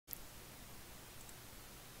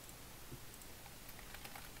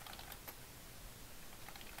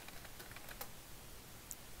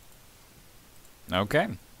Okay.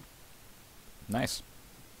 Nice.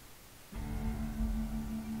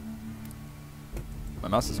 My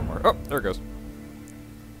mouse doesn't work. Oh, there it goes.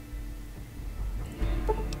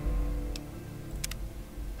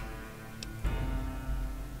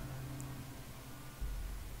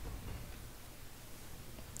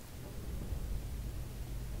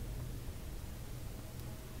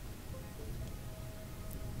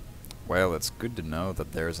 Well, it's good to know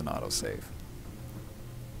that there's an autosave.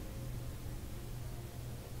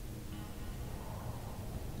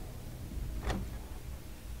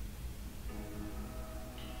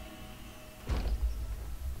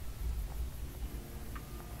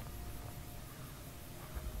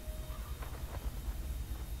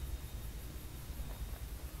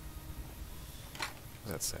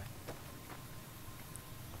 What does that say?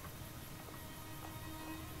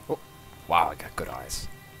 Oh, wow, I got good eyes.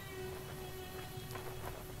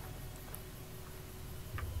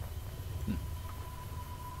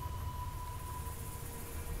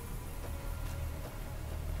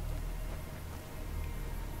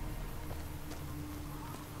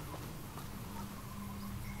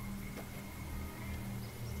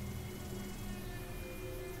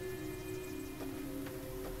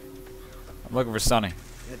 I'm looking for Sonny.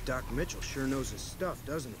 That Doc Mitchell sure knows his stuff,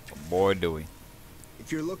 doesn't he? Boy, do we.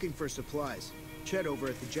 If you're looking for supplies, Chet over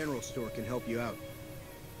at the general store can help you out.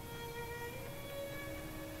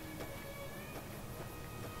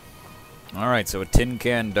 Alright, so a tin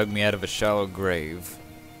can dug me out of a shallow grave.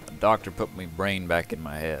 A doctor put my brain back in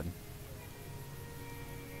my head.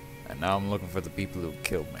 And now I'm looking for the people who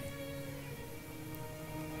killed me.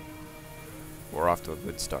 We're off to a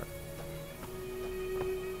good start.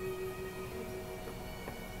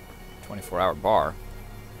 24-hour bar.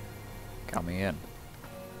 Count me in.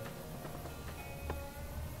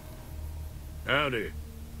 Howdy.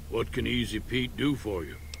 What can Easy Pete do for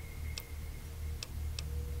you?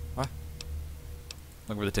 What?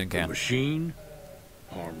 Look for the tin The can. machine?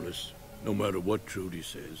 Harmless, no matter what Trudy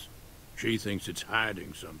says. She thinks it's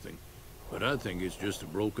hiding something, but I think it's just a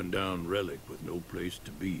broken down relic with no place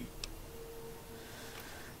to be.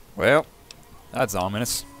 Well, that's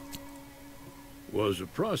ominous. Was a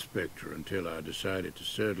prospector until I decided to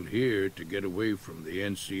settle here to get away from the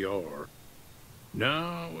NCR.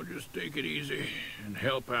 Now we'll just take it easy and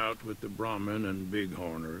help out with the Brahmin and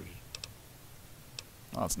Bighorners.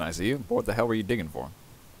 Oh, that's nice of you. But what the hell were you digging for?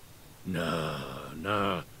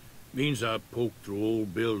 Nah. Means I poke through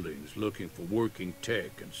old buildings looking for working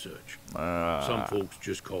tech and such. Some folks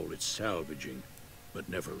just call it salvaging, but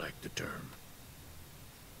never liked the term.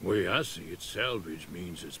 Way I see it, salvage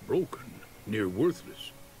means it's broken, near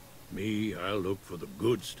worthless. Me, I look for the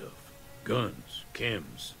good stuff. Guns,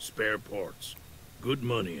 chems, spare parts. Good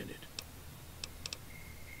money in it.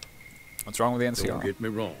 What's wrong with the NCR? Don't get me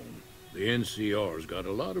wrong. The NCR's got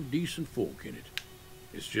a lot of decent folk in it.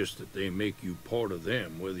 It's just that they make you part of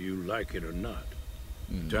them whether you like it or not.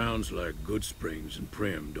 Towns like Good Springs and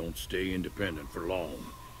Prim don't stay independent for long.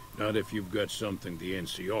 Not if you've got something the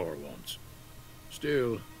NCR wants.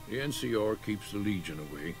 Still, the NCR keeps the Legion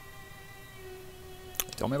away.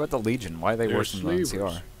 Tell me about the Legion. Why are they They're worse than the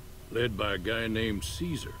slavers, NCR? led by a guy named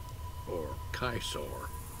Caesar, or Caesar.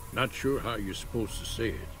 Not sure how you're supposed to say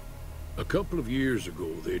it. A couple of years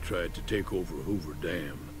ago, they tried to take over Hoover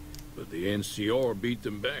Dam, but the NCR beat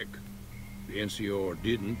them back. The NCR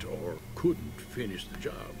didn't or couldn't finish the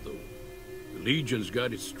job, though. The Legion's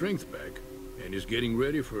got its strength back and is getting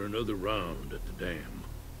ready for another round at the dam.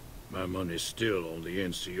 My money's still on the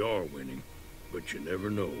NCR winning, but you never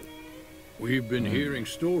know. We've been hearing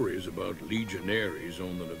stories about legionaries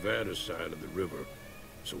on the Nevada side of the river,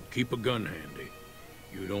 so keep a gun handy.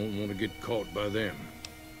 You don't want to get caught by them.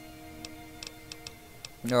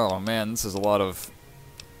 Oh man, this is a lot of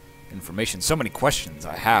information. So many questions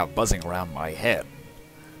I have buzzing around my head.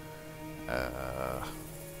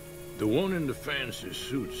 The one in the fancy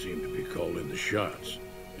suit seemed to be calling the shots.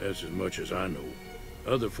 That's as much as I know.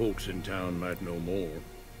 Other folks in town might know more.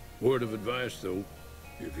 Word of advice, though,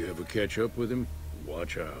 if you ever catch up with him,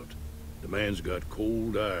 watch out. The man's got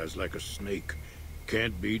cold eyes like a snake.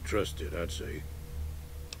 Can't be trusted, I'd say.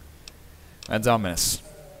 That's ominous.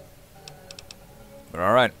 But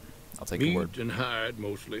alright, I'll take your word. Meat and hide,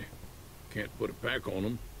 mostly. Can't put a pack on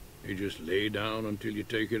them. They just lay down until you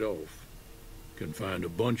take it off. Can find a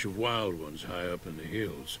bunch of wild ones high up in the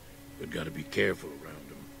hills, but gotta be careful around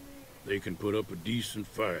them. They can put up a decent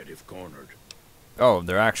fight if cornered. Oh,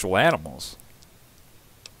 they're actual animals.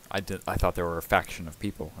 I thought they were a faction of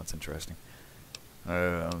people. That's interesting.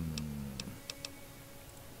 The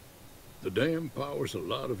dam powers a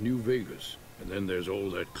lot of New Vegas, and then there's all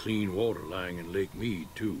that clean water lying in Lake Mead,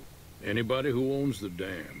 too. Anybody who owns the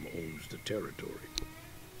dam owns the territory.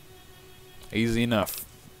 Easy enough.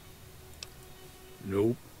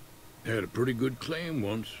 Nope. Had a pretty good claim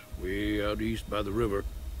once, way out east by the river,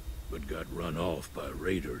 but got run off by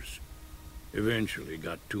raiders. Eventually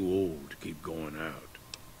got too old to keep going out.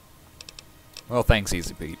 Well, thanks,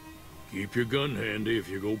 Easy Pete. Keep your gun handy if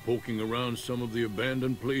you go poking around some of the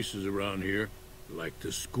abandoned places around here, like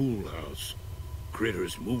the schoolhouse.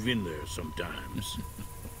 Critters move in there sometimes.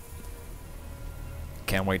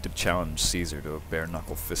 Can't wait to challenge Caesar to a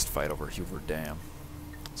bare-knuckle fist fight over Hoover Dam.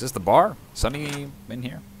 Is this the bar? Sonny in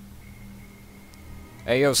here?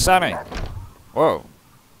 Hey, yo, Sonny! Whoa.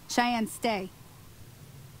 Cheyenne, stay.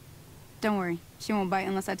 Don't worry, she won't bite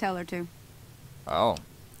unless I tell her to. Oh.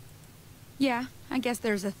 Yeah, I guess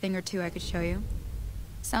there's a thing or two I could show you.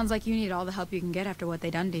 Sounds like you need all the help you can get after what they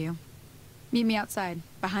done to you. Meet me outside,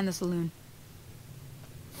 behind the saloon.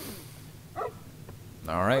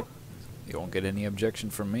 Alright. You won't get any objection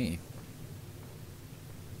from me.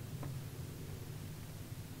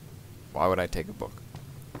 Why would I take a book?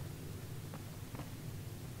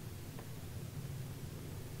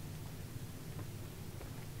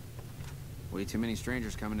 Way too many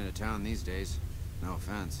strangers coming into town these days. No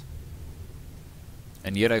offense.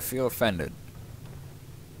 And yet I feel offended.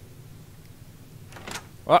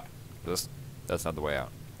 What? That's not the way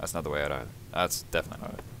out. That's not the way out either. That's definitely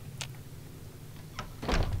not it.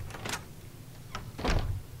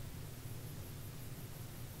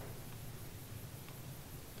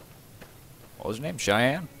 What was your name?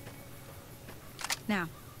 Cheyenne? Now,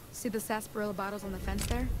 see the sarsaparilla bottles on the fence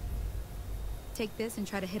there? Take this and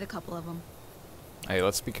try to hit a couple of them. Hey,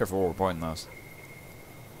 let's be careful where we're pointing those.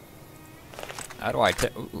 How do I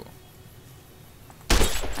ooh.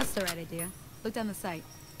 That's the right idea. Look down the sight.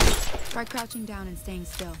 Try crouching down and staying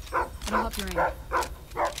still. It'll help your aim.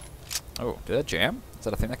 Oh, did that jam? Is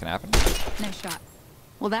that a thing that can happen? Nice shot.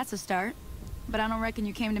 Well, that's a start. But I don't reckon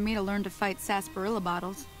you came to me to learn to fight sarsaparilla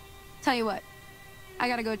bottles. Tell you what, I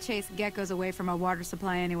gotta go chase geckos away from our water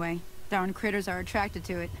supply anyway. Darn critters are attracted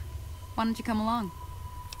to it. Why don't you come along?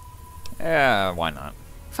 Yeah, why not?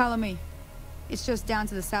 Follow me. It's just down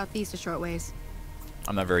to the southeast a short ways.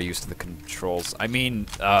 I'm not very used to the controls. I mean,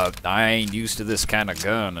 I ain't used to this kind of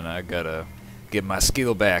gun, and I gotta get my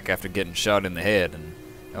skill back after getting shot in the head. And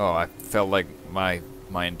oh, I felt like my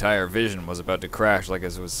entire vision was about to crash, like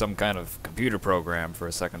it was some kind of computer program for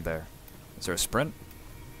a second there. Is there a sprint?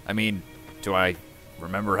 I mean, do I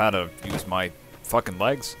remember how to use my fucking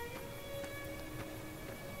legs?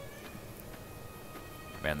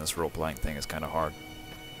 Man, this role-playing thing is kind of hard.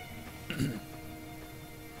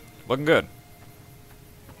 Looking good.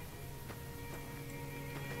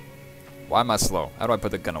 Why am I slow? How do I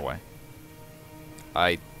put the gun away?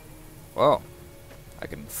 Whoa. I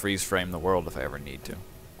can freeze frame the world if I ever need to.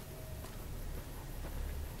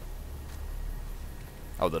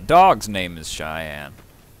 Oh, the dog's name is Cheyenne.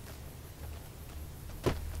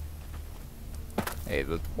 Hey,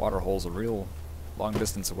 the water hole's a real long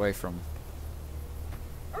distance away from...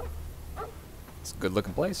 It's a good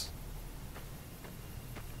looking place.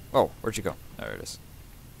 Oh, where'd you go? There it is.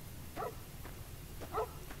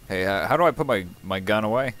 Hey, how do I put my gun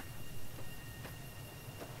away?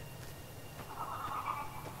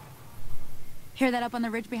 Hear that up on the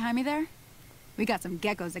ridge behind me there? We got some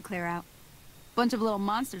geckos to clear out. Bunch of little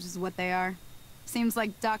monsters is what they are. Seems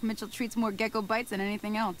like Doc Mitchell treats more gecko bites than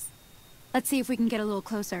anything else. Let's see if we can get a little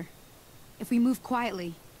closer. If we move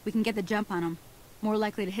quietly, we can get the jump on them. More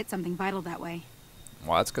likely to hit something vital that way.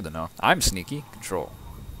 Well, that's good to know. I'm sneaky. Control.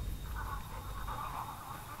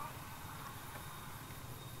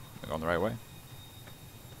 Am I going the right way?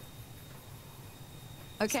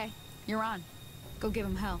 Okay, you're on. Go give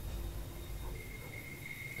him hell.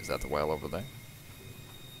 Is that the well over there?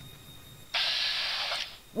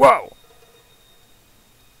 Whoa!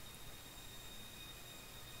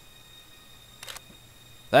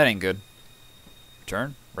 That ain't good.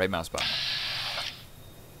 Return. Right mouse button.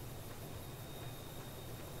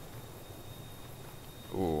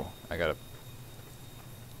 Ooh, I gotta...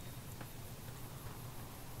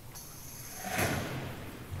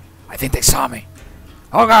 I think they saw me.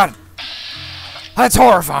 Oh god! That's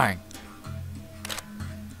horrifying!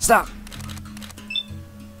 Stop!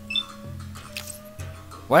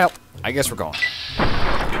 Well, I guess we're going.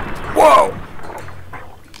 Whoa!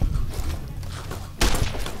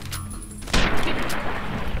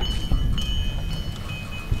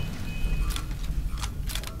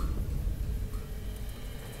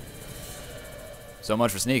 So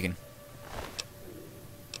much for sneaking.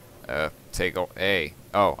 Take A.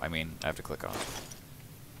 Oh, I mean, I have to click on it.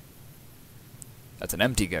 That's an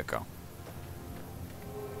empty gecko.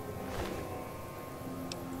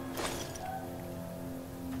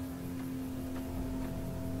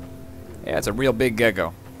 Yeah, it's a real big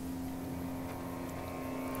gecko.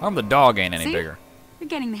 I hope the dog ain't any See? bigger. You're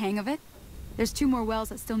getting the hang of it. There's 2 more wells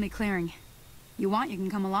that still need clearing. You want, you can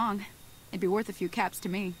come along. It'd be worth a few caps to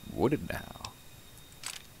me. Would it now?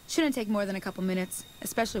 Shouldn't take more than a couple minutes,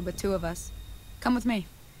 especially with 2 of us. Come with me.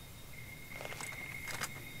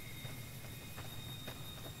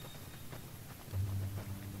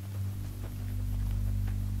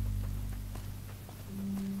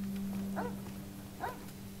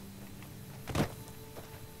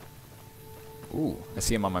 Ooh, I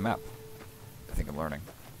see him on my map. I think I'm learning.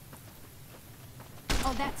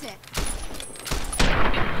 Oh, that's it.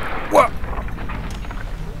 Whoa!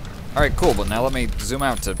 Alright, cool, but now let me zoom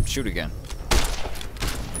out to shoot again.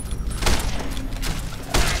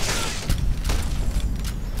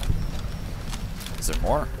 Is there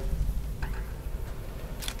more?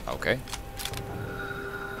 Okay.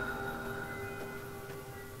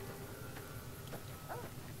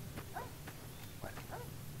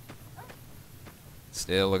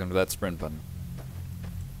 Still looking for that sprint button.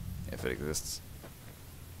 If it exists.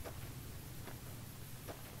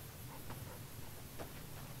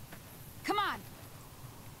 Come on.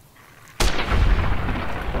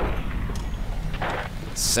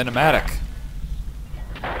 Cinematic.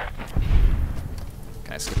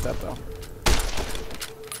 Can I skip that though?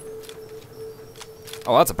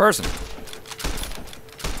 Oh, that's a person.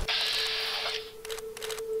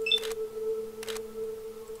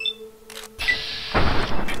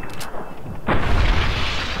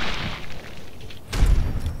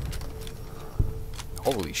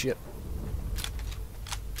 Holy shit.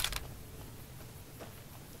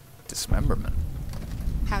 Dismemberment.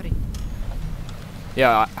 Howdy.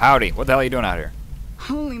 Yeah, howdy. What the hell are you doing out here?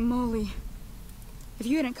 Holy moly. If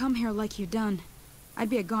you hadn't come here like you done, I'd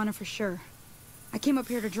be a goner for sure. I came up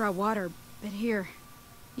here to draw water, but here,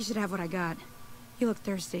 you should have what I got. You look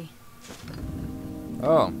thirsty.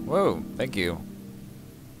 Oh, whoa, thank you.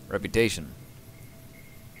 Reputation.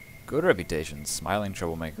 Good reputation. Smiling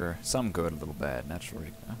troublemaker. Some good, a little bad.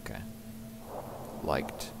 Naturally. Okay.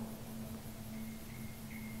 Liked.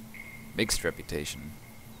 Mixed reputation.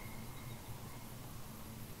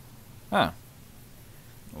 Huh.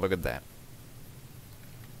 Look at that.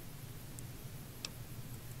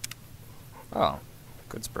 Oh.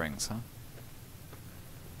 Good springs, huh?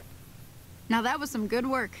 Now that was some good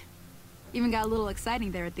work. Even got a little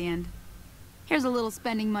exciting there at the end. Here's a little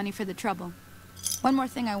spending money for the trouble. One more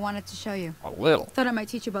thing I wanted to show you. A little. Thought I might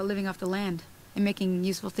teach you about living off the land and making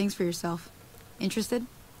useful things for yourself. Interested?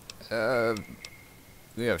 Yeah,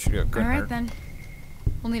 sure. Good. Alright then.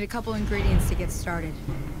 We'll need a couple ingredients to get started.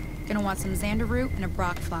 Gonna want some xander root and a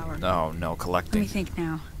brock flower. Oh, no, Let collecting. me think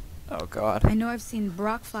now. Oh, God. I know I've seen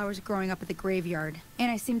brock flowers growing up at the graveyard, and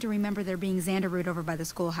I seem to remember there being xander root over by the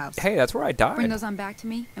schoolhouse. Hey, that's where I died. Bring those on back to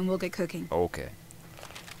me, and we'll get cooking. Okay.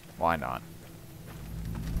 Why not?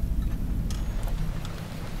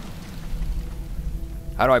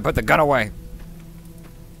 How do I put the gun away?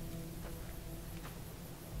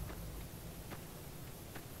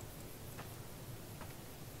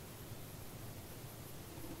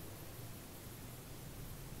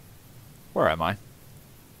 Where am I?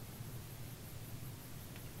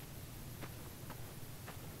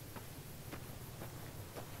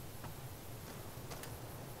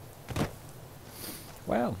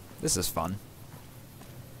 Well, this is fun.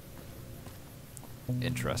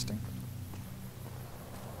 Interesting.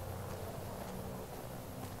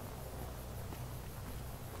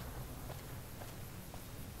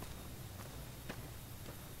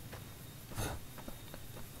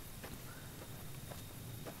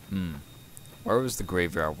 Where was the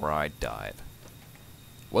graveyard where I died?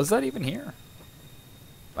 Was that even here?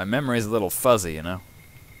 My memory's a little fuzzy, you know?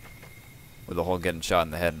 With the whole getting shot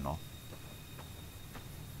in the head and all.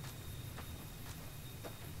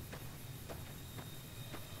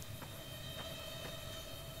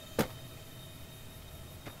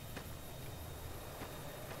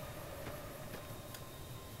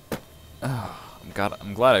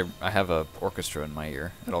 I'm glad I have a orchestra in my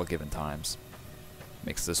ear at all given times.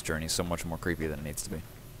 Makes this journey so much more creepy than it needs to be.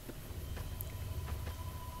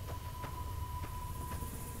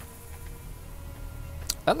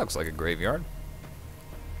 That looks like a graveyard.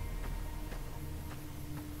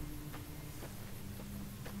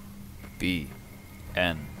 B-N-M-K.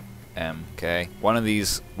 One of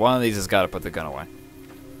these has got to put the gun away.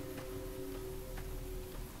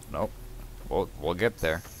 Nope. We'll get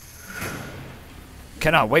there.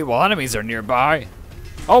 Cannot wait while enemies are nearby.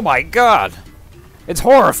 Oh my god! It's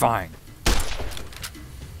horrifying!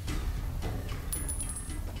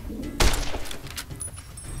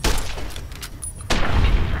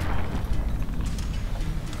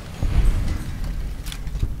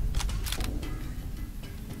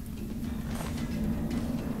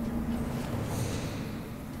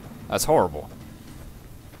 That's horrible.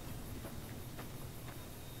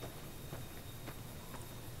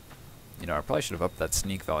 You know, I probably should have upped that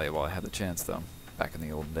sneak value while I had the chance, though, back in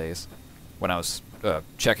the old days. When I was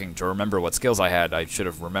checking to remember what skills I had, I should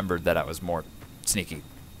have remembered that I was more sneaky.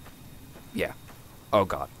 Yeah. Oh,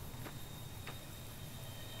 God.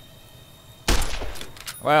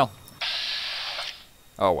 Well.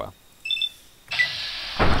 Oh, well.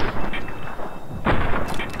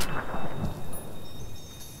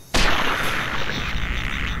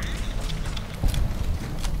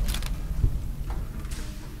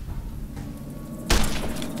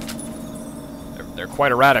 They're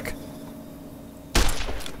quite erratic.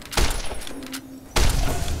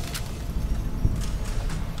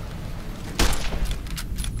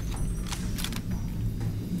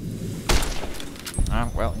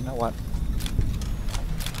 Well, you know what?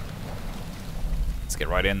 Let's get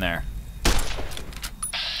right in there.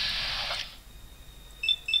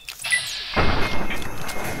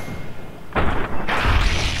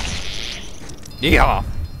 Yeehaw!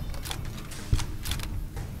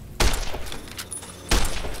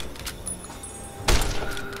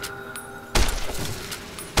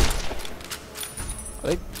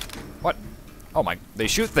 They... What? Oh my... They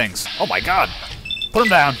shoot things. Oh my god! Put them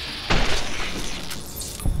down!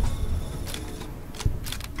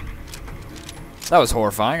 That was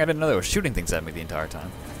horrifying. I didn't know they were shooting things at me the entire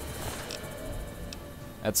time.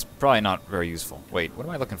 That's probably not very useful. Wait, what am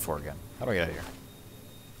I looking for again? How do I get out of here?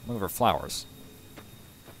 I'm looking for flowers.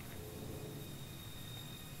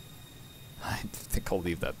 I think I'll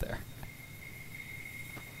leave that there.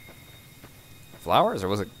 Flowers, or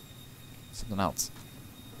was it something else?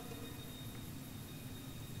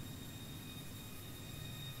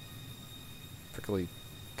 Prickly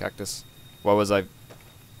cactus. What was I?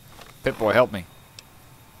 Pit-Boy, help me.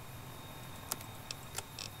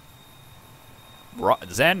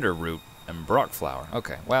 Xander root and Brock flower.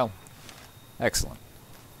 Okay, well, excellent.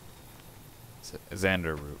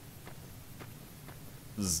 Xander root.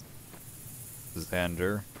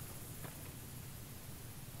 Xander.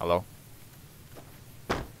 Hello?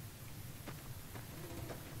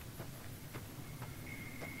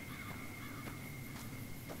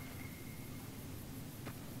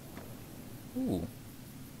 Ooh.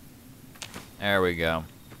 There we go.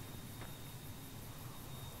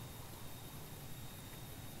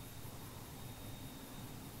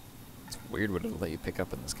 It's weird what it'll let you pick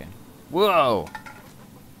up in this game. Whoa!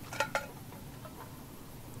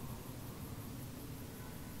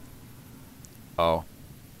 Oh.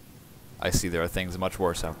 I see there are things much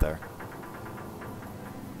worse out there.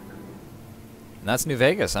 And that's New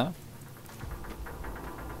Vegas, huh?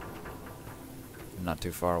 Not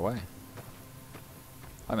too far away.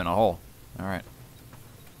 I'm in a hole. Alright.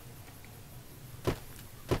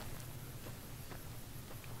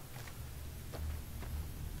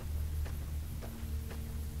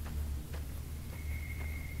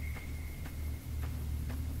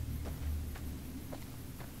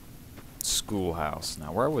 Schoolhouse.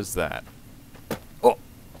 Now, where was that? Oh!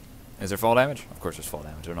 Is there fall damage? Of course there's fall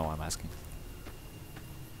damage. I don't know why I'm asking.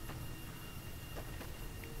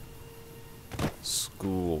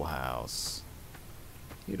 Schoolhouse.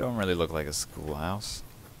 You don't really look like a schoolhouse.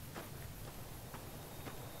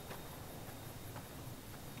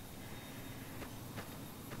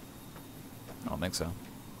 I don't think so.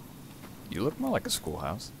 You look more like a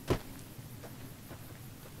schoolhouse.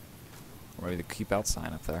 Or maybe the keep out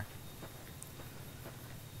sign up there.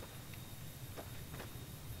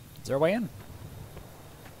 Is there a way in?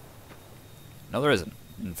 No, there isn't.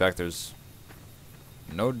 In fact, there's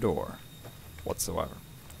no door whatsoever.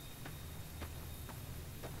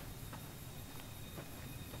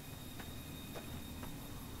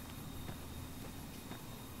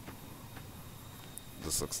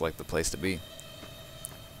 This looks like the place to be.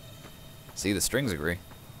 See, the strings agree.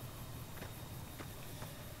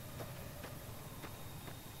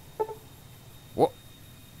 Whoa.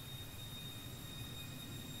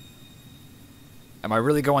 Am I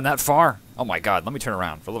really going that far? Oh my god, let me turn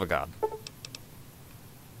around, for the love of God.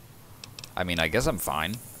 I mean, I guess I'm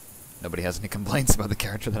fine. Nobody has any complaints about the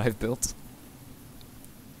character that I've built.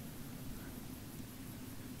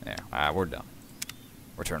 Yeah, we're done.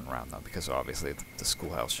 We're turning around, though, because obviously the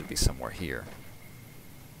schoolhouse should be somewhere here.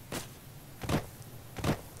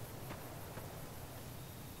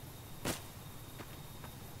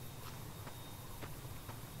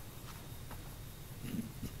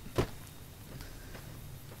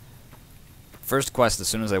 First quest, as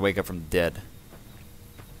soon as I wake up from dead.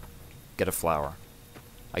 Get a flower.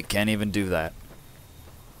 I can't even do that.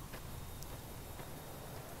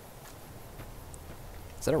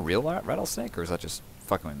 Is that a real rattlesnake, or is that just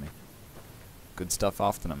fucking with me? Good stuff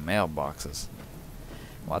often in mailboxes.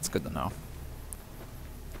 Well, that's good to know.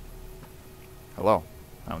 Hello.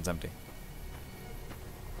 That one's empty.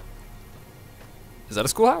 Is that a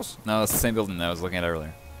schoolhouse? No, that's the same building that I was looking at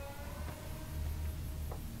earlier.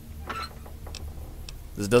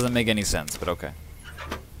 This doesn't make any sense, but okay.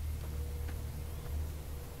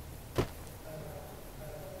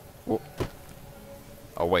 Whoa.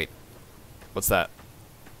 Oh, wait. What's that?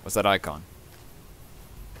 What's that icon?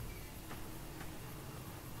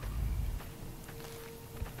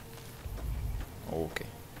 Okay.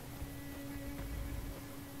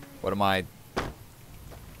 What am I...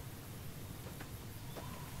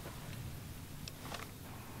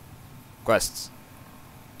 Quests.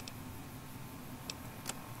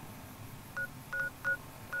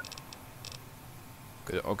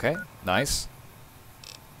 Good. Okay. Nice.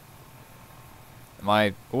 Am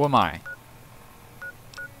I... Who am I?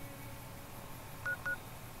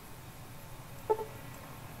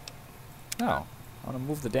 No. I want to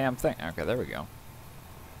move the damn thing. Okay, there we go.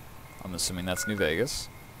 I'm assuming that's New Vegas.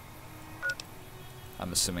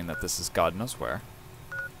 I'm assuming that this is God knows where.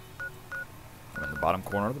 I'm in the bottom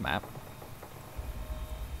corner of the map.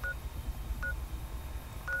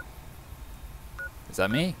 Is that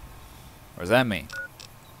me? Or is that me?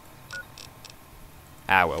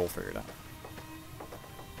 Ah, well, we'll figure it out.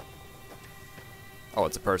 Oh,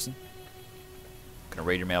 it's a person. Gonna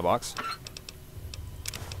raid your mailbox.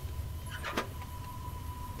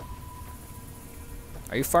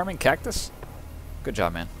 Are you farming cactus? Good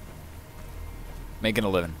job, man. Making a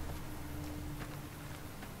living.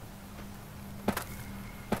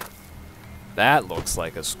 That looks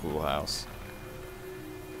like a schoolhouse.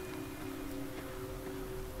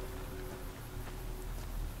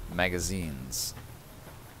 Magazines.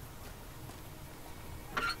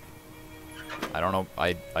 I don't know.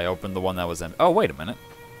 I opened the one that was in. Oh, wait a minute.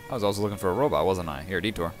 I was also looking for a robot, wasn't I? Here,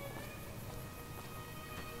 detour.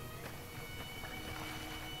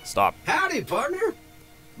 Stop. Howdy, partner.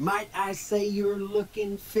 Might I say you're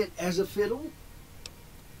looking fit as a fiddle?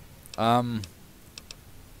 Oh.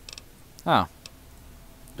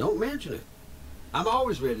 Don't mention it. I'm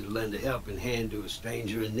always ready to lend a helping hand to a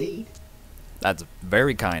stranger in need. That's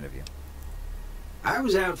very kind of you. I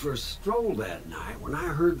was out for a stroll that night when I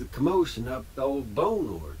heard the commotion up the old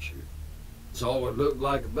bone orchard. Saw what looked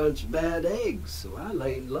like a bunch of bad eggs, so I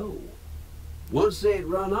laid low. Once they'd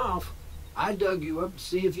run off, I dug you up to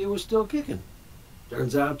see if you were still kicking.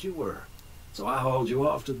 Turns out you were. So I hauled you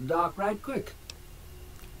off to the dock right quick.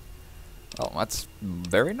 Well, that's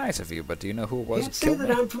very nice of you, but do you know who it was Can't who say killed that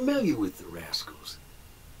me? I'm familiar with the rascals.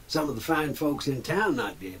 Some of the fine folks in town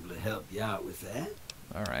might be able to help you out with that.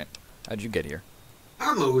 Alright. How'd you get here?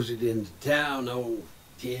 I moseyed into town,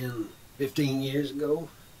 10, 15 years ago.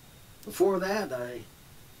 Before that, I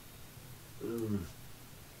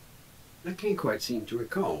can't quite seem to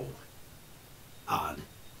recall. Odd.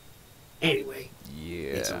 Anyway, Yeah.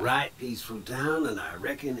 it's a right peaceful town, and I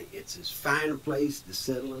reckon it's as fine a place to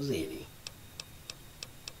settle as any.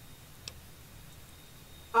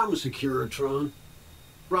 I'm a Securitron.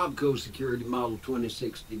 Robco Security Model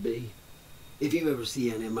 2060B. If you ever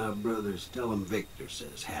see any of my brothers, tell them Victor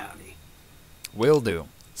says howdy. Will do.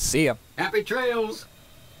 See ya. Happy trails!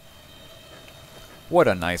 What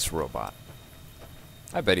a nice robot.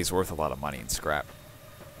 I bet he's worth a lot of money in scrap.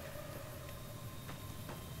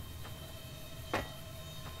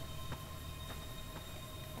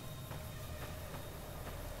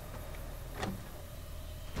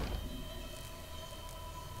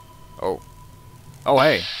 Oh. Oh,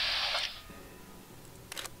 hey.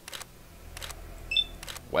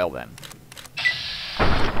 Well then.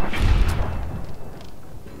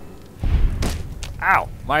 Ow!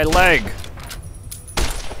 My leg!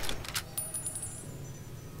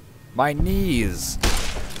 My knees!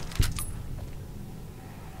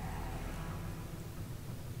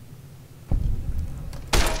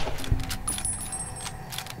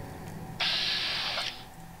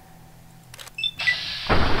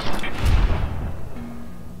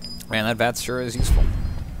 Man, that bat sure is useful.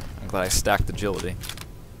 I'm glad I stacked agility.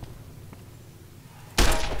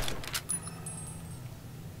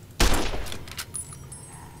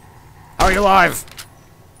 How are you alive?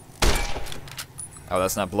 Oh,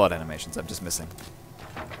 that's not blood animations. I'm just missing.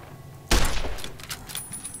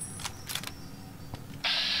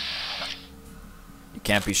 You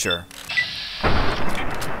can't be sure.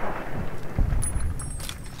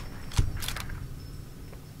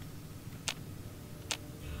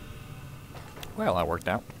 Well, that worked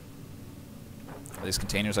out. Are these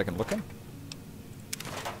containers I can look in?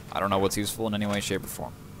 I don't know what's useful in any way, shape, or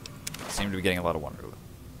form. Seem to be getting a lot of wonder.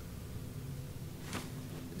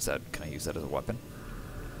 Is that, can I use that as a weapon?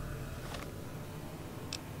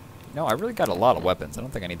 No, I really got a lot of weapons. I don't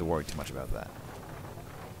think I need to worry too much about that.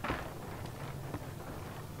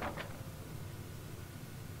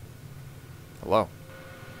 Hello.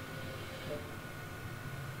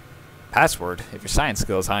 Password. If your science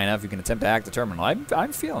skill is high enough, you can attempt to hack the terminal.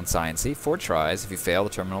 I'm feeling sciencey. 4 tries. If you fail, the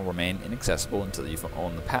terminal will remain inaccessible until you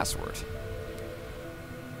own the password.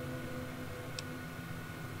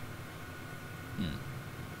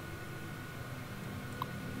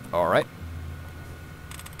 Alright.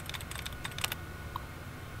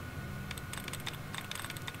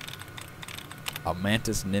 A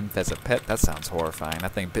mantis nymph as a pet? That sounds horrifying.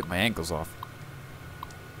 That thing bit my ankles off.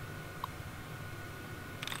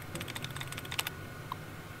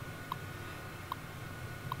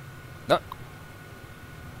 No.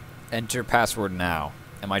 Enter password now.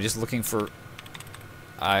 Am I just looking for...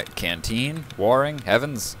 canteen? Warring?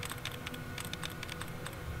 Heavens?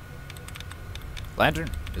 Lantern?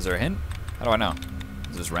 Is there a hint? How do I know?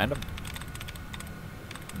 Is this random?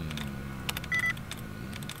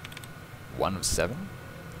 1 of 7?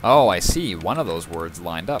 Oh, I see. One of those words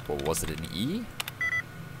lined up. Well, was it an E?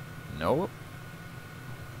 Nope.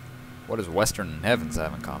 What does Western and Heavens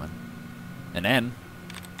have in common? An N.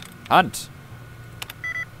 Hunt.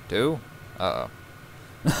 2. Uh-oh.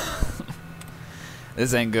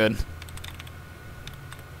 This ain't good.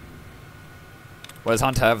 What does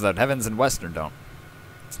Hunt have that Heavens and Western don't?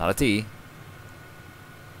 It's not a T.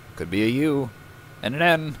 Could be a U. And an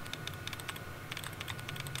N.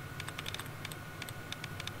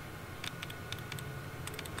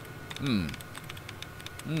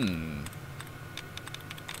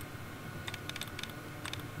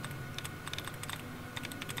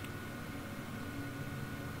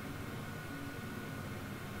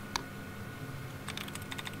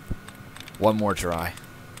 One more try.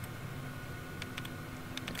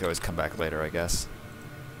 I could always come back later, I guess.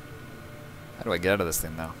 How do I get out of this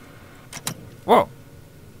thing now? Whoa!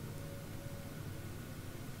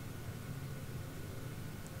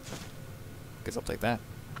 Guess I'll take that.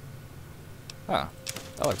 Ah,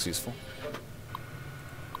 that looks useful.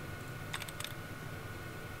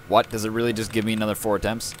 What? Does it really just give me another 4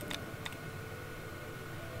 attempts?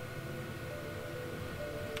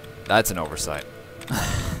 That's an oversight.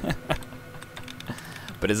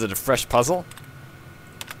 But is it a fresh puzzle?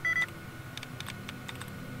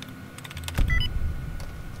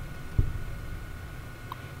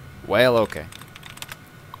 Well, okay.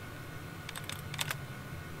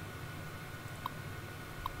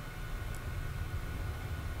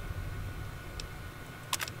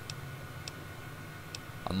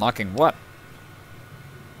 Unlocking what?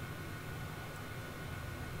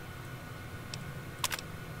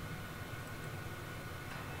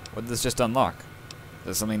 What did this just unlock? Is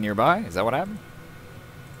there something nearby? Is that what happened?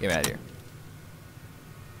 Get me out of here.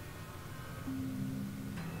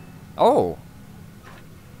 Oh!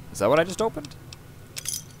 Is that what I just opened?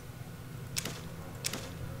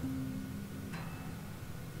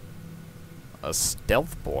 A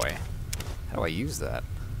stealth boy. How do I use that?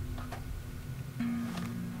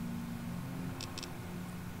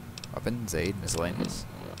 Weapons, aid, miscellaneous.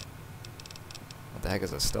 What the heck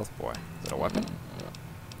is a stealth boy? Is it a weapon?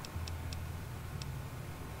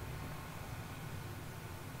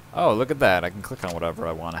 Oh, look at that. I can click on whatever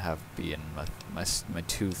I want to have be in my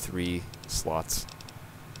 2, 3 slots.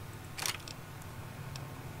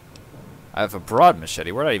 I have a broad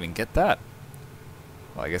machete. Where did I even get that?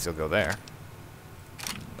 Well, I guess you'll go there.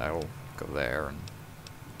 That'll go there. And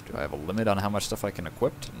do I have a limit on how much stuff I can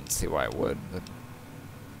equip? And see why I would. But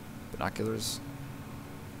binoculars.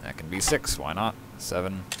 That can be 6. Why not?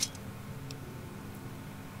 7.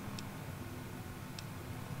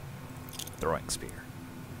 Throwing spear.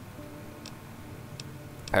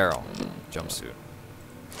 Apparel. Jumpsuit.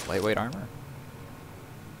 Lightweight armor.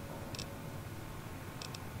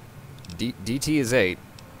 DT is 8.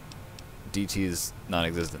 DT is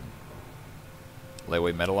non-existent.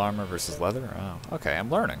 Lightweight metal armor versus leather? Oh, okay,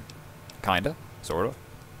 I'm learning. Kinda. Sort of.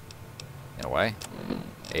 In a way.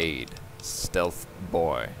 Aid. Stealth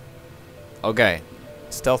boy. Okay.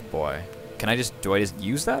 Stealth boy. Can I just... do I just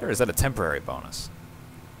use that, or is that a temporary bonus?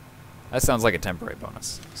 That sounds like a temporary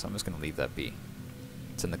bonus, so I'm just gonna leave that be.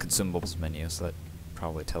 It's in the consumables menu, so that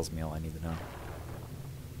probably tells me all I need to know.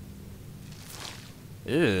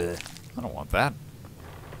 Ugh. I don't want that.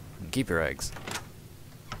 You can keep your eggs.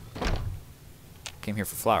 Came here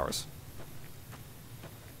for flowers.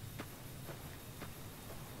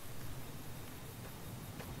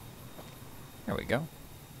 There we go.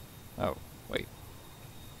 Oh, wait.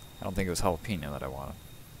 I don't think it was jalapeno that I wanted.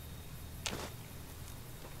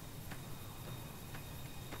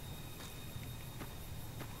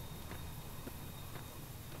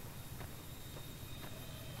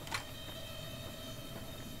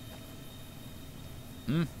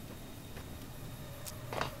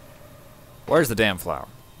 Where's the damn flower?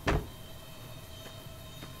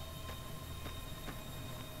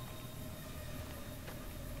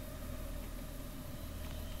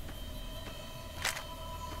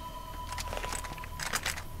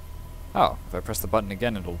 Oh, if I press the button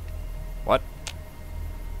again, it'll... What?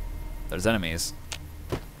 There's enemies.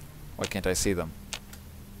 Why can't I see them?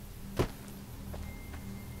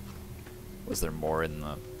 Was there more in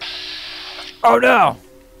the... Oh no!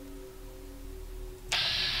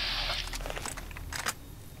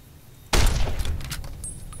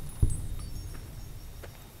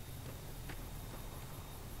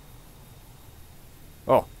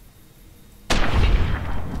 Oh.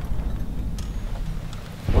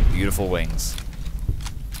 What beautiful wings.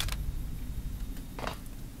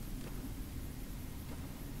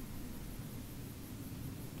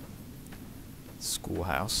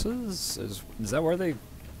 Schoolhouses? Is that where they...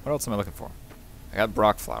 What else am I looking for? I got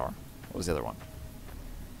Brock flower. What was the other one?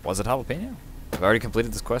 Was it jalapeno? I've already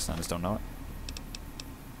completed this quest and I just don't know it.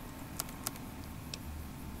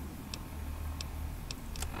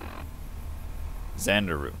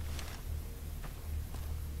 Xandaru.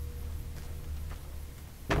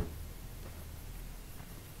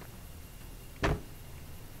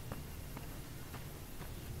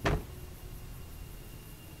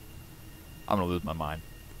 I'm gonna lose my mind.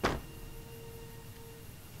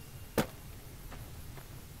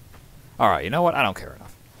 Alright, you know what? I don't care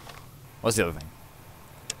enough. What's the other thing?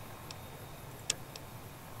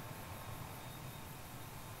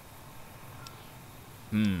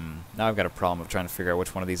 Now I've got a problem of trying to figure out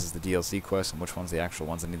which one of these is the DLC quest and which one's the actual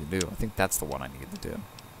ones I need to do. I think that's the one I need to do.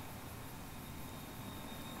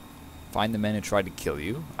 Find the men who tried to kill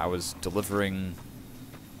you. I was delivering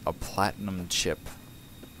a platinum chip.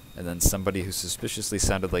 And then somebody who suspiciously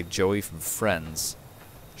sounded like Joey from Friends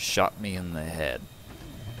shot me in the head.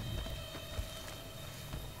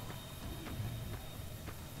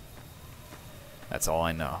 That's all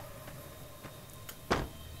I know.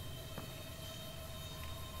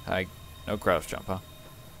 Hi. No crouch jump, huh?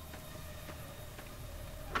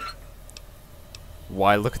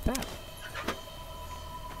 Why, look at that.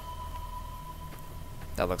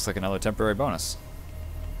 That looks like another temporary bonus.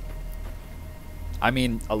 I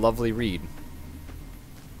mean, a lovely read.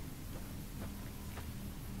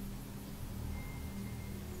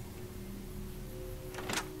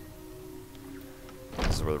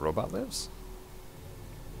 This is where the robot lives?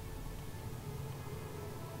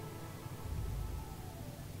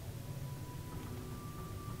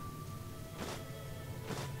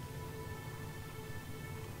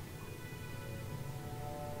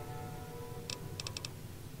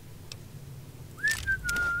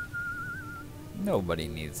 Nobody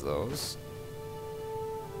needs those.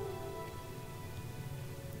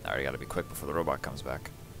 I already gotta be quick before the robot comes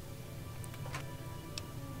back.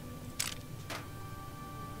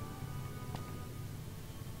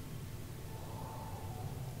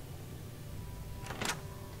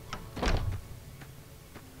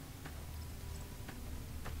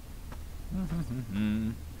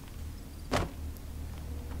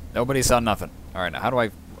 Nobody saw nothing. Alright, now how do I...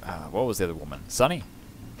 what was the other woman? Sunny?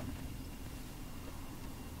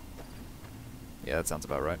 Yeah, that sounds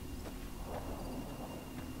about right.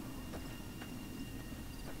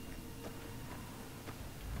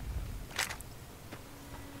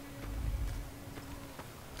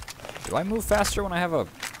 Do I move faster when I have a...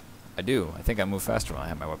 I do. I think I move faster when I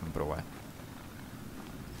have my weapon put away.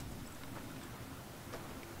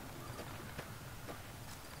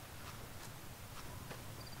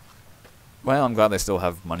 Well, I'm glad they still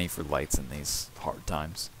have money for lights in these hard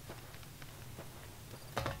times.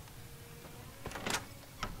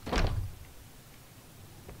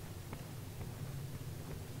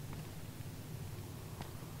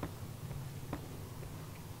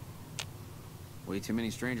 Way too many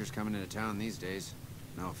strangers coming into town these days.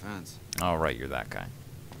 No offense. All right, you're that guy.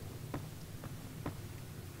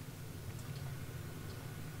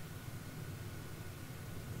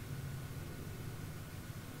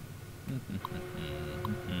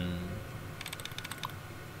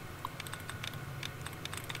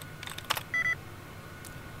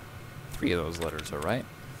 Three of those letters, all right.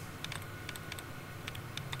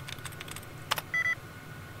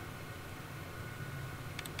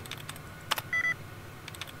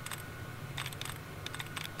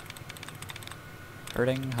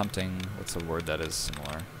 Herding, hunting, what's a word that is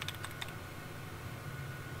similar?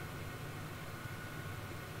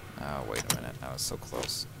 Oh, wait a minute, I was so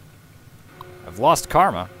close. I've lost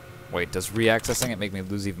karma. Wait, does re-accessing it make me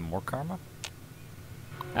lose even more karma?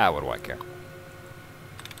 Ah, what do I care?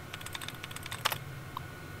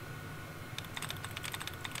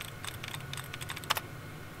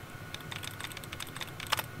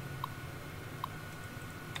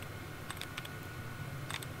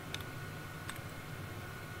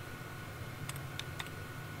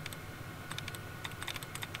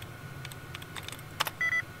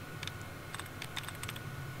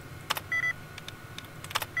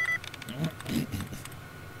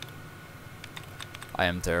 I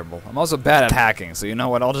am terrible. I'm also bad at hacking, so you know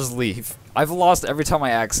what? I'll just leave. I've lost every time I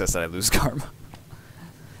access it, I lose karma.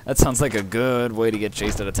 That sounds like a good way to get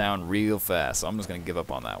chased out of town real fast, so I'm just going to give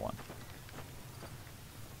up on that one.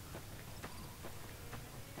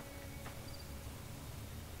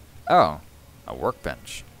 Oh, a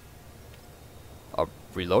workbench. A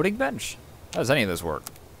reloading bench? How does any of this work?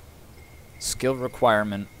 Skill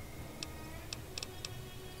requirement.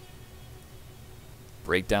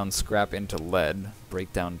 Break down scrap into lead.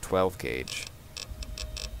 Break down 12 gauge.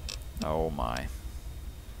 Oh my.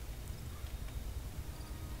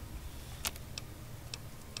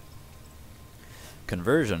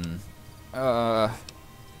 Conversion.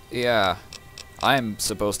 Yeah. I'm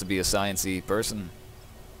supposed to be a sciencey person.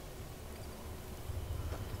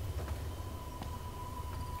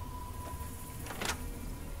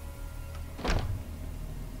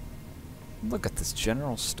 Look at this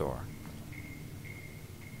general store.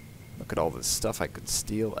 Look at all this stuff I could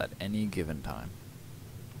steal at any given time.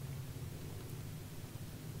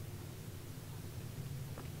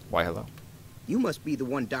 Why, hello. You must be the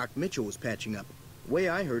one Doc Mitchell was patching up. The way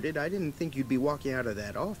I heard it, I didn't think you'd be walking out of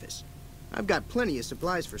that office. I've got plenty of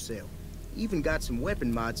supplies for sale. Even got some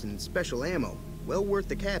weapon mods and special ammo. Well worth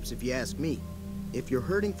the caps if you ask me. If you're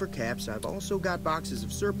hurting for caps, I've also got boxes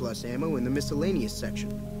of surplus ammo in the miscellaneous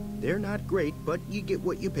section. They're not great, but you get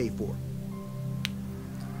what you pay for.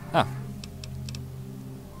 Huh.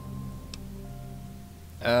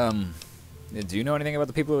 Do you know anything about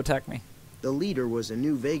the people who attacked me? The leader was a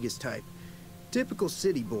New Vegas type. Typical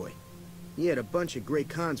city boy. He had a bunch of Great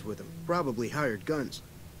Khans with him, probably hired guns.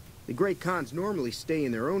 The Great Khans normally stay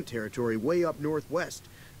in their own territory way up northwest,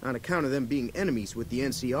 on account of them being enemies with the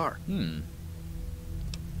NCR.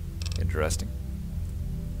 Interesting.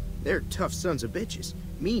 They're tough sons of bitches.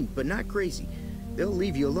 Mean, but not crazy. They'll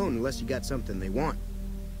leave you alone unless you got something they want.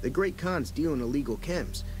 The Great Khans deal in illegal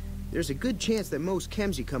chems. There's a good chance that most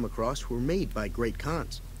chems you come across were made by Great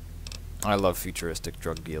Khans. I love futuristic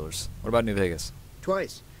drug dealers. What about New Vegas?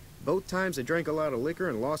 Twice. Both times I drank a lot of liquor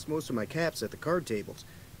and lost most of my caps at the card tables.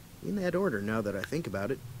 In that order, now that I think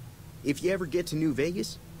about it. If you ever get to New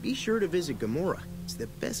Vegas, be sure to visit Gomorrah. It's the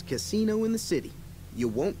best casino in the city. You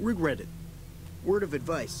won't regret it. Word of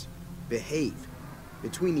advice, behave.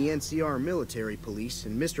 Between the NCR military police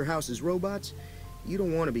and Mr. House's robots, you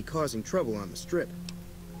don't want to be causing trouble on the Strip.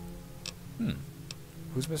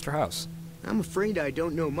 Who's Mr. House? I'm afraid I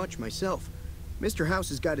don't know much myself. Mr. House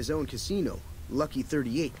has got his own casino, Lucky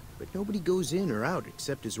 38, but nobody goes in or out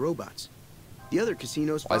except his robots. The other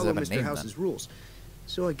casinos Why does follow that have a Mr. name, House's then? rules,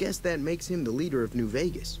 so I guess that makes him the leader of New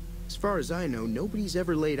Vegas. As far as I know, nobody's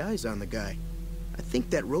ever laid eyes on the guy. I think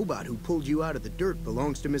that robot who pulled you out of the dirt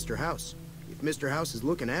belongs to Mr. House. If Mr. House is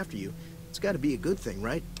looking after you, it's got to be a good thing,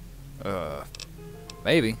 right?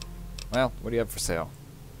 Maybe. Well, what do you have for sale?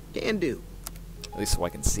 Can do. At least so I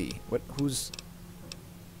can see. Who's...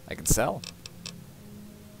 I can sell?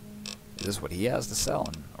 Is this what he has to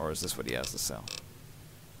sell, or is this what he has to sell?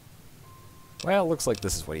 Well, it looks like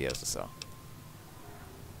this is what he has to sell.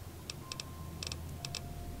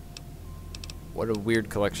 What a weird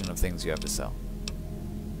collection of things you have to sell.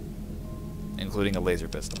 Including a laser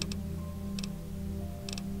pistol.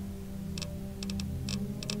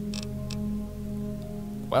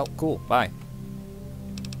 Well, cool. Bye.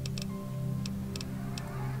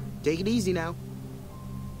 Take it easy now.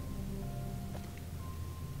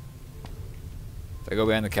 If I go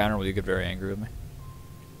behind the counter, will you get very angry with me?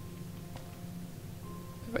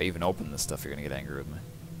 If I even open this stuff, you're gonna get angry with me.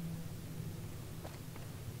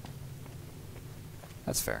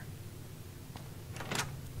 That's fair.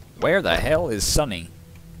 Where the hell is Sunny?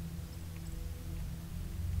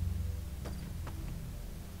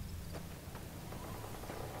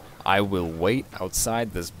 I will wait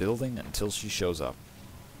outside this building until she shows up.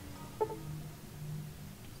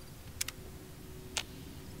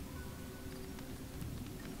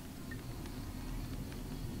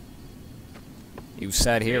 You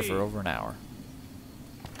sat here for over an hour.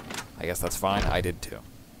 I guess that's fine. I did too.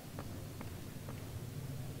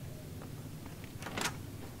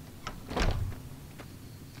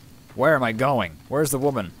 Where am I going? Where's the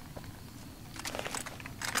woman?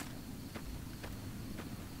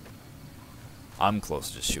 I'm close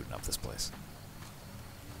to just shooting up this place.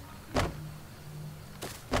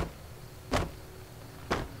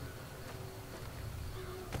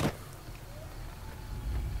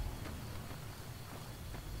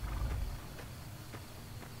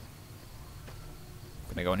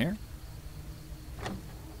 Can I go in here?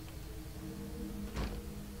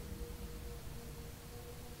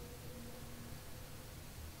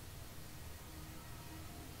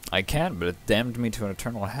 I can, but it damned me to an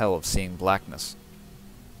eternal hell of seeing blackness.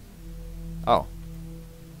 Oh.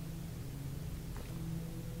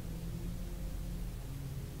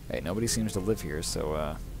 Hey, nobody seems to live here,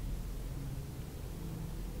 so,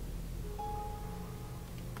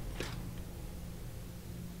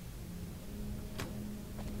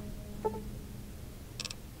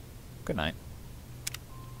 good night.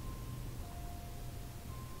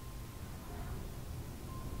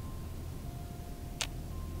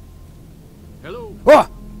 Hello? Ah!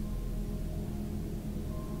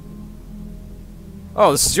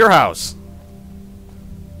 Oh, this is your house.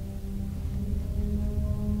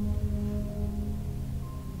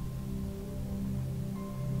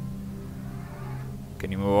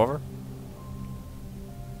 Can you move over?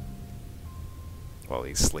 Well,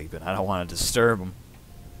 he's sleeping. I don't want to disturb him.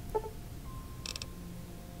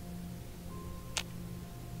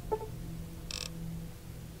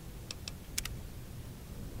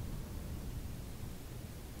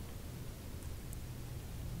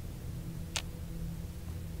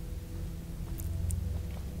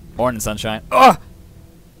 Morning, sunshine. Oh!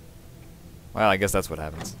 Well, I guess that's what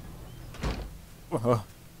happens. Whoa.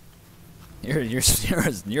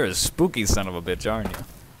 You're a spooky son of a bitch, aren't you?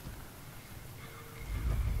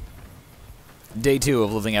 Day 2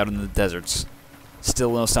 of living out in the deserts.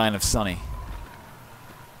 Still no sign of Sonny.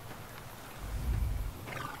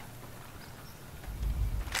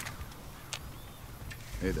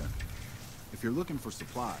 Hey there. If you're looking for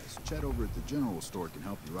supplies, Chet over at the general store can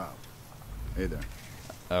help you out. Hey there.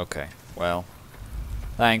 Okay, well,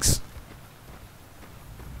 thanks.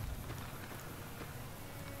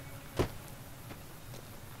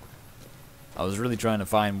 I was really trying to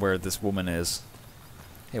find where this woman is.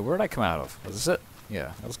 Hey, where did I come out of? Was this it?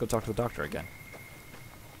 Yeah, let's go talk to the doctor again.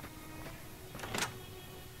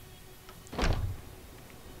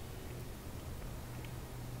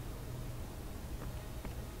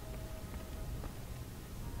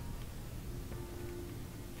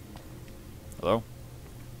 Hello?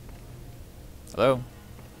 Hello?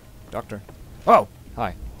 Doctor? Oh!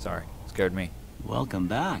 Hi. Sorry. Scared me. Welcome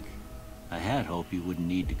back. I had hoped you wouldn't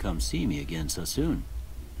need to come see me again so soon.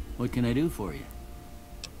 What can I do for you?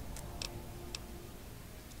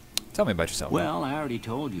 Tell me about yourself. Well, I already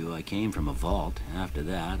told you I came from a vault. After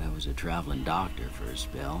that, I was a traveling doctor for a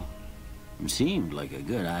spell. It seemed like a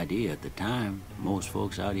good idea at the time. Most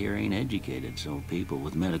folks out here ain't educated, so people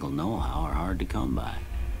with medical know-how are hard to come by.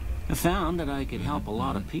 I found that I could help a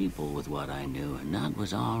lot of people with what I knew, and that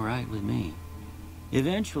was all right with me.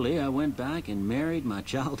 Eventually, I went back and married my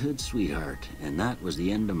childhood sweetheart, and that was the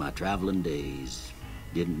end of my traveling days.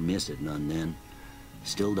 Didn't miss it none then.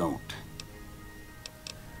 Still don't.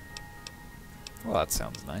 Well, that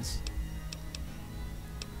sounds nice.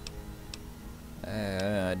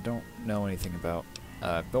 I don't know anything about...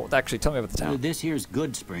 but actually, tell me about the town. This here's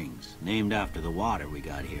Good Springs, named after the water we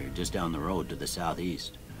got here, just down the road to the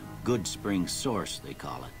southeast. Good Springs Source, they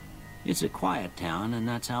call it. It's a quiet town, and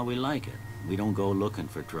that's how we like it. We don't go looking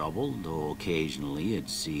for trouble, though occasionally it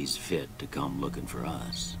sees fit to come looking for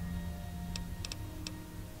us.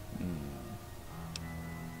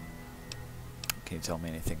 Can you tell me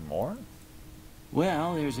anything more?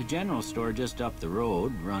 Well, there's a general store just up the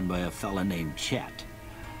road, run by a fella named Chet.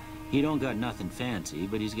 He don't got nothing fancy,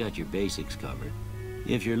 but he's got your basics covered.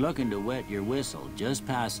 If you're looking to wet your whistle, just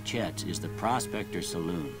past Chet's is the Prospector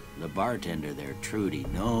Saloon. The bartender there, Trudy,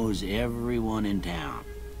 knows everyone in town.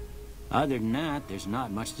 Other than that, there's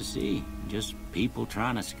not much to see. Just people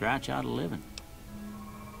trying to scratch out a living.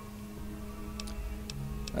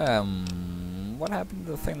 What happened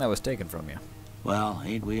to the thing that was taken from you? Well,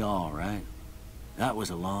 ain't we all, right? That was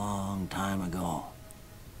a long time ago.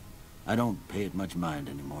 I don't pay it much mind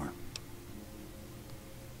anymore.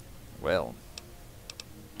 Well,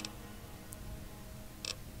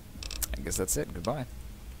 I guess that's it. Goodbye.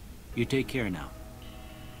 You take care now.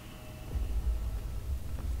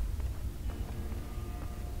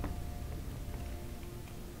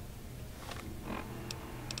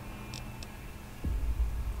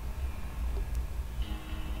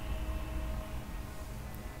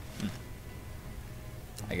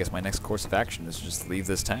 I guess my next course of action is just leave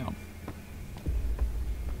this town.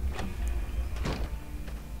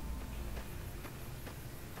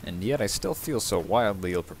 And yet I still feel so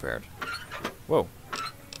wildly ill-prepared. Whoa.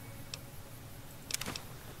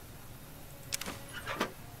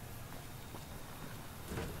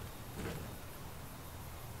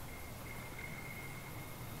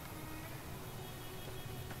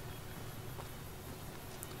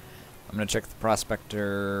 I'm gonna check the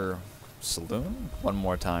Prospector Saloon one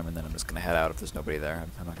more time, and then I'm just gonna head out if there's nobody there.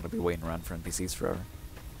 I'm not gonna be waiting around for NPCs forever.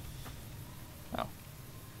 Oh.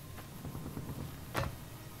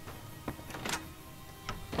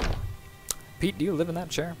 Pete, do you live in that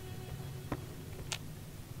chair?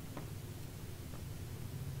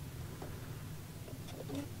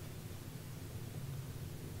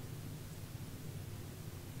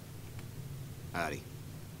 Howdy.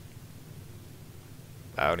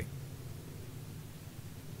 Howdy.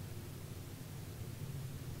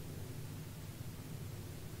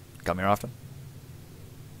 Come here often?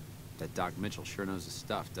 That Doc Mitchell sure knows his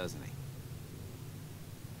stuff, doesn't he?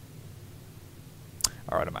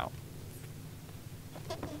 Alright, I'm out.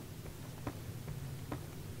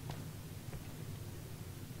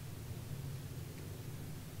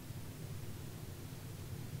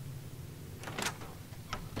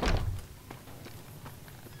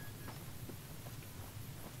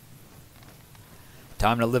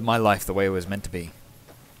 Time to live my life the way it was meant to be.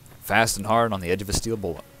 Fast and hard on the edge of a steel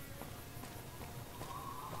bullet.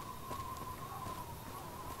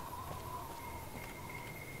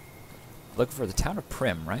 Looking for the town of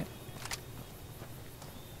Prim, right?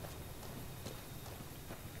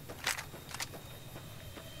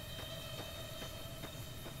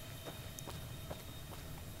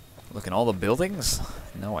 Looking all the buildings?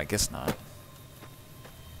 No, I guess not.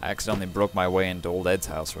 I accidentally broke my way into old Ed's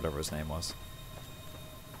house, or whatever his name was.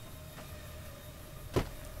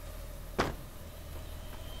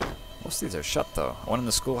 Most of these are shut, though. One in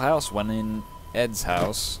the schoolhouse, one in Ed's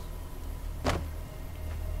house.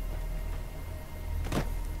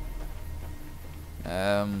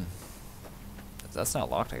 If that's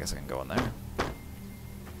not locked, I guess I can go in there.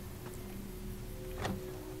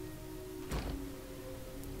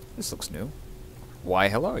 This looks new. Why,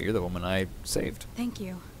 hello, you're the woman I saved. Thank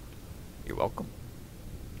you. You're welcome.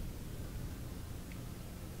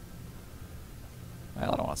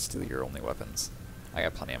 Well, I don't want to steal your only weapons. I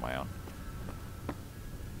got plenty of my own.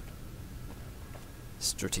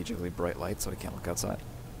 Strategically bright light so we can't look outside.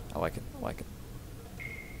 I like it. I like it.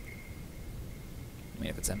 I mean,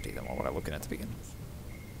 if it's empty, then what would I look at to begin with?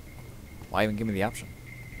 Why even give me the option?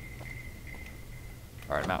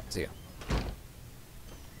 Alright, I'm out. See ya.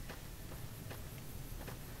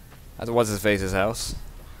 That's What's-His-Face's house.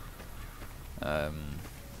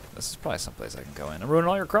 This is probably someplace I can go in and ruin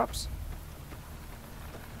all your crops.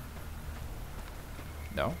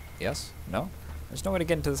 No? Yes? No? There's no way to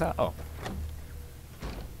get into this house. Oh.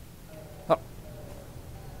 Oh.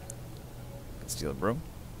 Can steal a broom.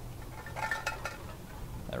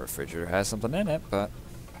 That refrigerator has something in it, but...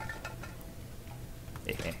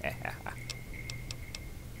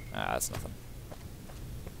 that's nothing.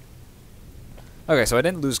 Okay, so I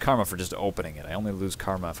didn't lose karma for just opening it. I only lose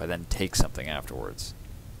karma if I then take something afterwards.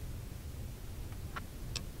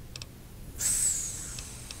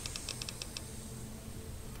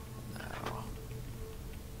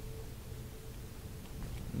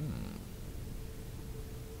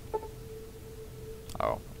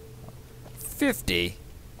 No. 50?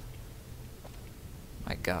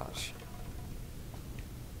 My gosh.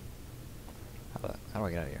 How do I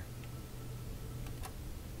get out of here?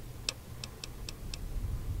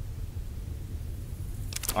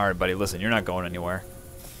 Alright, buddy, listen, you're not going anywhere.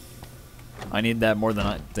 I need that more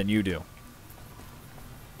than you do.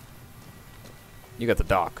 You got the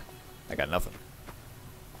dock. I got nothing.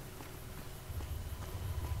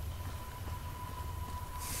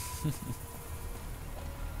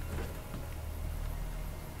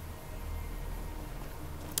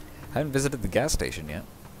 I haven't visited the gas station yet.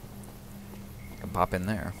 I can pop in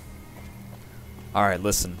there. Alright,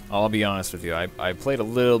 listen, I'll be honest with you. I played a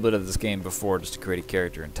little bit of this game before just to create a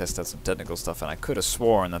character and test out some technical stuff, and I could have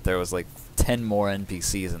sworn that there was like 10 more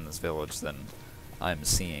NPCs in this village than I'm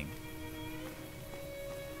seeing.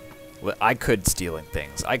 I could stealing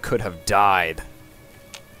things. I could have died.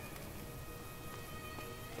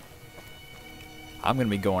 I'm gonna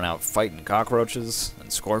be going out fighting cockroaches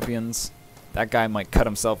and scorpions. That guy might cut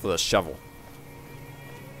himself with a shovel.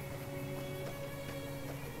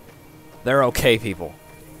 They're okay people.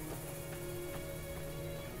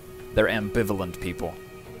 They're ambivalent people.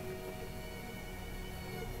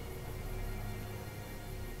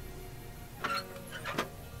 And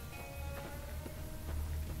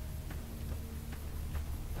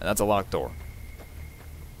that's a locked door.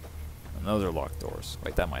 And those are locked doors.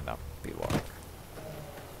 Wait, that might not be locked.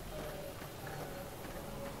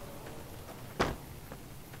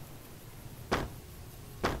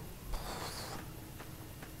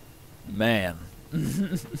 Man.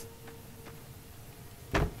 Did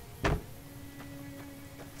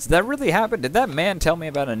that really happen? Did that man tell me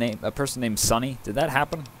about a person named Sonny? Did that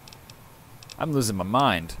happen? I'm losing my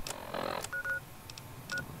mind.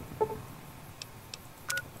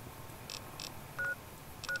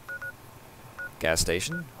 Gas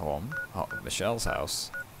station, home, Michelle's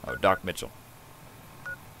house. Oh, Doc Mitchell.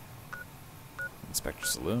 Inspector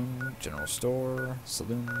Saloon, General Store,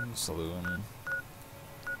 Saloon, Saloon.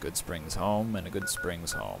 Good Springs Home, and a Good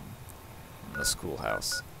Springs Home. And the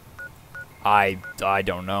schoolhouse. I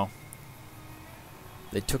don't know.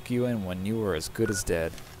 They took you in when you were as good as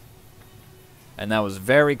dead. And that was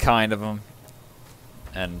very kind of them.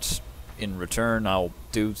 And in return, I'll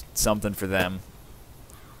do something for them.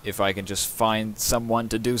 If I can just find someone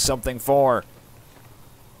to do something for.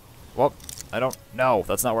 Well, I don't know.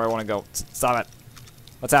 That's not where I want to go. Stop it.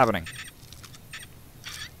 What's happening?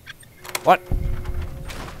 What?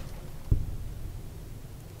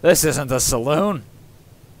 This isn't the saloon.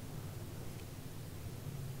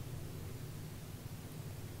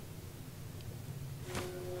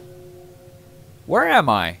 Where am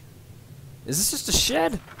I? Is this just a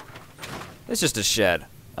shed? It's just a shed.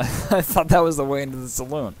 I thought that was the way into the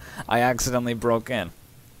saloon. I accidentally broke in.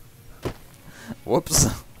 Whoops.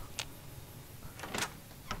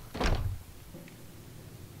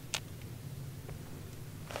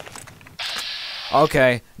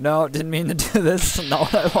 Okay. No, didn't mean to do this.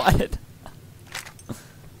 Not what I wanted.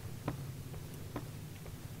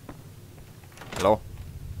 Hello?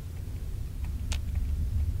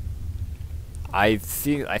 I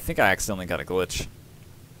think I accidentally got a glitch.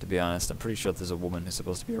 To be honest, I'm pretty sure there's a woman who's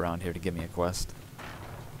supposed to be around here to give me a quest.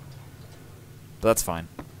 But that's fine.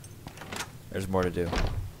 There's more to do.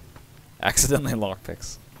 Accidentally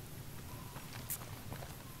lockpicks.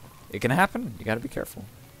 It can happen. You gotta be careful.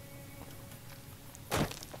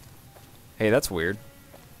 Hey, that's weird.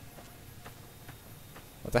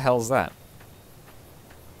 What the hell is that?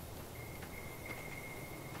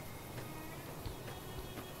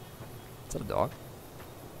 Is that a dog?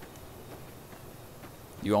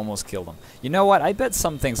 You almost killed him. You know what? I bet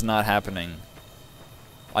something's not happening.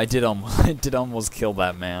 I did almost kill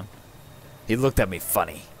that man. He looked at me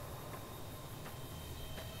funny.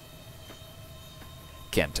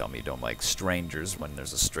 Can't tell me you don't like strangers when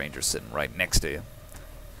there's a stranger sitting right next to you.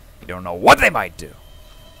 You don't know what they might do.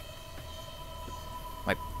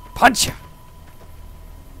 Might punch you.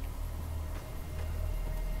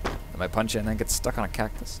 They might punch you and then get stuck on a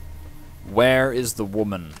cactus. Where is the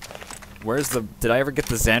woman? Where's the... Did I ever get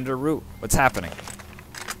the Xander route? What's happening?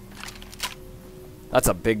 That's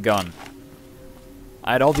a big gun.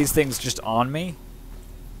 I had all these things just on me.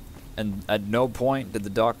 And at no point did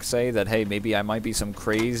the doc say that, hey, maybe I might be some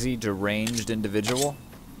crazy, deranged individual.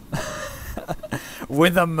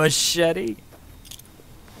 With a machete?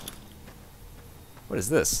 What is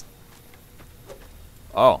this?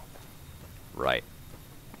 Oh. Right.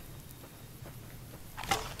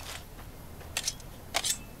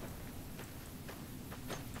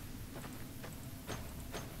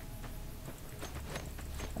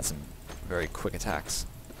 That's some very quick attacks.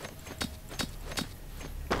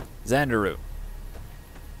 Xandaru.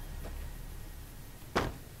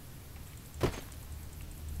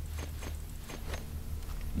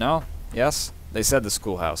 No? Yes? They said the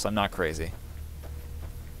schoolhouse. I'm not crazy.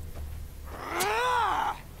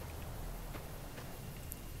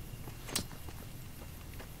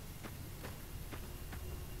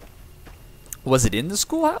 Was it in the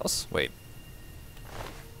schoolhouse? Wait.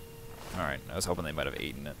 Alright, I was hoping they might have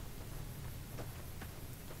eaten it.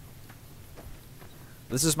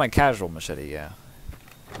 This is my casual machete, yeah.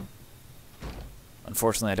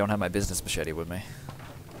 Unfortunately, I don't have my business machete with me.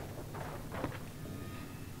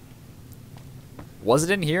 Was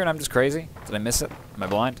it in here and I'm just crazy? Did I miss it? Am I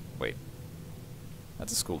blind? Wait.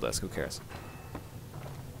 That's a school desk, who cares?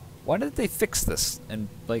 Why did they fix this and,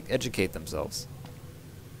 like, educate themselves?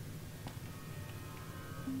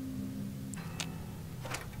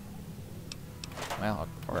 Well,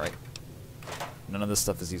 alright. None of this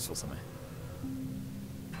stuff is useful to me.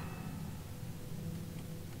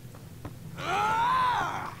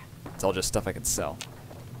 It's all just stuff I can sell.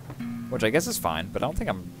 Which I guess is fine, but I don't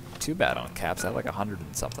think I'm too bad on caps. I have like 100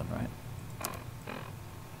 and something, right?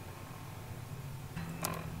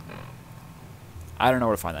 I don't know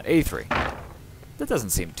where to find that. 83. That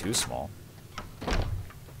doesn't seem too small.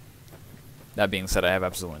 That being said, I have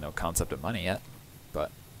absolutely no concept of money yet,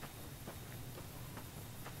 but...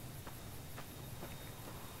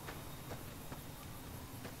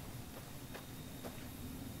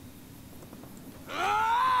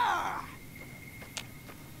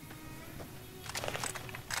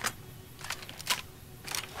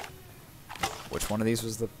 Which one of these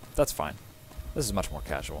was the... That's fine. This is much more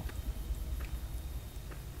casual.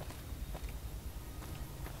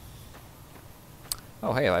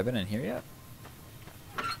 Oh, hey, have I been in here yet?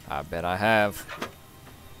 I bet I have.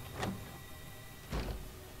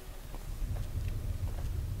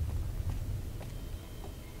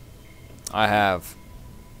 I have.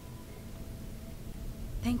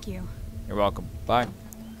 Thank you. You're welcome. Bye.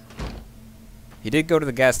 He did go to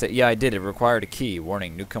the gas station. Yeah, I did. It required a key.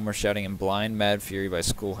 Warning, newcomer shouting in blind mad fury by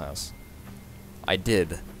schoolhouse. I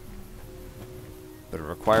did. But it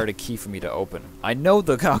required a key for me to open. I know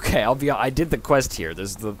the... Okay, I did the quest here.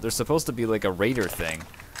 There's supposed to be like a raider thing.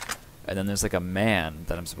 And then there's like a man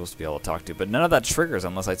that I'm supposed to be able to talk to. But none of that triggers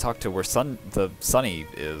unless I talk to where Sunny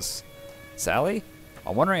is. Sally?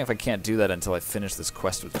 I'm wondering if I can't do that until I finish this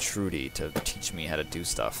quest with Trudy to teach me how to do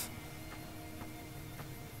stuff.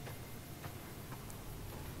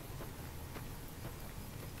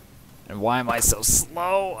 And why am I so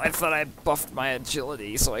slow? I thought I buffed my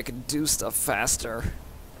agility so I could do stuff faster.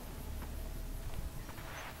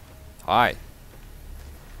 Hi.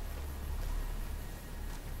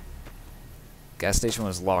 Gas station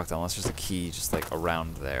was locked unless there's a key just like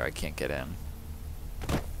around there. I can't get in.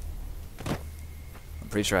 I'm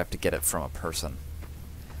pretty sure I have to get it from a person.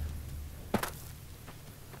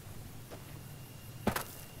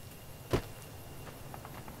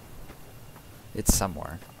 It's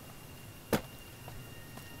somewhere.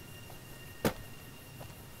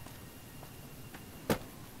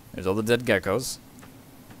 There's all the dead geckos.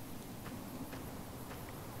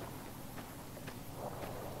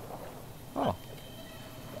 Oh.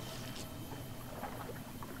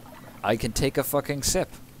 I can take a fucking sip.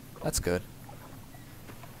 That's good.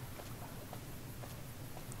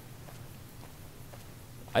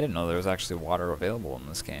 I didn't know there was actually water available in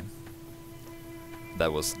this game.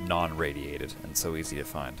 That was non-radiated and so easy to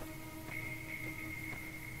find.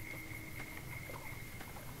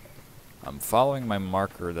 I'm following my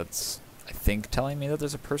marker that's, I think, telling me that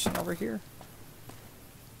there's a person over here.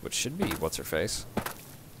 Which should be what's-her-face.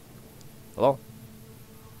 Hello?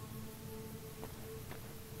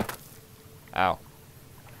 Ow.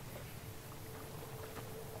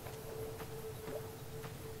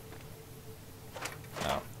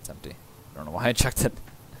 Oh, it's empty. I don't know why I checked it.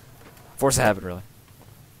 Force of habit, really.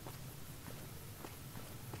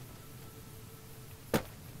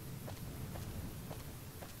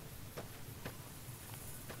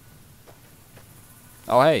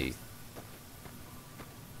 Oh, hey.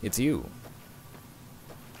 It's you.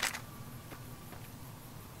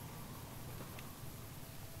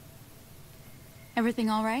 Everything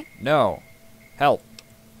all right? No. Help.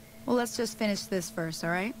 Well, let's just finish this first, all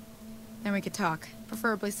right? Then we could talk.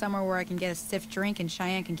 Preferably somewhere where I can get a stiff drink and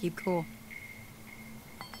Cheyenne can keep cool.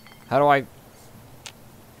 How do I...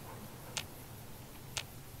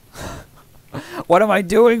 What am I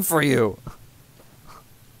doing for you?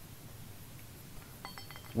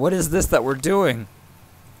 What is this that we're doing?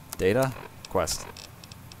 Data? Quest.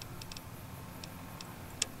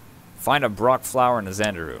 Find a Brock flower and a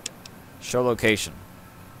Xander root. Show location.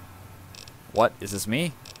 What? Is this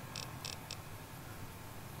me?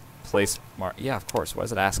 Place mark. Yeah, of course. Why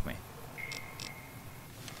does it ask me?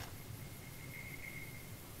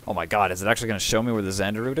 Oh my god, is it actually going to show me where the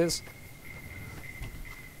Xander root is?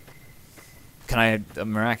 Can I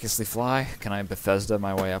miraculously fly? Can I Bethesda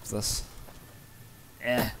my way up this?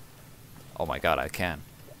 Eh. Oh my god, I can.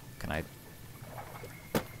 Can I...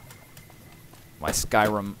 My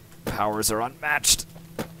Skyrim powers are unmatched.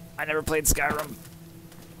 I never played Skyrim.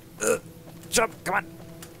 Ugh. Jump, come on.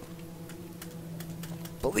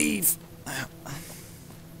 Believe.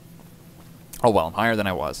 Oh well, I'm higher than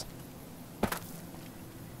I was.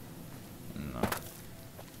 No.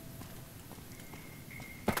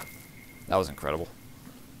 That was incredible.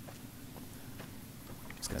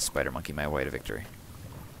 Just gonna spider monkey my way to victory.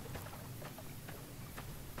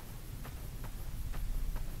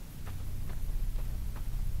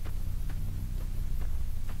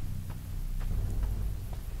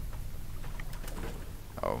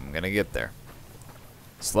 Oh, I'm gonna get there.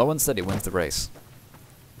 Slow and steady wins the race.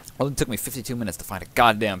 Only took me 52 minutes to find a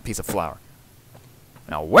goddamn piece of flour.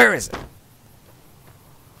 Now where is it?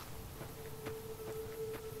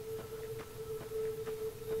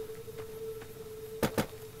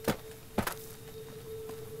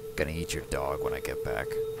 Gonna eat your dog when I get back.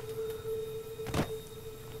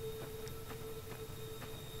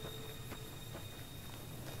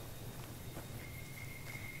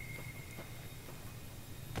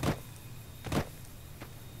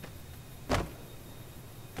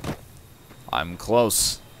 I'm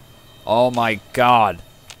close. Oh my god.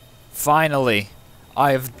 Finally.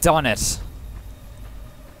 I've done it.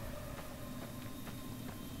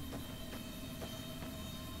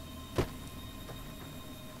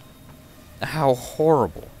 How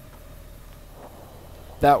horrible.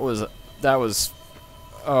 That was,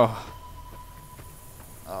 oh.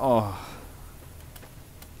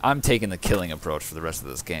 I'm taking the killing approach for the rest of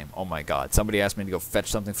this game. Oh my god. Somebody asked me to go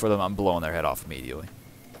fetch something for them, I'm blowing their head off immediately.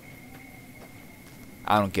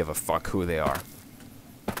 I don't give a fuck who they are.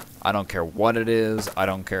 I don't care what it is. I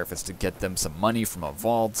don't care if it's to get them some money from a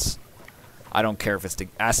vault. I don't care if it's to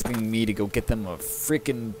asking me to go get them a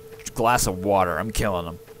freaking glass of water. I'm killing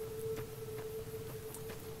them.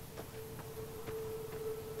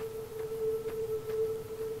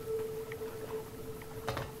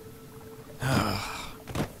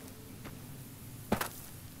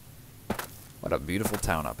 What a beautiful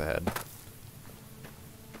town up ahead.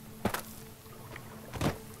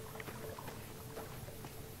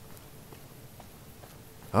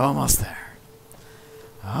 Almost there.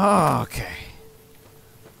 Okay.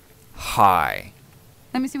 Hi.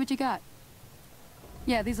 Let me see what you got.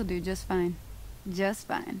 Yeah, these'll do just fine. Just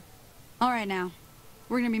fine. Alright now.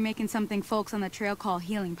 We're gonna be making something folks on the trail call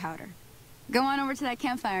healing powder. Go on over to that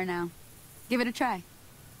campfire now. Give it a try.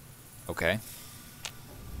 Okay.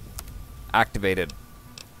 Activated.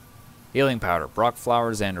 Healing powder. Brock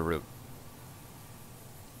flowers and a root.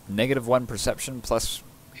 -1 perception plus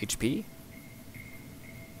HP?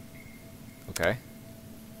 Okay.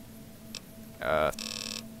 Oh.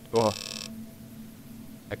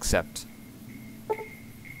 Accept.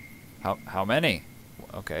 How many?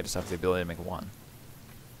 Okay, I just have the ability to make one.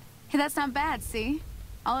 Hey, that's not bad, see?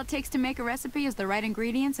 All it takes to make a recipe is the right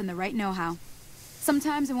ingredients and the right know-how.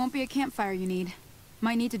 Sometimes it won't be a campfire you need.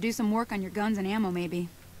 Might need to do some work on your guns and ammo, maybe.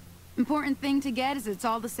 Important thing to get is it's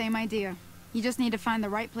all the same idea. You just need to find the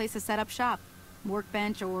right place to set up shop.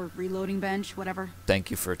 Workbench or reloading bench, whatever. Thank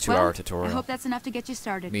you for a 2-hour tutorial. I hope that's enough to get you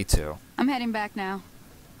started. Me too. I'm heading back now.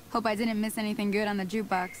 Hope I didn't miss anything good on the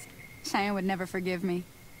jukebox. Cheyenne would never forgive me.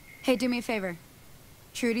 Hey, do me a favor.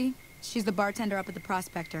 Trudy, she's the bartender up at the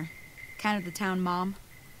Prospector. Kind of the town mom.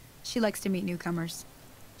 She likes to meet newcomers.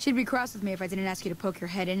 She'd be cross with me if I didn't ask you to poke your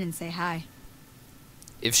head in and say hi.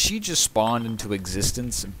 If she just spawned into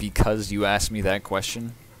existence because you asked me that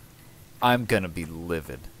question, I'm gonna be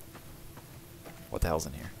livid. What the hell's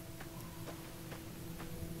in here?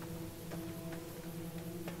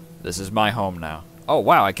 This is my home now. Oh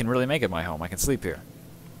wow, I can really make it my home. I can sleep here.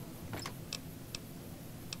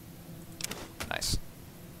 Nice.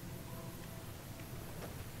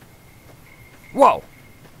 Whoa!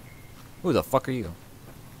 Who the fuck are you?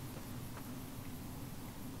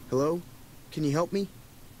 Hello? Can you help me?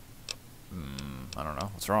 I don't know.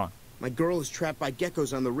 What's wrong? My girl is trapped by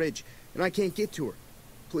geckos on the ridge, and I can't get to her.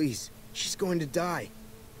 Please, she's going to die.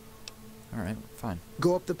 Alright, fine.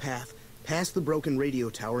 Go up the path, past the broken radio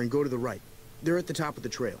tower, and go to the right. They're at the top of the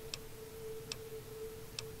trail.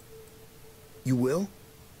 You will?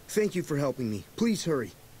 Thank you for helping me. Please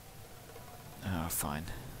hurry. Oh, fine.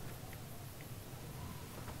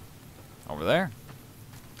 Over there.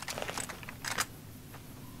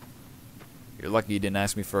 You're lucky you didn't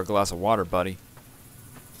ask me for a glass of water, buddy.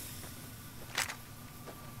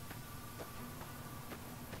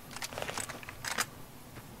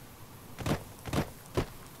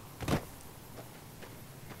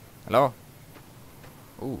 Hello?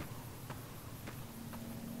 Ooh.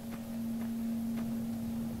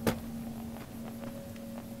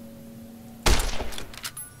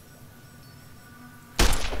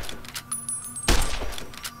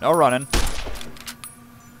 No running.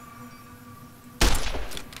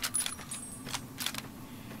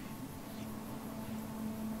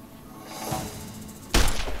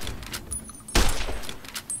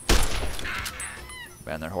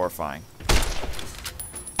 Man, they're horrifying.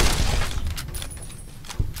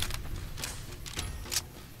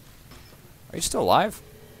 Are you still alive?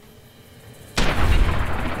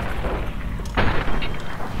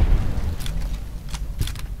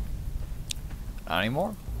 Not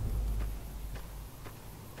anymore?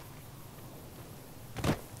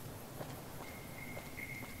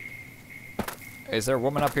 Hey, is there a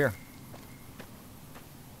woman up here?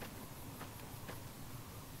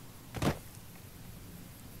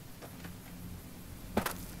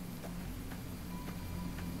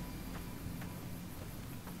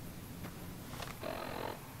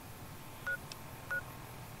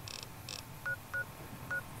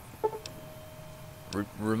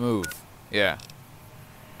 Remove. Yeah.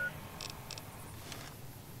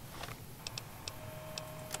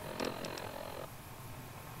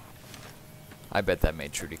 I bet that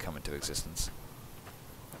made Trudy come into existence.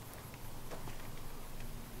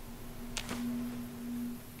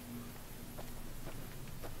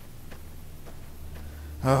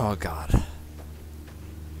 Oh, God.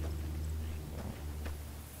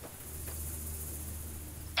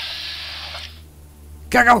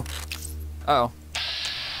 Gotta go! Uh-oh.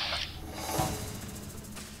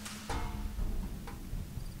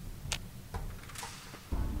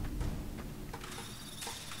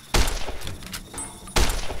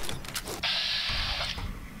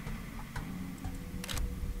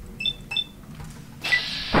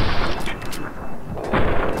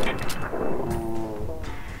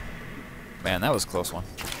 that was a close one.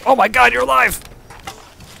 Oh my god, you're alive!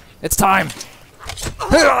 It's time!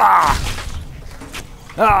 Ah!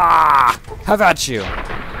 Ah! How about you?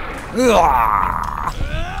 Ah!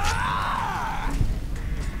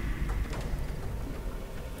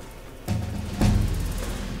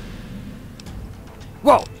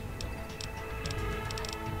 Whoa!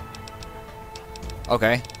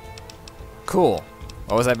 Okay. Cool.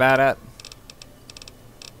 What was I bad at?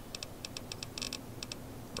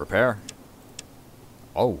 Repair.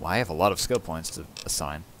 Oh, I have a lot of skill points to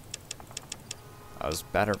assign. I was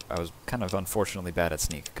kind of unfortunately bad at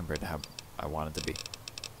sneak compared to how I wanted to be.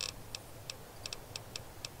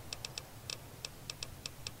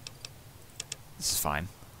 This is fine.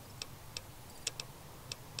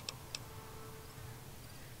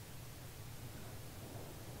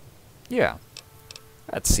 Yeah.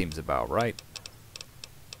 That seems about right.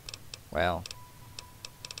 Well.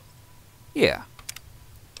 Yeah.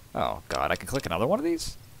 Oh god, I can click another one of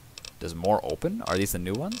these? Does more open? Are these the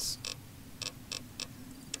new ones?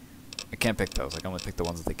 I can't pick those. I can only pick the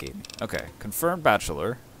ones that they gave me. Okay. Confirmed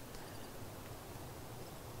bachelor.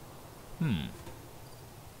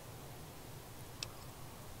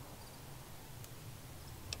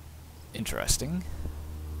 Interesting.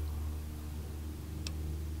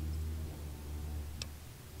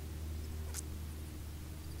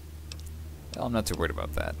 Well, I'm not too worried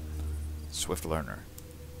about that. Swift learner.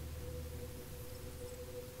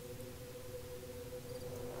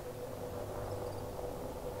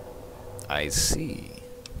 I see.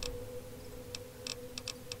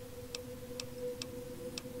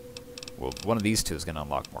 Well, one of these two is going to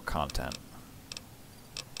unlock more content.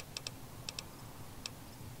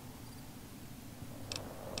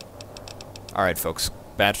 Alright, folks.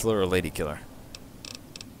 Bachelor or lady killer?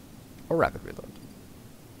 Or rapid reload?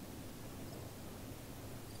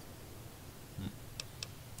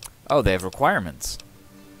 Oh, they have requirements.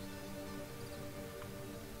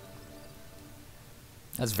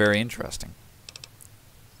 That's very interesting.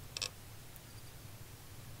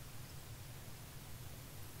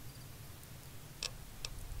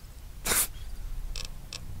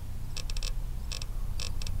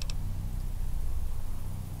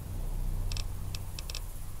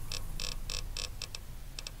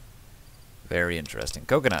 Very interesting.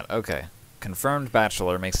 Coconut, okay. Confirmed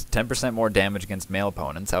bachelor makes 10% more damage against male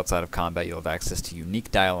opponents. Outside of combat, you'll have access to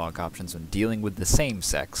unique dialogue options when dealing with the same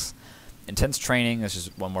sex. Intense training, this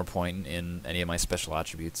is one more point in any of my special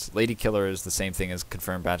attributes. Lady killer is the same thing as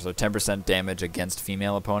confirmed bachelor. 10% damage against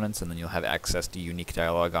female opponents, and then you'll have access to unique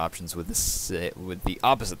dialogue options with the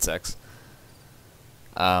opposite sex.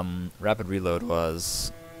 Rapid reload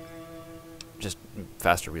was just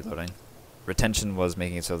faster reloading. Retention was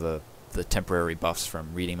making it so the temporary buffs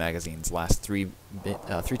from reading magazines last three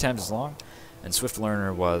times as long, and Swift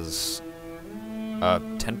Learner was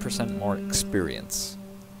 10% more experience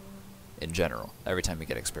in general, every time you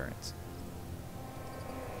get experience.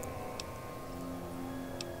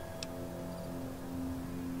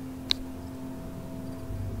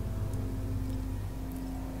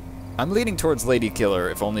 I'm leaning towards Lady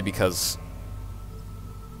Killer, if only because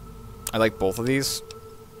I like both of these,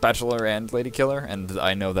 Bachelor and Lady Killer, and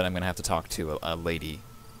I know that I'm going to have to talk to a lady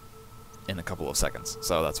in a couple of seconds,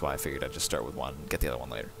 so that's why I figured I'd just start with one and get the other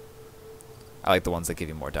one later. I like the ones that give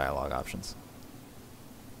you more dialogue options.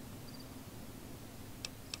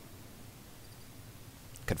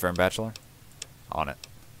 Confirm Bachelor? On it.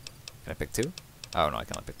 Can I pick two? Oh no, I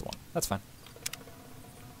can only pick the one. That's fine.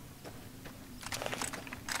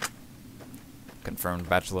 Confirmed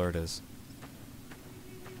Bachelor it is.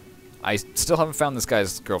 I still haven't found this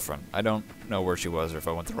guy's girlfriend. I don't know where she was or if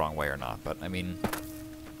I went the wrong way or not, but I mean...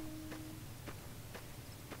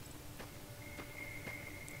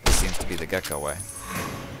 This seems to be the gecko way.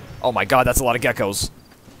 Oh my god, that's a lot of geckos!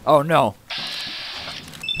 Oh no!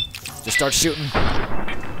 Just start shooting.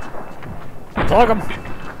 Plug him!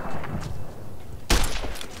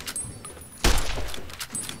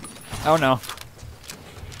 Oh no.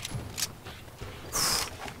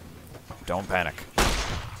 Don't panic.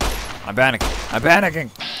 I'm panicking. I'm panicking!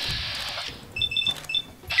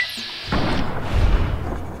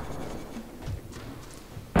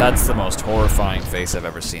 That's the most horrifying face I've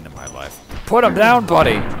ever seen in my life. Put him down,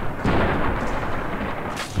 buddy!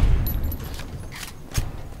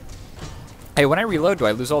 Hey, when I reload, do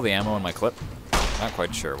I lose all the ammo in my clip? Not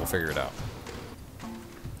quite sure. We'll figure it out.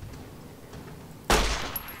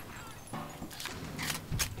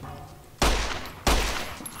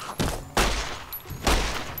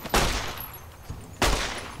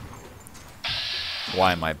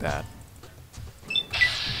 Why am I bad?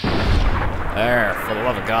 There, for the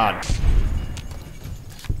love of God.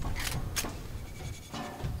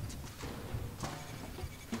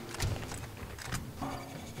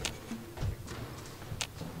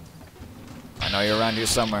 I know you're around here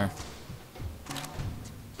somewhere.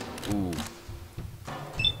 Ooh.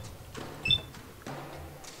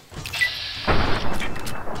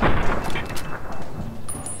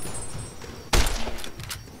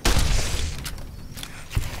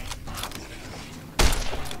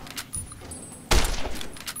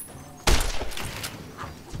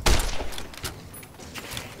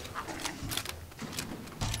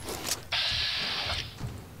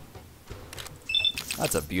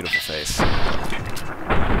 That's a beautiful face.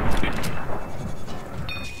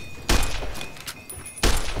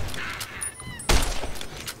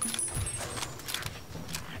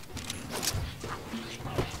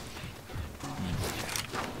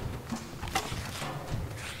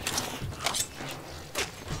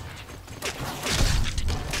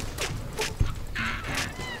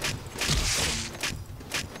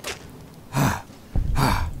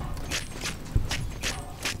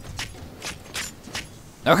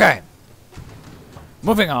 Okay.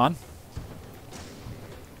 Moving on.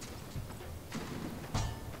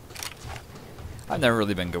 I've never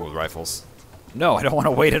really been good with rifles. No, I don't want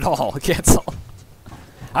to wait at all. Cancel.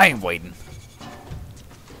 I ain't waiting.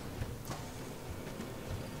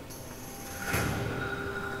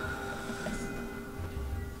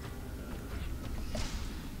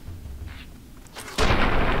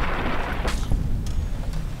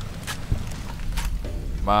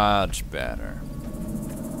 Much better.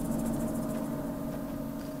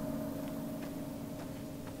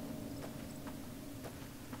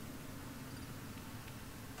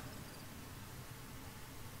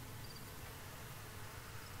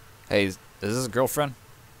 Hey, is this his girlfriend?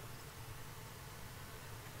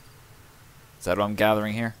 Is that what I'm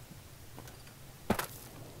gathering here?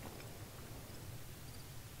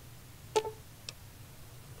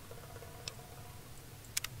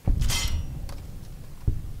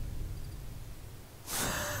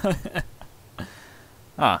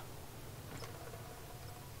 Huh.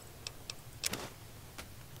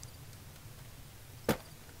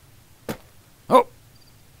 Oh!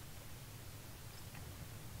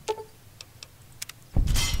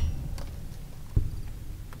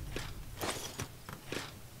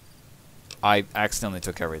 I accidentally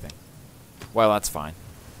took everything. Well, that's fine.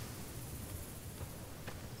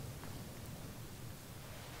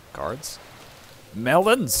 Cards?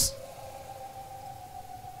 Melons?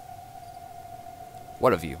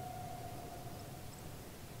 What of you?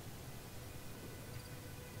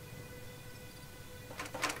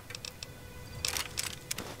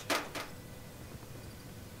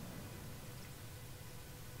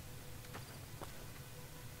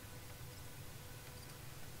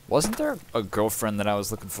 Wasn't there a girlfriend that I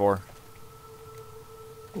was looking for?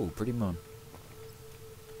 Ooh, pretty moon.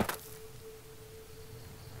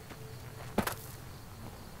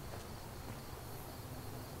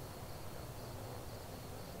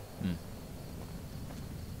 Hmm.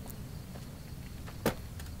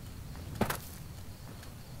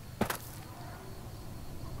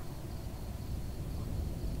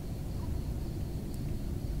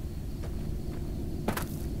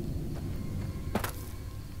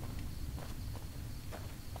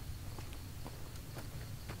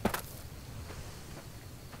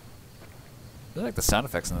 I like the sound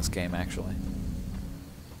effects in this game, actually.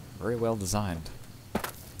 Very well designed.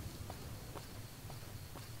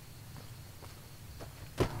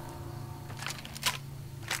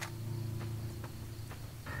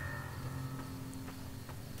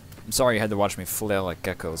 I'm sorry you had to watch me flail like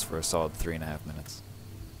geckos for a solid 3.5 minutes.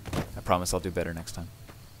 I promise I'll do better next time.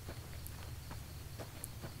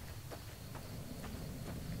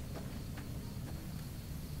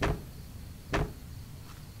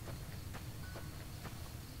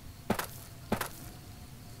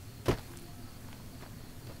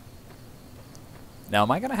 Now,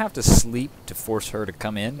 am I going to have to sleep to force her to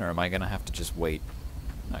come in, or am I going to have to just wait?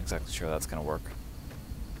 Not exactly sure that's going to work.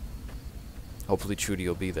 Hopefully Trudy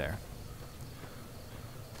will be there.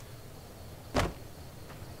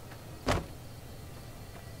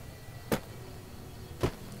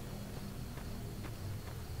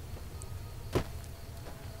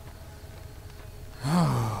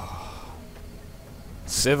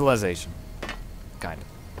 Civilization. Kind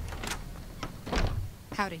of.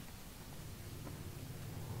 Howdy.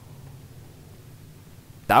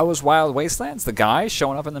 That was Wild Wastelands? The guy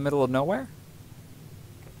showing up in the middle of nowhere?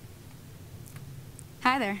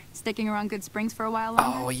 Hi there. Sticking around Good Springs for a while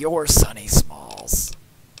longer? Oh, you're Sonny Smalls.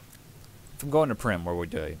 If I'm going to Prim, what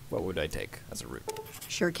would I take as a route?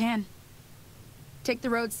 Sure can. Take the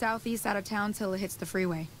road southeast out of town till it hits the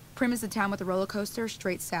freeway. Prim is the town with a roller coaster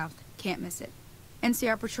straight south. Can't miss it.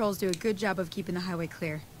 NCR patrols do a good job of keeping the highway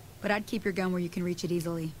clear, but I'd keep your gun where you can reach it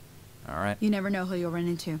easily. Alright. You never know who you'll run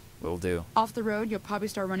into. Will do. Off the road, you'll probably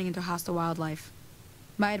start running into hostile wildlife.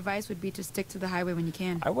 My advice would be to stick to the highway when you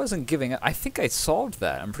can. I wasn't giving... I think I solved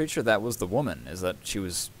that. I'm pretty sure that was the woman, is that she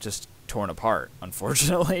was just torn apart,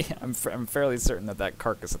 unfortunately. I'm fairly certain that that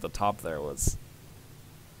carcass at the top there was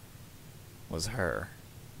her.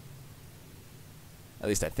 At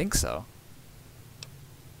least I think so.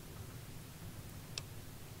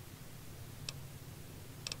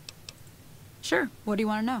 Sure. What do you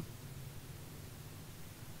want to know?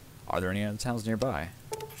 Are there any other towns nearby?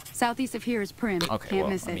 Southeast of here is Prim. Okay, Can't well,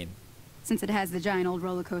 miss it. I mean... Since it has the giant old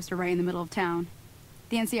roller coaster right in the middle of town.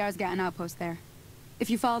 The NCR's got an outpost there. If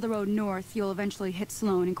you follow the road north, you'll eventually hit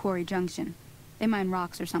Sloan and Quarry Junction. They mine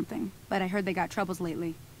rocks or something, but I heard they got troubles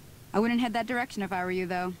lately. I wouldn't head that direction if I were you,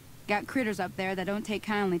 though. Got critters up there that don't take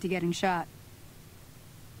kindly to getting shot.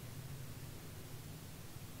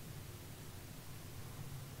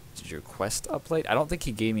 Did your quest up late? I don't think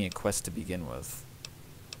he gave me a quest to begin with.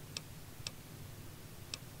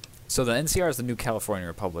 So the NCR is the New California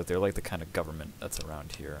Republic. They're like the kind of government that's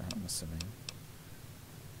around here, I'm assuming.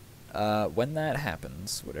 When that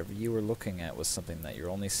happens, whatever you were looking at was something that you're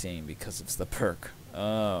only seeing because it's the perk.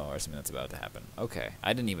 Oh, or something that's about to happen. Okay.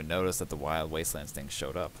 I didn't even notice that the Wild Wastelands thing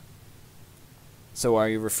showed up. So are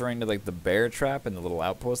you referring to like the bear trap and the little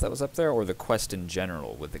outpost that was up there, or the quest in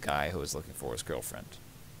general with the guy who was looking for his girlfriend?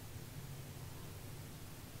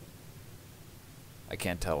 I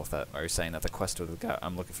can't tell if that... Are you saying that the quest with the guy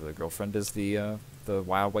I'm looking for the girlfriend is the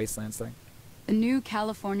Wild Wastelands thing? The New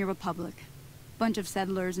California Republic. Bunch of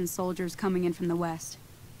settlers and soldiers coming in from the west,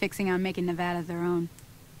 fixing on making Nevada their own.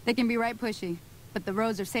 They can be right pushy, but the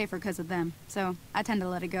roads are safer because of them, so I tend to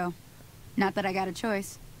let it go. Not that I got a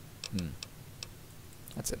choice.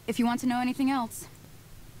 That's it. If you want to know anything else.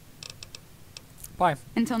 Bye.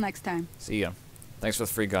 Until next time. See ya. Thanks for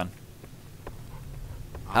the free gun.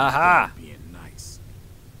 Haha! Being nice.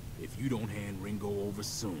 If you don't hand Ringo over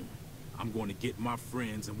soon, I'm going to get my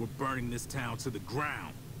friends and we're burning this town to the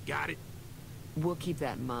ground. Got it? We'll keep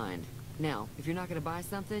that in mind. Now, if you're not gonna buy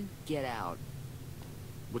something, get out.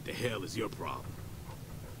 What the hell is your problem?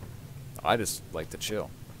 I just like to chill.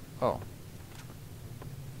 Oh.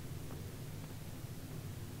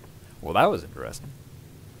 Well, that was interesting.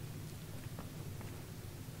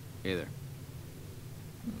 Hey there.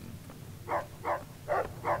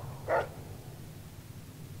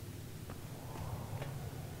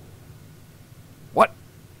 What?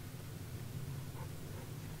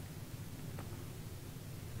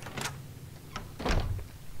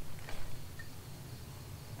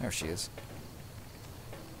 There she is.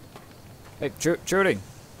 Hey, Judy.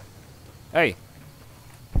 Hey.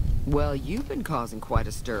 Well, you've been causing quite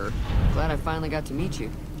a stir. Glad I finally got to meet you.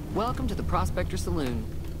 Welcome to the Prospector Saloon.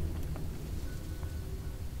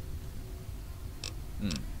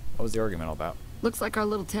 What was the argument all about? Looks like our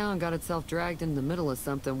little town got itself dragged into the middle of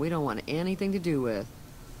something we don't want anything to do with.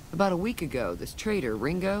 About a week ago, this trader,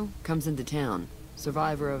 Ringo, comes into town.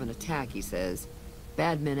 Survivor of an attack, he says.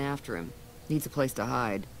 Bad men after him. Needs a place to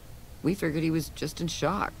hide. We figured he was just in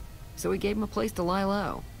shock, so we gave him a place to lie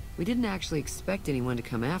low. We didn't actually expect anyone to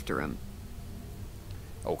come after him.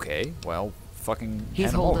 Okay, well, fucking He's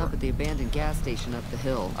hand him holed over. up at the abandoned gas station up the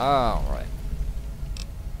hill. Oh, right.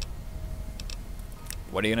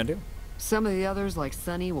 What are you gonna do? Some of the others, like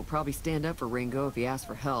Sonny, will probably stand up for Ringo if he asks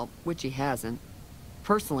for help, which he hasn't.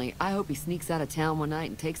 Personally, I hope he sneaks out of town one night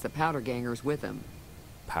and takes the powder gangers with him.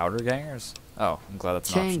 Powder gangers? Oh, I'm glad that's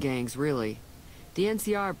an Chain option. gangs, really. The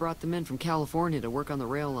NCR brought them in from California to work on the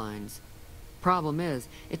rail lines. Problem is,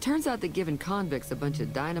 it turns out that giving convicts a bunch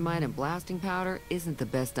of dynamite and blasting powder isn't the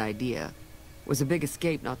best idea. Was a big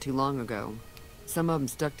escape not too long ago. Some of them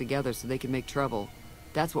stuck together so they could make trouble.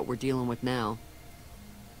 That's what we're dealing with now.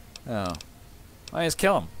 Oh. Why just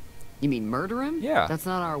kill him? You mean murder him? Yeah. That's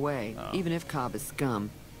not our way, Oh. even if Cobb is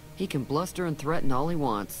scum. He can bluster and threaten all he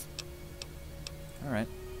wants. Alright.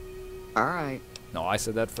 Alright. No, I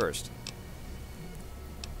said that first.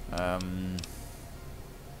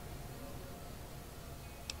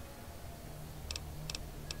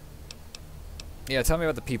 Yeah, tell me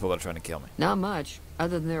about the people that are trying to kill me. Not much,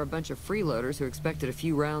 other than they're a bunch of freeloaders who expected a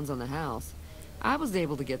few rounds on the house. I was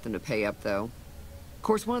able to get them to pay up, though. Of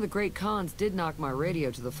course, one of the great cons did knock my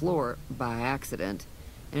radio to the floor, by accident,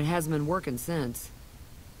 and it hasn't been working since.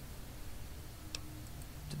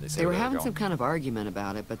 Did they say They were where having going? some kind of argument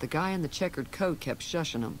about it, but the guy in the checkered coat kept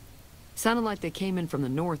shushing them. Sounded like they came in from the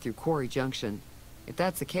north through Quarry Junction. If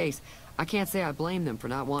that's the case, I can't say I blame them for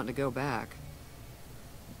not wanting to go back.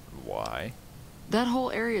 Why? That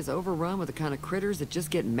whole area is overrun with the kind of critters that just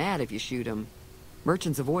get mad if you shoot them.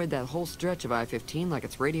 Merchants avoid that whole stretch of I-15 like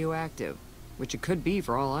it's radioactive. which it could be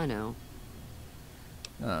for all I know.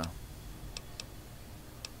 Oh.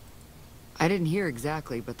 I didn't hear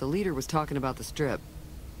exactly, but the leader was talking about the Strip.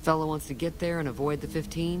 Fella wants to get there and avoid the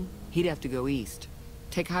 15, he'd have to go east.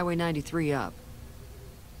 Take Highway 93 up.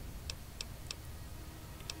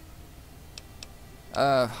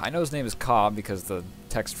 I know his name is Cobb because the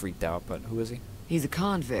text freaked out, but who is he? He's a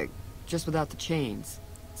convict, just without the chains.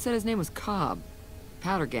 Said his name was Cobb.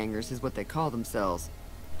 Powder gangers is what they call themselves.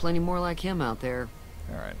 Plenty more like him out there.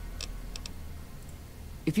 Alright.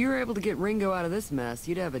 If you were able to get Ringo out of this mess,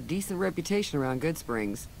 you'd have a decent reputation around Good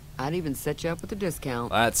Springs. I'd even set you up with a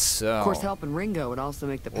discount. That's so... Of course, helping Ringo would also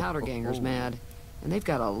make the powder gangers mad. And they've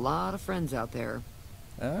got a lot of friends out there.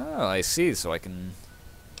 Oh, I see, so I can...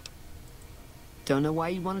 Don't know why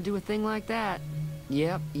you'd want to do a thing like that.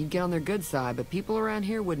 Yep, you'd get on their good side, but people around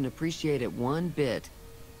here wouldn't appreciate it one bit.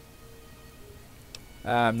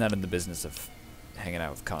 I'm not in the business of hanging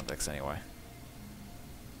out with convicts anyway.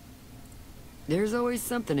 There's always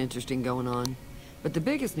something interesting going on. But the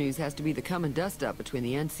biggest news has to be the come and dust up between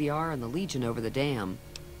the NCR and the Legion over the dam.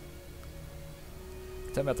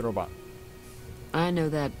 Tell me about the robot. I know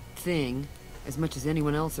that thing as much as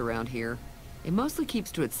anyone else around here. It mostly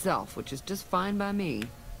keeps to itself, which is just fine by me.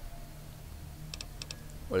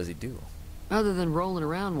 What does he do? Other than rolling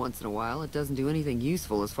around once in a while, it doesn't do anything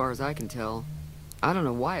useful as far as I can tell. I don't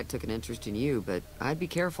know why it took an interest in you, but I'd be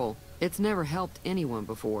careful. It's never helped anyone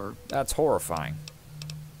before. That's horrifying.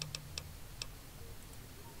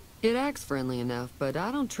 It acts friendly enough, but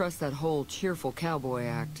I don't trust that whole cheerful cowboy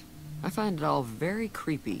act. I find it all very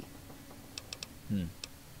creepy.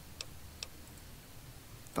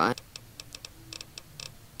 Fine.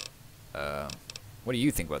 What do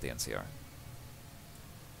you think about the NCR?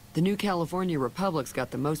 The new California Republic's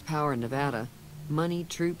got the most power in Nevada. Money,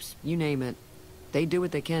 troops, you name it. They do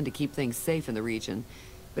what they can to keep things safe in the region.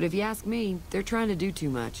 But if you ask me, they're trying to do too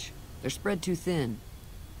much. They're spread too thin.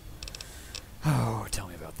 Oh, tell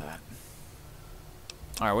me about that.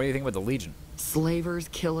 Alright, what do you think about the Legion? Slavers,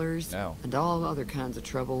 killers, and all other kinds of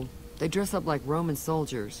trouble. They dress up like Roman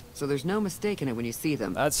soldiers, so there's no mistaking it when you see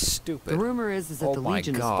them. That's stupid. The rumor is that the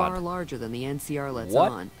Legion is far larger than the NCR lets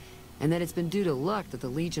on, and that it's been due to luck that the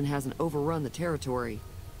Legion hasn't overrun the territory.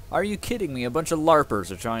 Are you kidding me? A bunch of LARPers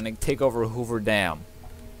are trying to take over Hoover Dam,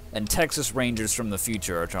 and Texas Rangers from the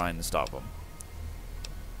future are trying to stop them.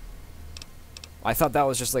 I thought that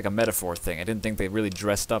was just like a metaphor thing. I didn't think they really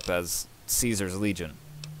dressed up as Caesar's Legion.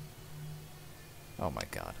 Oh my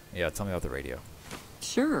god. Yeah, tell me about the radio.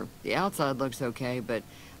 Sure, the outside looks okay, but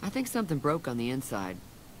I think something broke on the inside.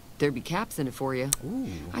 There'd be caps in it for you. Ooh.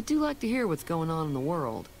 I do like to hear what's going on in the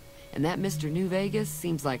world. And that Mr. New Vegas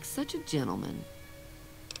seems like such a gentleman.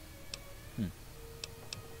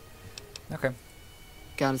 Okay.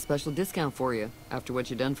 Got a special discount for you, after what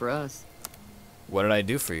you done for us. What did I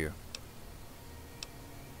do for you?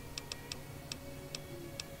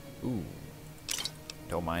 Ooh.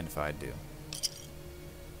 Don't mind if I do.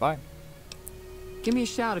 Bye. Give me a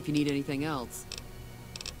shout if you need anything else.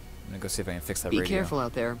 I'm gonna go see if I can fix that radio. radio. Be careful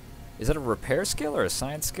out there. Is that a repair skill or a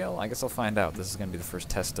science skill? I guess I'll find out. This is gonna be the first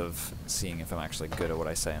test of seeing if I'm actually good at what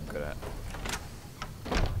I say I'm good at.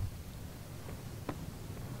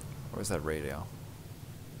 Where's that radio?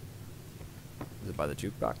 Is it by the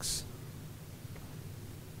jukebox?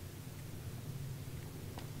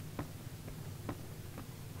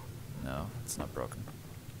 No, it's not broken.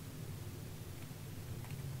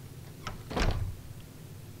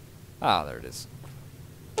 Ah, there it is.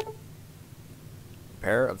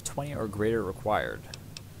 Pair of 20 or greater required.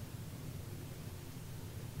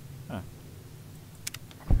 Huh.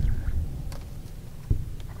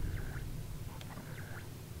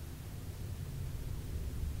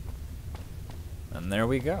 And there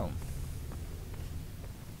we go.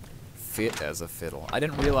 Fit as a fiddle. I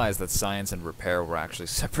didn't realize that science and repair were actually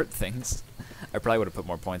separate things. I probably would have put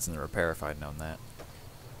more points in the repair if I'd known that.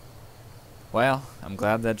 Well, I'm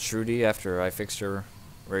glad that Trudy, after I fixed her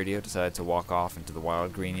radio, decided to walk off into the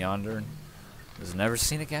wild green yonder and was never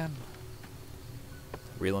seen again.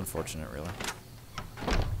 Real unfortunate, really.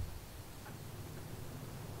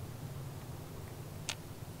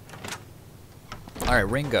 Alright,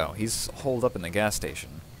 Ringo. He's holed up in the gas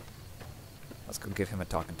station. Let's go give him a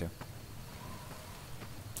talking to.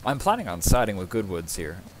 I'm planning on siding with Goodwoods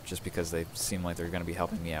here, just because they seem like they're going to be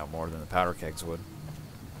helping me out more than the powder kegs would.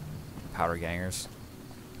 Powder gangers.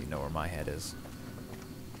 You know where my head is.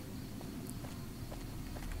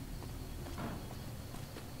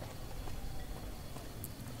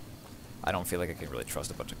 I don't feel like I can really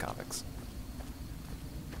trust a bunch of convicts.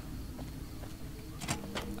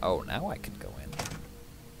 Oh, now I can go in.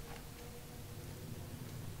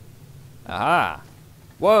 Aha!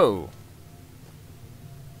 Whoa!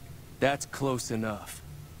 That's close enough.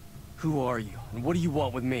 Who are you, and what do you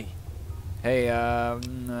want with me? Hey, you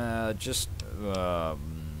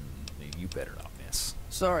better not miss.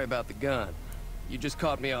 Sorry about the gun. You just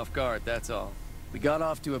caught me off guard, that's all. We got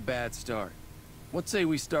off to a bad start. What say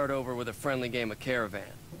we start over with a friendly game of Caravan?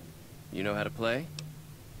 You know how to play?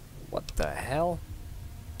 What the hell?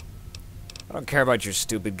 I don't care about your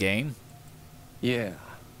stupid game. Yeah.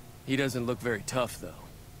 He doesn't look very tough, though.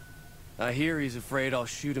 I hear he's afraid I'll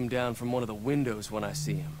shoot him down from one of the windows when I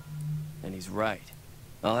see him. And he's right.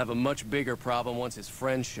 I'll have a much bigger problem once his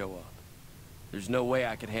friends show up. There's no way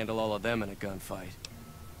I could handle all of them in a gunfight.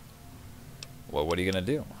 Well, what are you gonna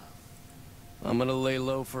do? I'm gonna lay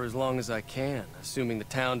low for as long as I can, assuming the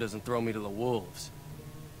town doesn't throw me to the wolves.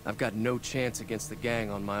 I've got no chance against the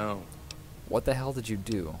gang on my own. What the hell did you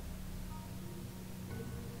do?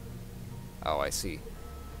 Oh, I see.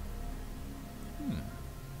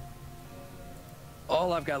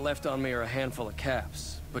 All I've got left on me are a handful of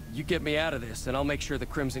caps. But you get me out of this, and I'll make sure the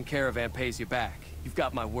Crimson Caravan pays you back. You've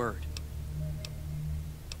got my word.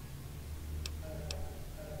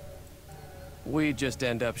 We just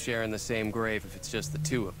end up sharing the same grave if it's just the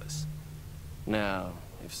two of us. Now,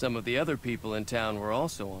 if some of the other people in town were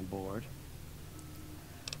also on board...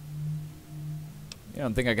 You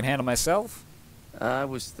don't think I can handle myself? I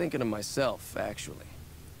was thinking of myself, actually.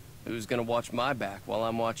 Who's gonna watch my back while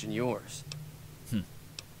I'm watching yours?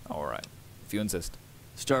 Alright, if you insist.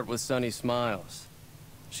 Start with Sunny Smiles.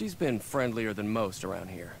 She's been friendlier than most around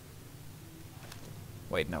here.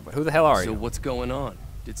 Wait, no, but who the hell are you? So what's going on?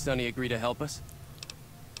 Did Sunny agree to help us?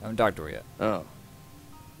 I haven't talked to her yet. Oh.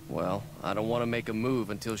 Well, I don't want to make a move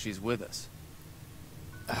until she's with us.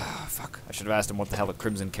 Ah, fuck. I should have asked him what the hell the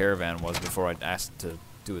Crimson Caravan was before I asked to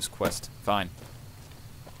do his quest. Fine.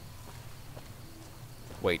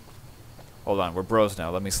 Wait. Hold on, we're bros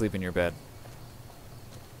now. Let me sleep in your bed.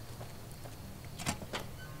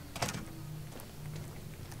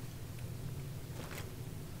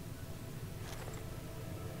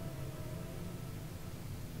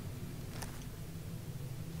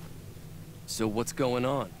 So what's going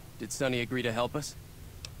on? Did Sunny agree to help us?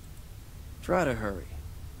 Try to hurry.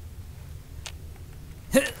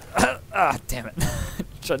 Ah, damn it.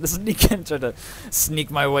 Tried to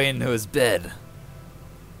sneak my way into his bed.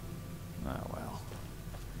 Oh, well.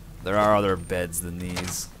 There are other beds than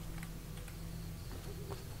these.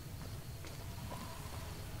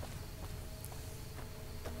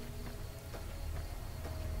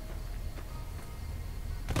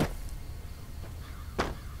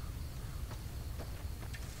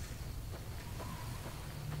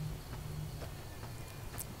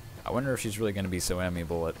 I wonder if she's really going to be so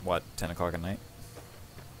amiable at, what, 10 o'clock at night?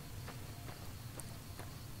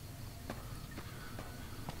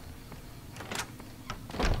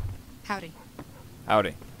 Howdy.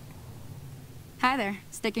 Howdy. Hi there.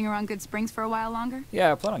 Sticking around Good Springs for a while longer?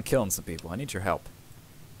 Yeah, I plan on killing some people. I need your help.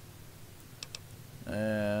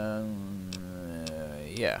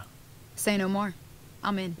 Yeah. Say no more.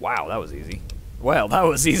 I'm in. Wow, that was easy. Well, that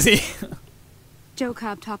was easy. Joe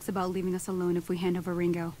Cobb talks about leaving us alone if we hand over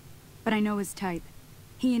Ringo. But I know his type.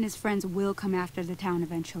 He and his friends will come after the town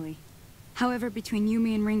eventually. However, between you,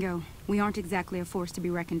 me, and Ringo, we aren't exactly a force to be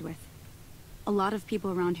reckoned with. A lot of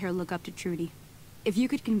people around here look up to Trudy. If you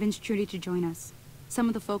could convince Trudy to join us, some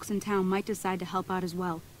of the folks in town might decide to help out as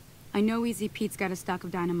well. I know Easy Pete's got a stock of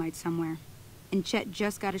dynamite somewhere. And Chet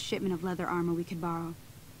just got a shipment of leather armor we could borrow.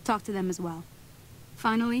 Talk to them as well.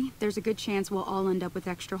 Finally, there's a good chance we'll all end up with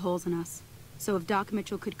extra holes in us. So if Doc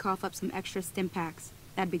Mitchell could cough up some extra stim packs,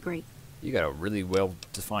 that'd be great. You got a really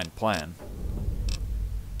well-defined plan.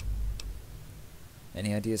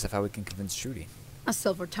 Any ideas of how we can convince Trudy? A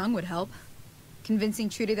silver tongue would help. Convincing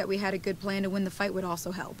Trudy that we had a good plan to win the fight would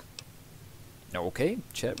also help. Okay,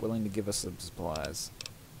 Chet willing to give us some supplies.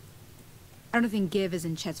 I don't think give is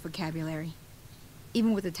in Chet's vocabulary.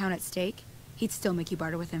 Even with the town at stake, he'd still make you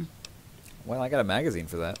barter with him. Well, I got a magazine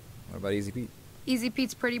for that. What about Easy Pete? Easy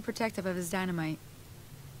Pete's pretty protective of his dynamite.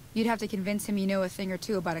 You'd have to convince him you know a thing or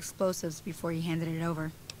two about explosives before you handed it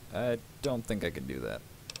over. I don't think I could do that.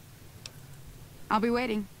 I'll be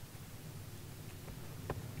waiting.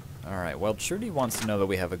 Alright, well, Trudy wants to know that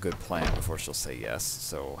we have a good plan before she'll say yes,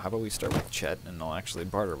 so how about we start with Chet and I'll actually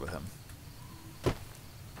barter with him.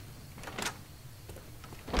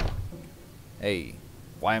 Hey,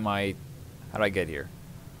 why am I... How'd I get here?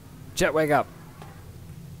 Chet, wake up!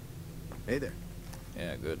 Hey there.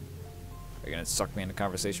 Yeah, good. Are you gonna suck me into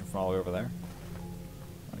conversation from all the way over there?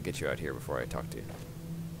 I wanna get you out here before I talk to you.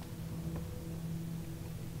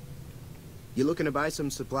 You looking to buy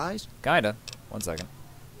some supplies? Kinda. 1 second.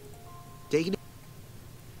 Take it.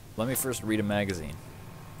 Let me first read a magazine.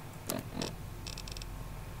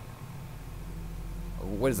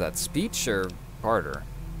 What is that, speech or barter?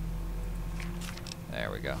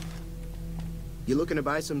 There we go. You looking to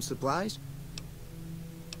buy some supplies?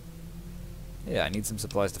 Yeah, I need some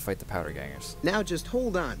supplies to fight the powder gangers. Now just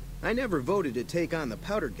hold on. I never voted to take on the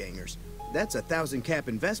powder gangers. That's a 1,000 cap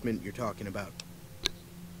investment you're talking about.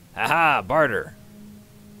 Haha, barter.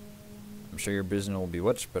 I'm sure your business will be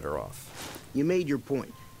much better off. You made your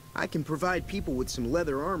point. I can provide people with some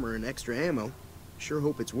leather armor and extra ammo. Sure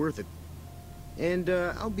hope it's worth it. And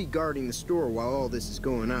I'll be guarding the store while all this is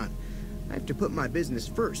going on. I have to put my business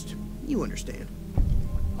first. You understand.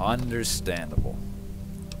 Understandable.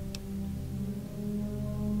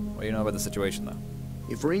 What do you know about the situation, though?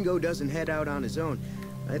 If Ringo doesn't head out on his own,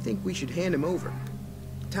 I think we should hand him over.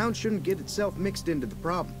 Town shouldn't get itself mixed into the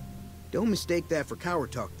problem. Don't mistake that for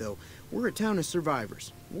coward talk, though. We're a town of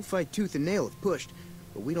survivors. We'll fight tooth and nail if pushed,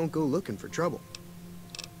 but we don't go looking for trouble.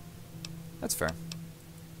 That's fair.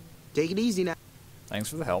 Take it easy now. Thanks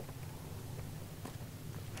for the help.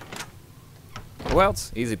 Who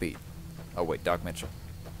else? Easy beat. Oh wait, Doc Mitchell.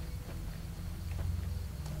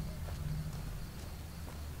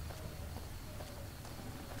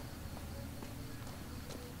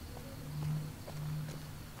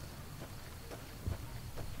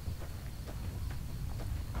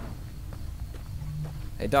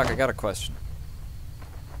 Hey Doc, I got a question.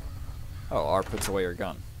 Oh, R puts away your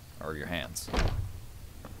gun. Or your hands.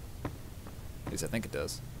 At least I think it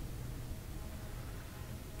does.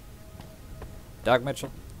 Doc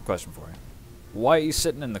Mitchell, question for you. Why are you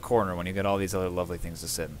sitting in the corner when you got all these other lovely things to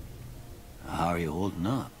sit in? How are you holding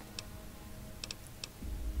up?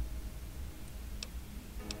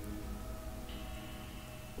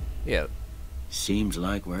 Yeah. Seems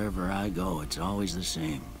like wherever I go, it's always the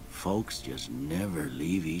same. Folks just never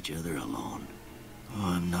leave each other alone.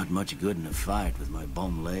 Oh, I'm not much good in a fight with my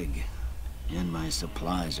bum leg. And my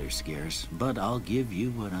supplies are scarce, but I'll give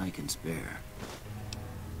you what I can spare.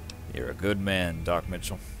 You're a good man, Doc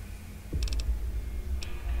Mitchell.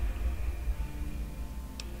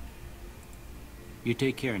 You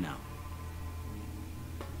take care now.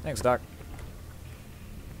 Thanks, Doc.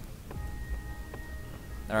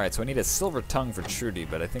 Alright, so I need a silver tongue for Trudy,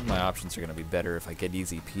 but I think my options are gonna be better if I get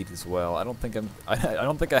Easy Pete as well. I don't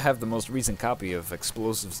think I have the most recent copy of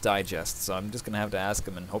Explosives Digest, so I'm just gonna have to ask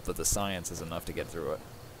him and hope that the science is enough to get through it.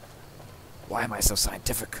 Why am I so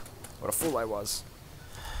scientific? What a fool I was.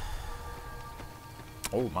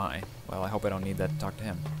 Oh my. Well, I hope I don't need that to talk to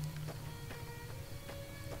him.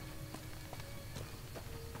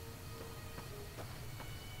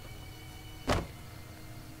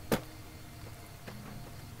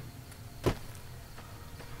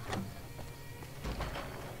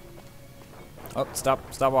 Oh,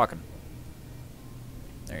 stop walking.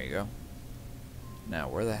 There you go. Now,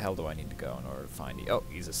 where the hell do I need to go in order to find you? Oh,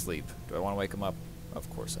 he's asleep. Do I want to wake him up? Of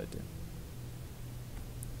course I do.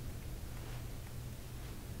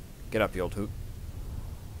 Get up, you old hoot.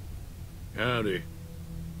 Howdy.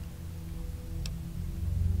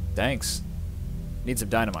 Thanks. Need some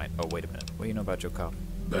dynamite. Oh, wait a minute. What do you know about Joe Cobb?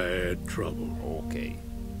 Bad trouble. Okay.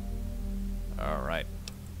 Alright.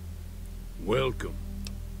 Welcome.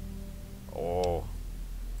 Oh.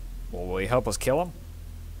 Well, will you help us kill him?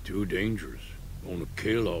 Too dangerous. Gonna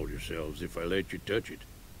kill all yourselves if I let you touch it.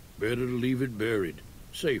 Better to leave it buried.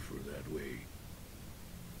 Safer that way.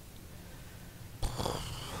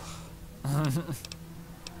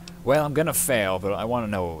 Well, I'm gonna fail, but I want to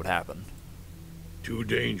know what would happen. Too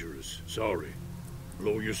dangerous. Sorry.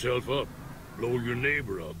 Blow yourself up. Blow your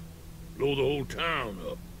neighbor up. Blow the whole town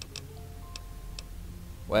up.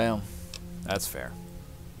 Well, that's fair.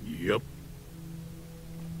 Yep.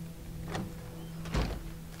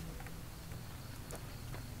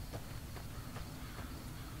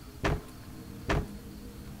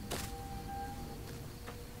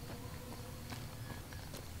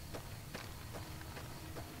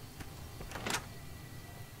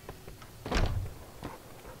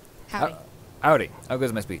 Howdy. Howdy. How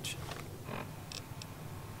goes my speech?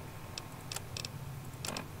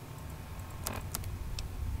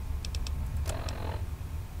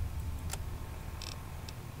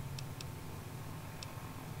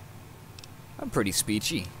 I'm pretty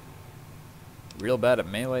speechy. Real bad at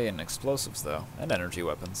melee and explosives, though, and energy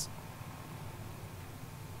weapons.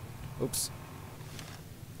 Oops.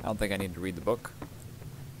 I don't think I need to read the book.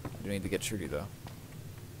 I do need to get Trudy, though.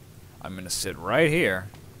 I'm gonna sit right here,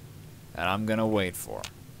 and I'm gonna wait for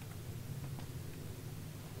him.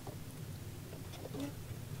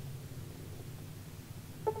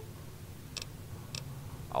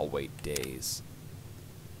 I'll wait days.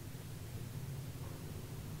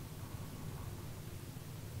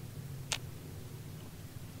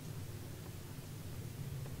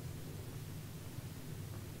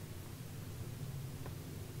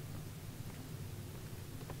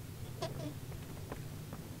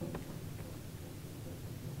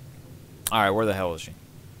 Alright, where the hell is she?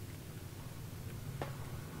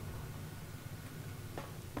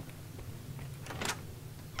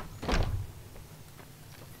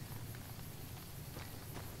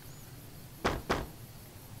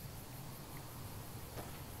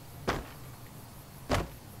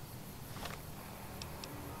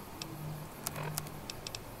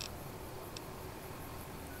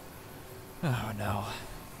 Oh no.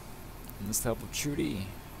 Enlist the help of Trudy.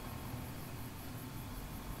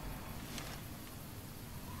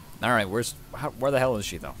 Alright, where the hell is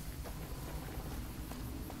she though?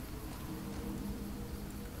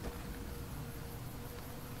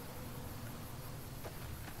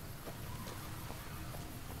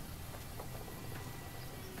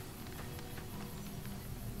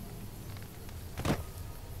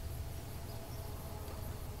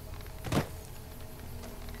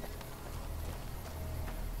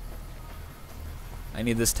 I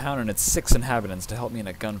need this town and its 6 inhabitants to help me in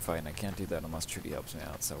a gunfight, and I can't do that unless Trudy helps me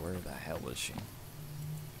out, so where the hell is she?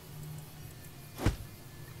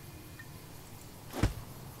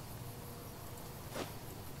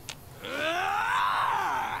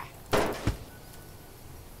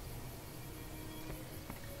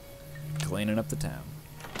 Cleaning up the town.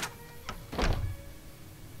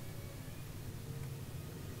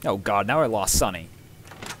 Oh god, now I lost Sonny.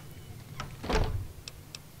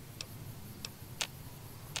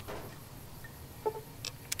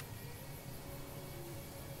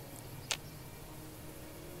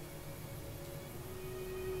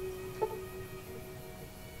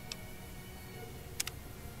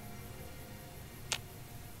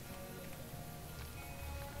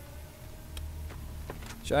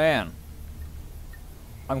 Cheyenne,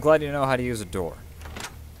 I'm glad you know how to use a door.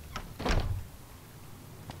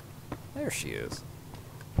 There she is.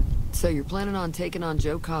 So you're planning on taking on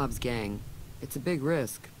Joe Cobb's gang. It's a big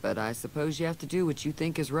risk, but I suppose you have to do what you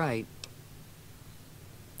think is right.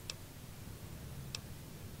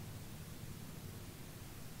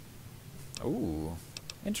 Ooh,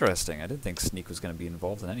 interesting. I didn't think Sneak was going to be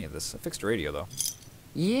involved in any of this. I fixed radio, though.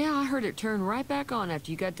 Yeah, I heard it turn right back on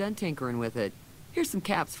after you got done tinkering with it. Here's some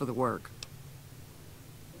caps for the work.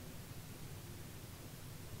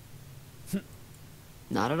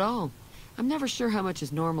 Not at all. I'm never sure how much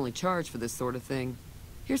is normally charged for this sort of thing.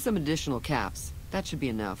 Here's some additional caps. That should be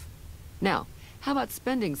enough. Now, how about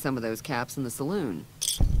spending some of those caps in the saloon?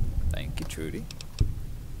 Thank you, Trudy.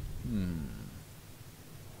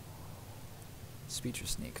 Speech or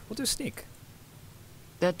Sneak? We'll do Sneak.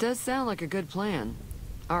 That does sound like a good plan.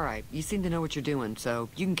 All right, you seem to know what you're doing, so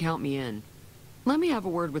you can count me in. Let me have a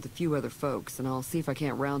word with a few other folks, and I'll see if I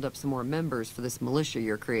can't round up some more members for this militia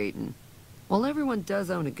you're creating. While everyone does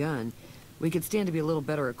own a gun, we could stand to be a little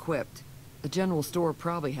better equipped. The general store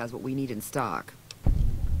probably has what we need in stock.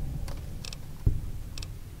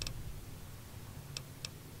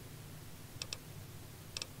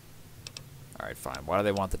 Alright, fine. Why do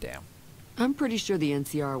they want the dam? I'm pretty sure the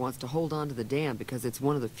NCR wants to hold on to the dam because it's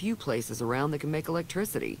one of the few places around that can make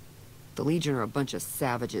electricity. The Legion are a bunch of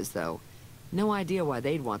savages, though. No idea why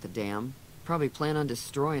they'd want the dam. Probably plan on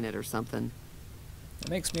destroying it or something. It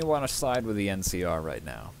makes me want to side with the NCR right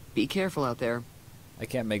now. Be careful out there. I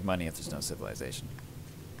can't make money if there's no civilization.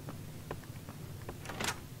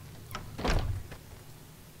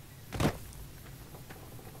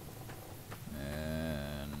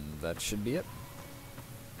 And that should be it.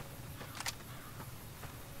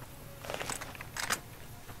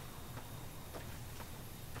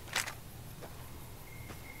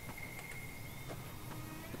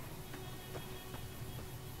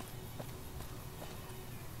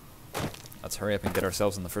 Let's hurry up and get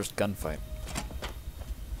ourselves in the first gunfight.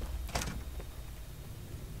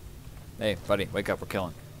 Hey, buddy, wake up, we're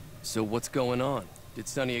killing. So what's going on? Did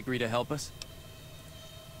Sonny agree to help us?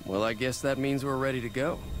 Well, I guess that means we're ready to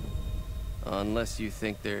go. Unless you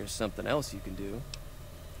think there's something else you can do.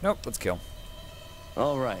 Nope, let's kill.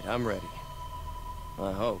 All right, I'm ready.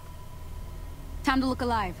 I hope. Time to look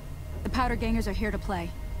alive. The powder gangers are here to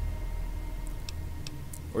play.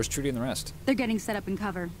 Where's Trudy and the rest? They're getting set up in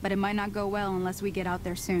cover, but it might not go well unless we get out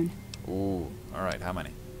there soon. Ooh, alright, how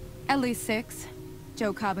many? At least 6.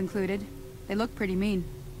 Joe Cobb included. They look pretty mean.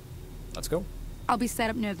 Let's go. I'll be set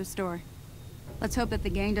up near the store. Let's hope that the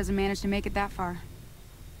gang doesn't manage to make it that far.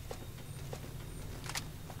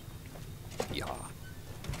 Yeah.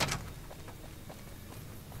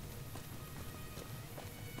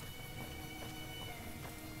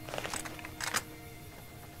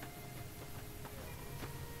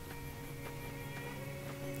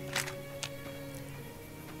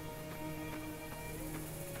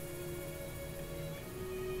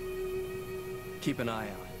 Keep an eye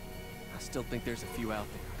out. I still think there's a few out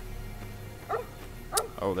there.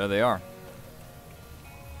 Oh, there they are.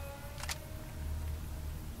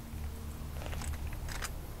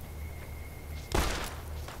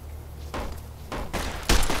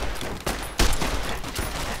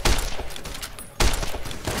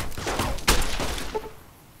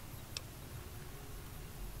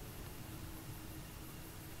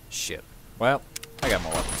 Shit. Well, I got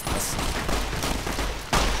more weapons than this.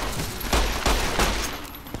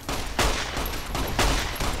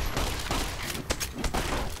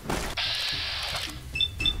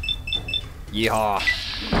 Yeehaw.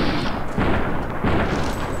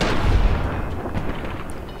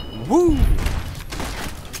 Woo!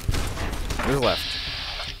 Who's left?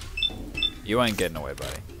 You ain't getting away,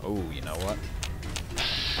 buddy. Oh, you know what?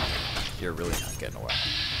 You're really not getting away.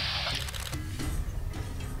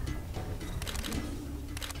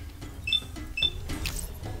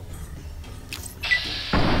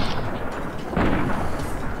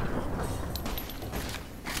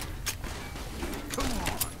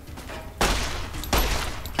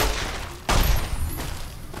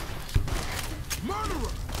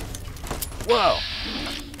 Whoa!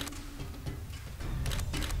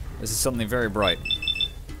 This is something very bright.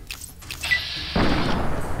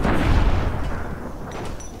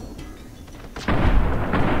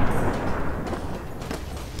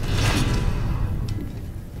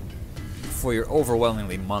 For your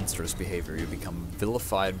overwhelmingly monstrous behavior, you become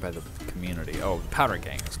vilified by the community. Oh, the Powder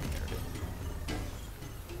Gang's community.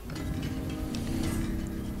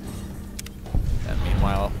 And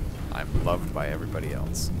meanwhile, I'm loved by everybody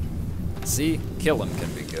else. See? Killing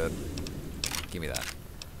can be good. Give me that.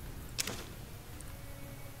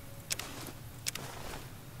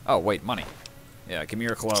 Oh, wait, money. Yeah, give me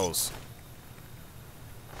your clothes.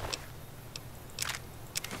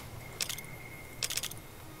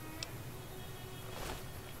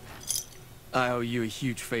 I owe you a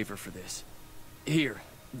huge favor for this. Here,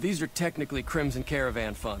 these are technically Crimson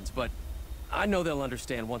Caravan funds, but I know they'll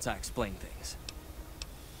understand once I explain things.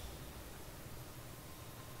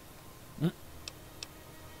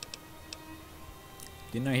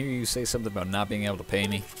 Didn't I hear you say something about not being able to pay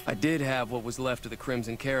me? I did have what was left of the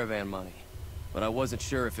Crimson Caravan money, but I wasn't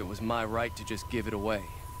sure if it was my right to just give it away.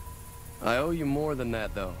 I owe you more than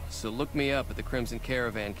that, though, so look me up at the Crimson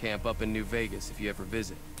Caravan camp up in New Vegas if you ever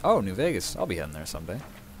visit. Oh, New Vegas. I'll be heading there someday.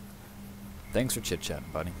 Thanks for chit-chatting,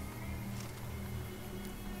 buddy.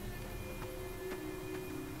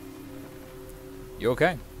 You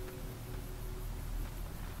okay?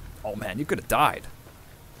 Oh man, you could have died.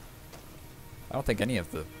 I don't think any of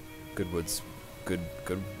the Goodwoods,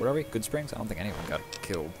 what are we? Good Springs? I don't think any of them got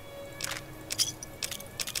killed.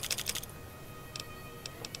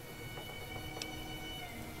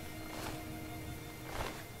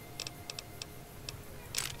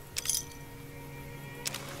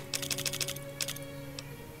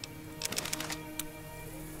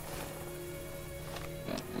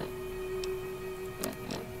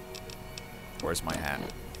 Where's my hat?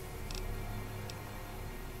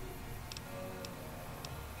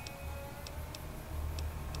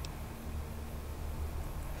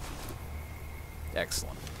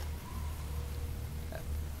 Excellent. Yeah.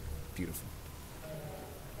 Beautiful.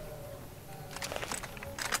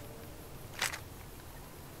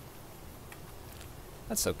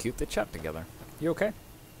 That's so cute. They chat together. You okay?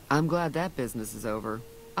 I'm glad that business is over.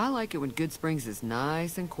 I like it when Good Springs is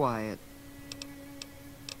nice and quiet.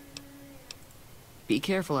 Be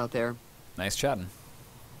careful out there. Nice chatting.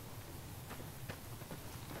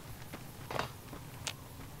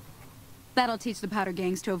 That'll teach the powder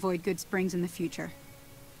gangs to avoid Good Springs in the future.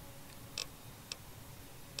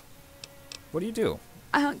 What do you do?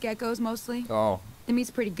 I hunt geckos mostly. Oh, The meat's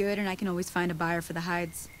pretty good and I can always find a buyer for the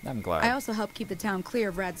hides. I'm glad. I also help keep the town clear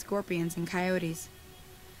of rad scorpions and coyotes.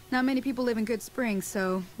 Not many people live in Good Springs,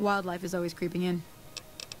 so wildlife is always creeping in.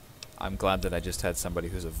 I'm glad that I just had somebody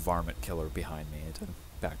who's a varmint killer behind me to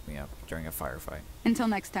back me up during a firefight. Until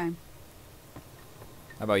next time.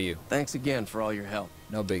 How about you? Thanks again for all your help.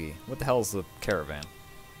 No biggie. What the hell's the caravan?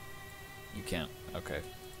 You can't. Okay.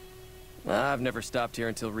 I've never stopped here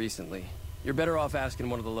until recently. You're better off asking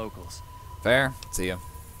one of the locals. Fair. See ya.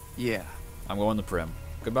 Yeah. I'm going to Prim.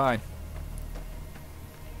 Goodbye.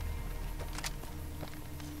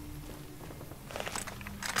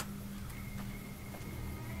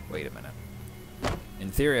 Wait a minute. In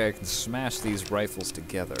theory, I can smash these rifles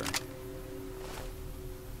together.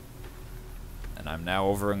 And I'm now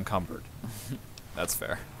over encumbered. That's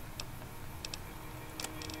fair.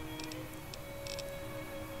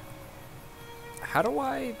 How do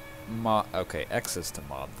I mod? Okay, X is to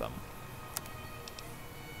mod them.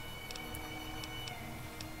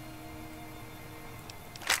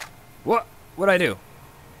 What? What'd I do?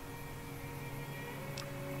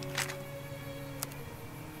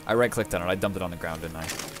 I right-clicked on it. I dumped it on the ground, didn't I?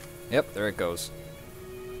 Yep, there it goes.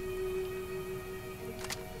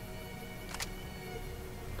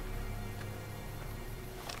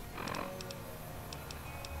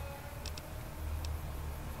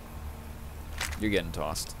 You're getting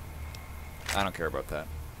tossed. I don't care about that.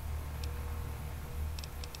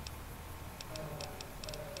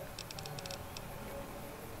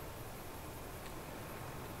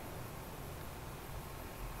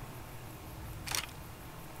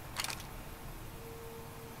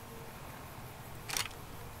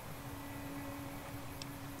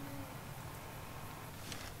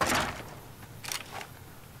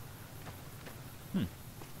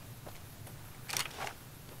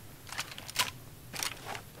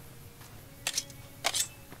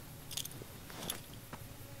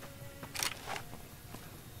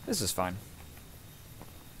 This is fine.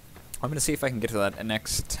 I'm gonna see if I can get to that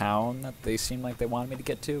next town that they seem like they wanted me to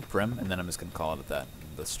get to, Prim, and then I'm just gonna call it at that.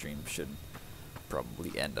 The stream should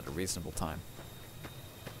probably end at a reasonable time.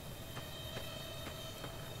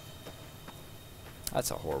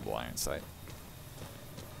 That's a horrible iron sight.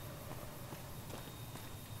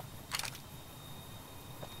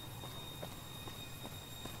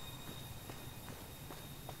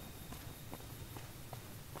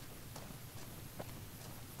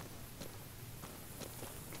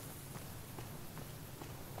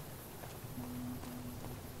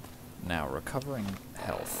 Now, recovering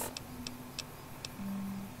health.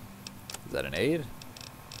 Is that an aid?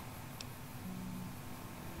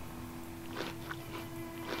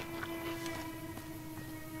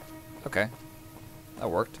 Okay. That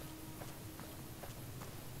worked.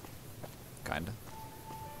 Kinda.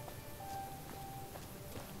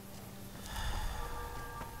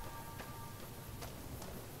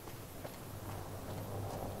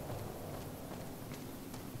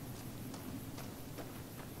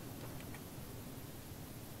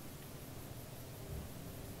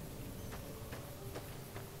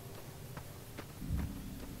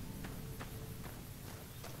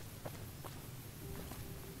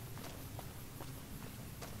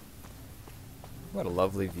 What a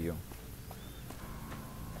lovely view.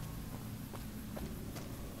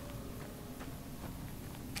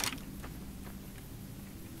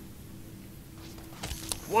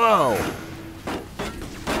 Whoa!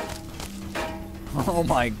 Oh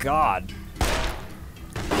my god.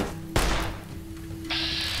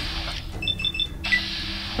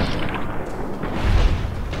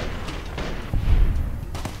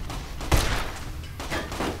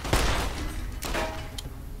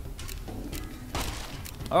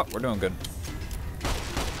 Oh, we're doing good.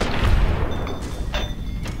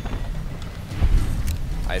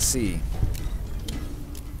 I see.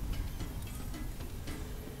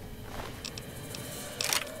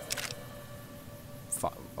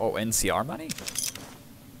 Oh, NCR money?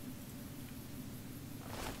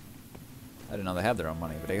 I didn't know they had their own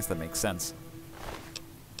money, but I guess that makes sense.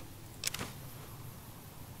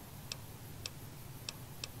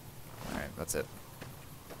 Alright, that's it.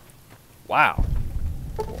 Wow.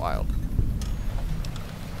 Wild.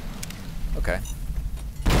 Okay.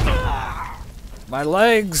 My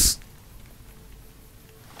legs!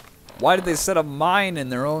 Why did they set a mine in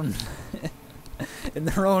their own in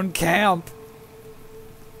their own camp?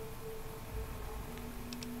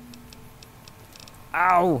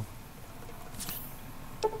 Ow!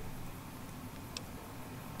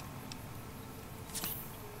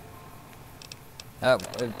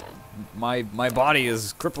 My body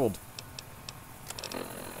is crippled.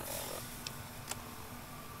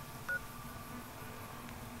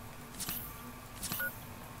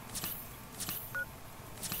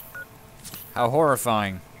 How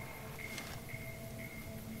horrifying.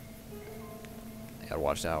 I gotta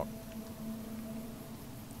watch out.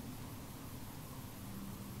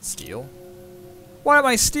 Steal? What am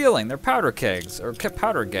I stealing? They're powder kegs, or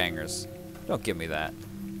powder gangers. Don't give me that.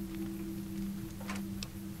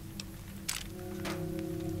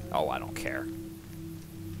 Oh, I don't care.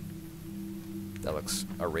 That looks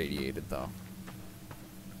irradiated, though.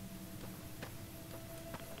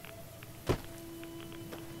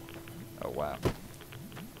 Oh, wow.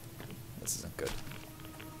 This isn't good.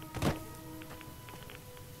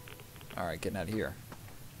 Alright, getting out of here.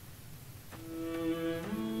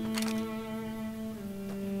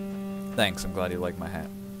 Thanks, I'm glad you like my hat.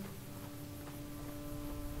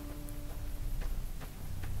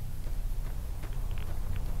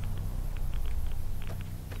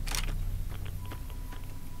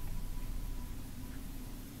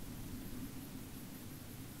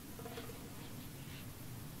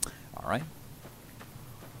 Alright.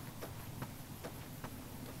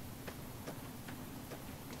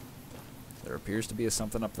 Is there a appears to be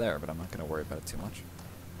something up there, but I'm not going to worry about it too much.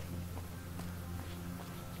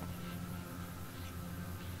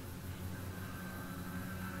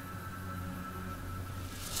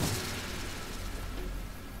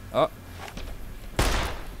 Oh.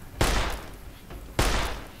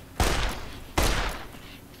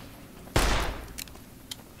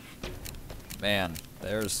 Man,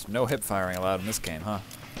 there's no hip firing allowed in this game, huh?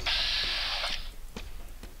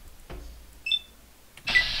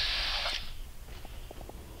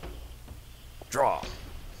 Draw.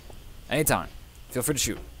 Anytime. Feel free to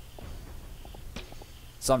shoot.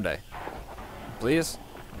 Someday. Please?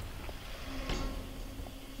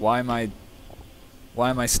 Why am I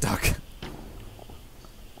stuck?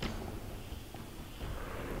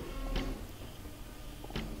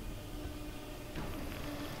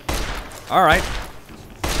 Alright.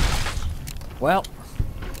 Well,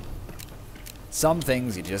 some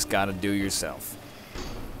things you just gotta do yourself.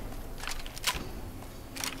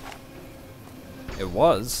 It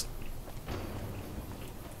was.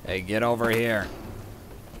 Hey, get over here.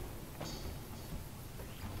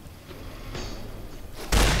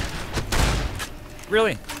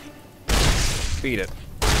 Really? Beat it.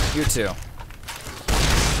 You too.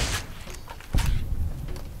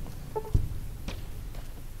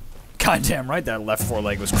 Goddamn right that left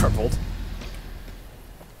foreleg was crippled.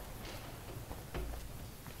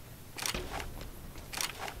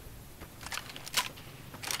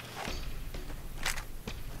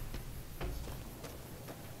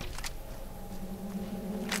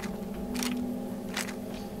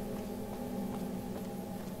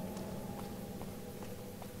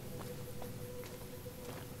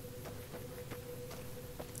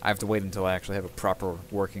 I have to wait until I actually have a proper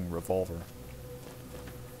working revolver.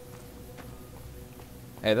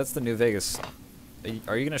 Hey, that's the New Vegas.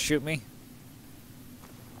 Are you gonna shoot me?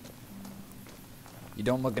 You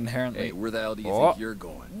don't look inherently... Hey, where the hell do you think you're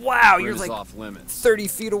going? Wow, Prim you're is like off limits. 30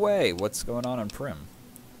 feet away. What's going on Prim?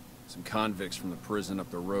 Some convicts from the prison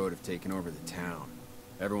up the road have taken over the town.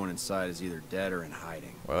 Everyone inside is either dead or in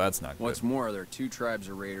hiding. Well, that's not good. What's more, there are 2 tribes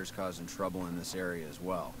of raiders causing trouble in this area as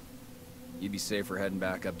well. You'd be safer heading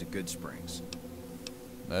back up to Good Springs.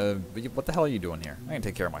 What the hell are you doing here? I can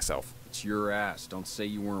take care of myself. It's your ass. Don't say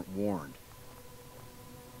you weren't warned.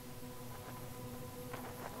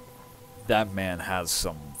 That man has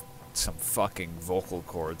some fucking vocal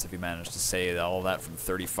cords if he managed to say all that from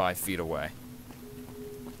 35 feet away.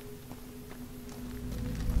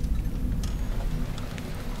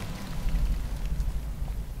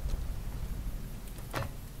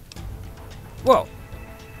 Whoa!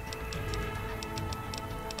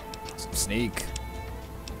 Some sneak.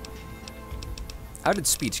 How did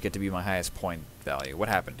speech get to be my highest point value? What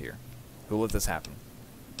happened here? Who let this happen?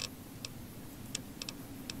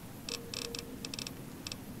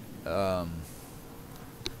 I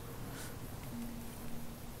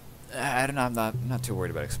don't know. I'm not too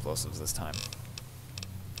worried about explosives this time.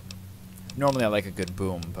 Normally I like a good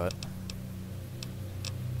boom, but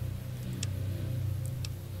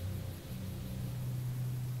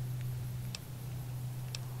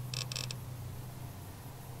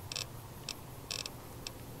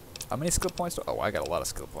how many skill points do... Oh, I got a lot of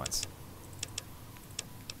skill points.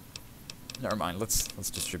 Never mind. Let's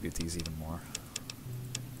distribute these even more.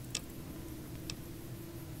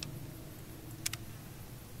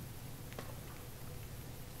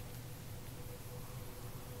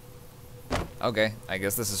 Okay, I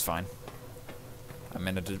guess this is fine. I'm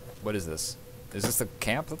in a... What is this? Is this the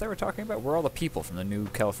camp that they were talking about? Where are all the people from the new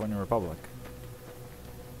California Republic?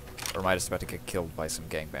 Or am I just about to get killed by some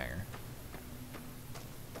gangbanger?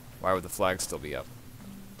 Why would the flag still be up?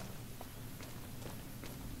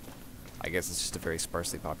 I guess it's just a very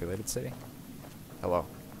sparsely populated city. Hello.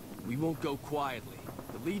 We won't go quietly.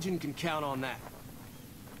 The Legion can count on that.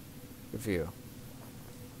 Good for you.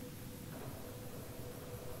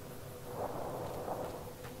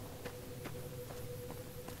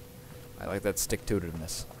 I like that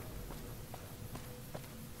stick-to-itiveness.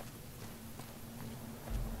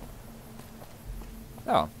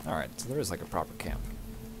 Oh, alright. So there is like a proper camp.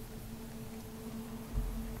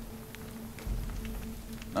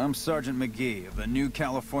 I'm Sergeant McGee of the New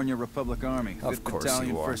California Republic Army, Of 5th course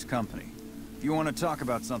Battalion, you are. 1st Company. If you want to talk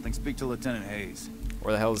about something, speak to Lieutenant Hayes.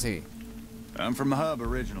 Where the hell is he? I'm from the hub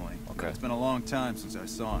originally. Okay. But it's been a long time since I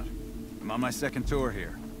saw it. I'm on my 2nd tour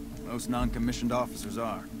here. Most non-commissioned officers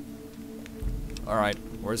are. Alright,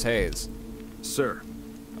 where's Hayes? Sir.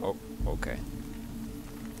 Oh, okay.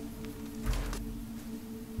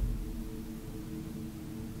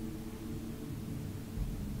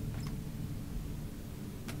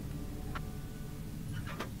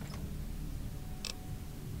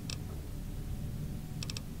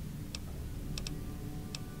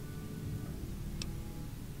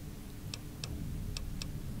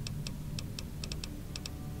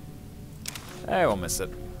 I won't miss it.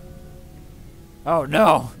 Oh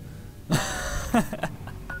no!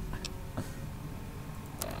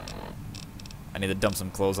 I need to dump some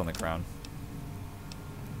clothes on the ground.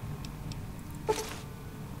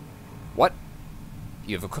 What?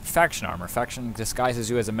 You have equipped faction armor. Faction disguises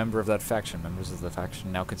you as a member of that faction. Members of the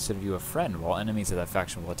faction now consider you a friend, while enemies of that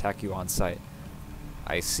faction will attack you on sight.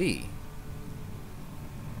 I see.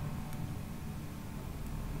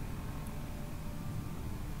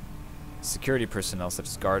 Security personnel such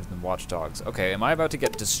as guards and watchdogs. Okay, am I about to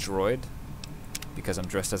get destroyed because I'm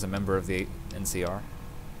dressed as a member of the NCR?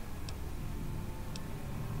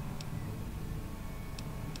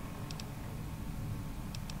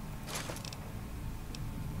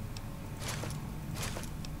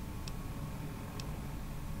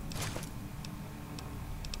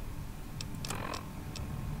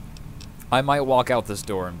 I might walk out this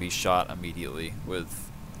door and be shot immediately with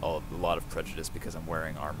a lot of prejudice because I'm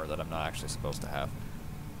wearing armor that I'm not actually supposed to have.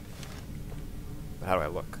 But how do I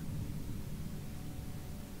look?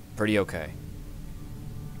 Pretty okay.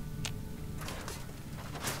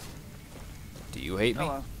 Do you hate me?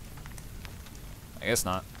 Hello. I guess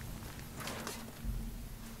not.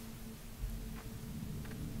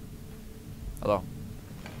 Hello.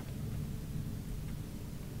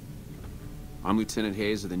 I'm Lieutenant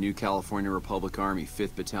Hayes of the New California Republic Army,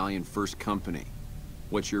 5th Battalion, 1st Company.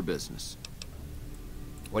 What's your business?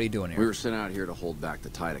 What are you doing here? We were sent out here to hold back the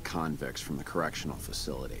tide of convicts from the correctional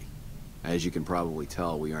facility. As you can probably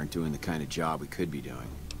tell, we aren't doing the kind of job we could be doing.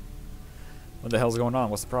 What the hell's going on?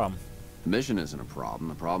 What's the problem? The mission isn't a problem.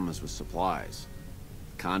 The problem is with supplies.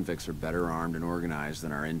 The convicts are better armed and organized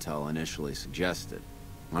than our intel initially suggested.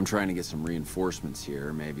 I'm trying to get some reinforcements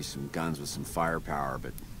here, maybe some guns with some firepower,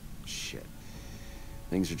 but shit.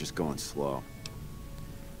 Things are just going slow.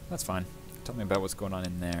 That's fine. Tell me about what's going on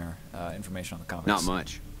in there. Information on the convicts. Not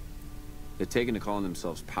much. They've taken to calling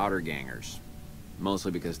themselves powder gangers.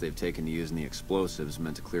 Mostly because they've taken to using the explosives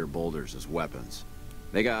meant to clear boulders as weapons.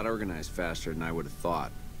 They got organized faster than I would have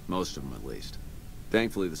thought. Most of them, at least.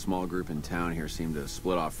 Thankfully, the small group in town here seem to have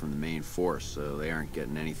split off from the main force, so they aren't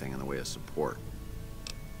getting anything in the way of support.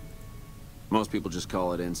 Most people just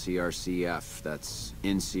call it NCRCF. That's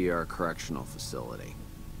NCR Correctional Facility.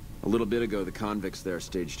 A little bit ago, the convicts there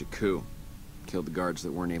staged a coup. Killed the guards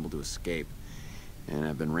that weren't able to escape. And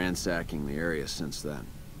I've been ransacking the area since then.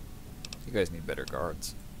 You guys need better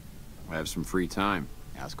guards. I have some free time.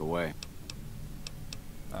 Ask away.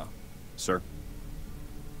 Oh. Sir?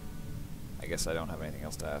 I guess I don't have anything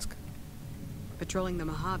else to ask. Patrolling the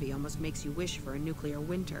Mojave almost makes you wish for a nuclear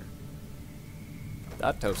winter.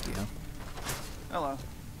 That toasty, huh? Hello.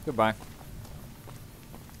 Goodbye.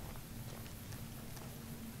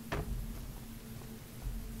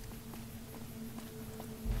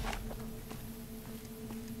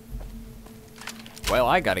 Well,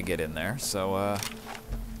 I gotta get in there, so,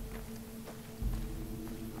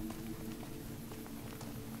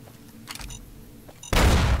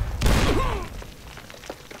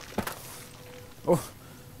 Oh.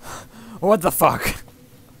 What the fuck?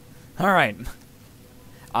 Alright.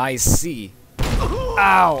 I see.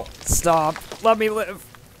 Ow! Stop. Let me live.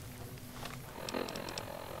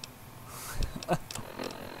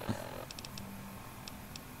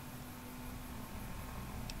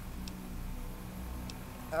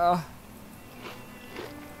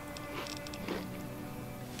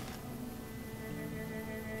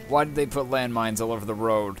 Why did they put landmines all over the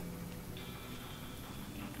road?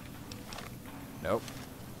 Nope.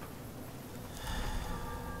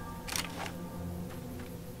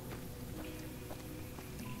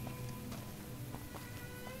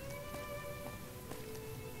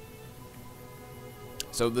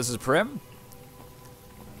 So this is Prim?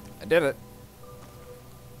 I did it.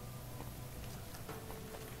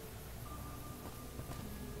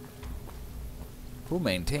 Who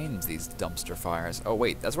maintains these dumpster fires? Oh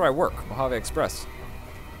wait, that's where I work, Mojave Express.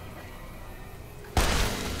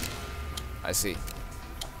 I see.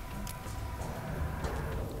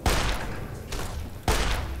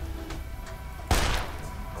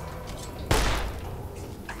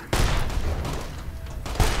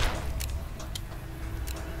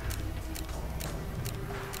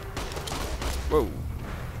 Whoa.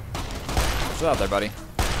 What's up there, buddy?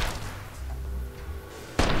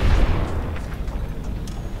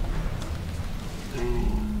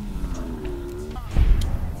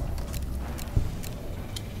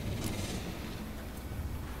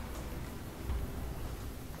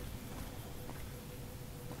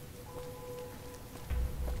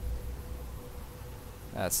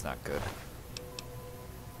 That's not good.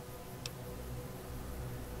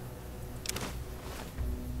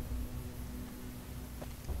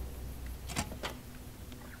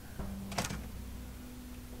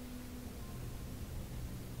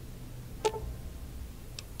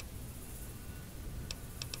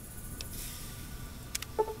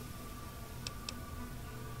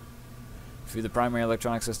 Few of the primary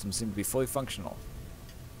electronic systems seem to be fully functional.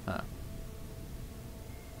 Huh.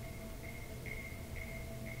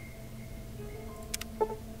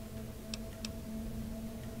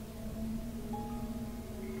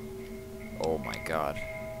 Oh my god.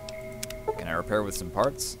 Can I repair with some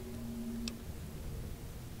parts?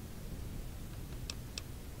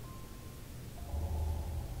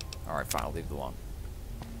 Alright, fine, I'll leave it alone.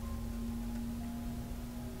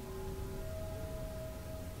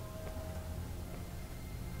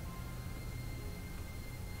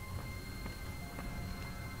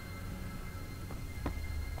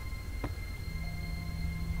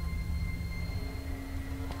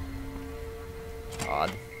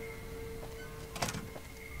 Odd.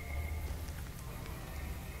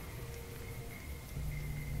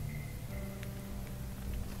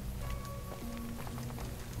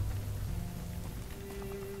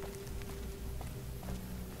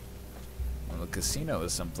 Well, the casino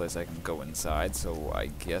is someplace I can go inside, so I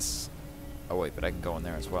guess... Oh wait, but I can go in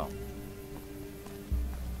there as well.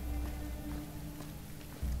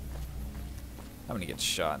 I'm gonna get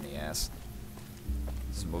shot in the ass.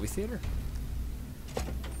 This is a movie theater?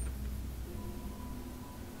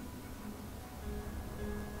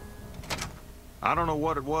 I don't know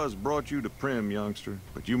what it was brought you to Prim, youngster,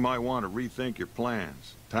 but you might want to rethink your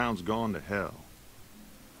plans. Town's gone to hell.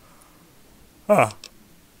 Huh.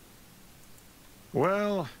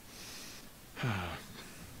 Well,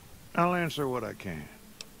 I'll answer what I can.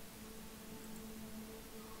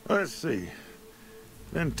 Let's see.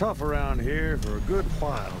 Been tough around here for a good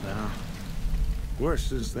while now. Worse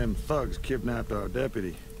since them thugs kidnapped our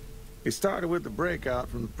deputy. It started with the breakout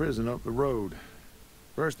from the prison up the road.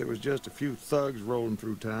 First there was just a few thugs rolling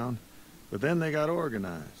through town, but then they got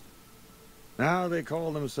organized. Now they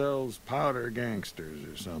call themselves powder gangsters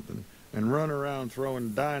or something, and run around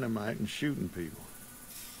throwing dynamite and shooting people.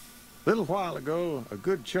 A little while ago, a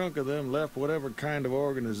good chunk of them left whatever kind of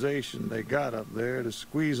organization they got up there to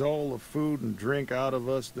squeeze all the food and drink out of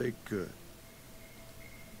us they could.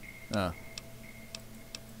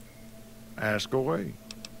 Ask away.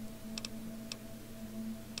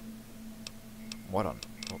 What on?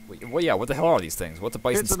 Well, yeah, what the hell are these things? What's a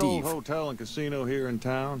Bison It's an Steve? old hotel and casino here in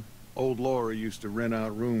town. Old Laura used to rent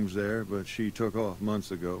out rooms there, but she took off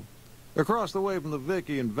months ago. Across the way from the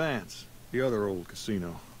Vicky and Vance, the other old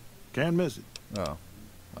casino. Can't miss it. Oh,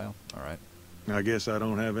 well, alright. I guess I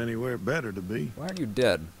don't have anywhere better to be. Why aren't you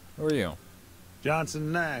dead? Who are you?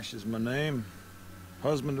 Johnson Nash is my name.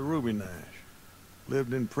 Husband to Ruby Nash.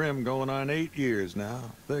 Lived in Prim going on 8 years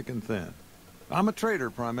now, thick and thin. I'm a trader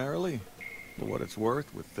primarily. For what it's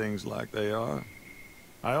worth, with things like they are.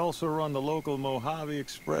 I also run the local Mojave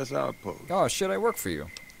Express outpost. Oh, shit, I work for you.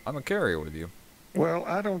 I'm a carrier with you. Well,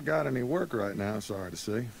 I don't got any work right now, sorry to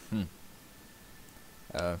say.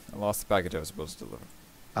 I lost the package I was supposed to deliver.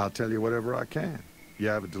 I'll tell you whatever I can. You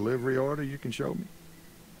have a delivery order you can show me?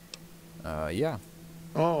 Yeah.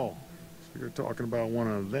 Oh, so you're talking about one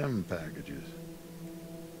of them packages.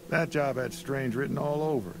 That job had Strange written all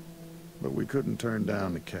over it, but we couldn't turn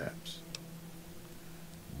down the caps.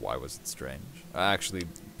 Why was it strange? Actually,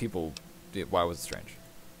 why was it strange?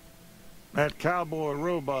 That cowboy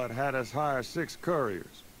robot had us hire 6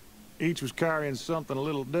 couriers. Each was carrying something a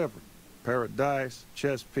little different. Pair of dice,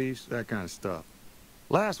 chess piece, that kind of stuff.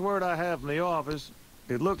 Last word I have from the office,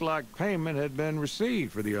 it looked like payment had been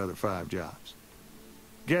received for the other 5 jobs.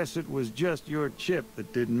 Guess it was just your chip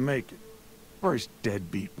that didn't make it. First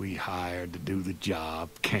deadbeat we hired to do the job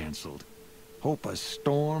canceled. Hope a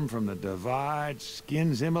storm from the divide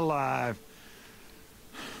skins him alive.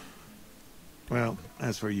 Well,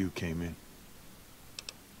 that's where you came in.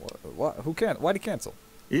 What? Who can't? Why'd he cancel?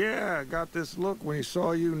 Yeah, I got this look when he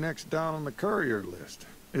saw you next down on the courier list.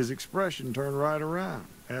 His expression turned right around.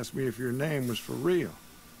 Asked me if your name was for real.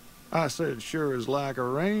 I said, sure as like a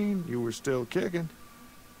rain, you were still kicking.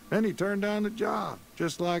 Then he turned down the job,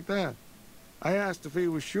 just like that. I asked if he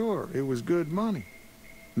was sure it was good money.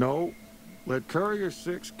 No. Let Courier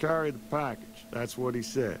 6 carry the package. That's what he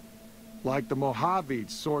said. Like the Mojave'd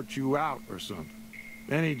sort you out or something.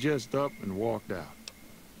 Then he just up and walked out.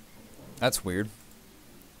 That's weird.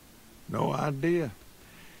 No idea.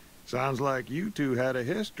 Sounds like you two had a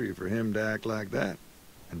history for him to act like that.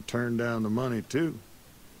 And turn down the money, too.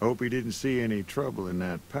 Hope he didn't see any trouble in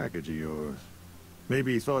that package of yours.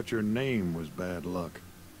 Maybe he thought your name was bad luck.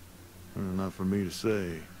 Enough for me to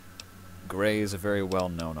say. Gray is a very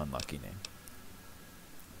well-known unlucky name.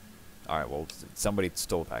 Alright, well, somebody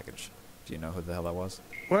stole a package. Do you know who the hell that was?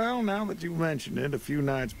 Well, now that you mention it, a few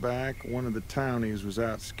nights back, one of the townies was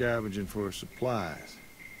out scavenging for supplies.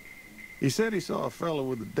 He said he saw a fellow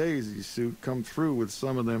with a daisy suit come through with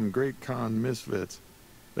some of them Great Khan misfits.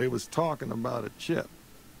 They was talking about a chip.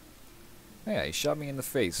 Yeah, he shot me in the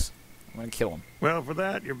face. I'm gonna kill him. Well, for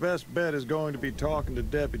that, your best bet is going to be talking to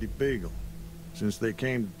Deputy Beagle. Since they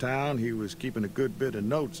came to town, he was keeping a good bit of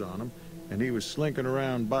notes on them, and he was slinking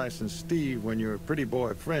around Bison Steve when your pretty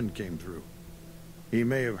boy friend came through. He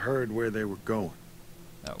may have heard where they were going.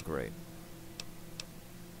 Oh, great.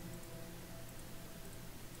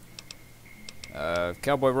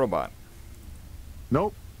 Cowboy Robot.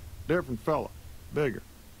 Nope. Different fella. Bigger.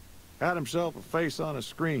 Had himself a face on a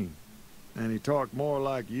screen. And he talked more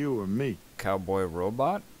like you or me. Cowboy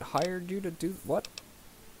Robot hired you to do what?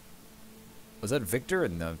 Was that Victor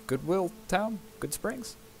in the Goodwill town? Good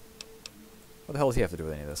Springs? What the hell does he have to do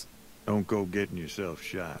with any of this? Don't go getting yourself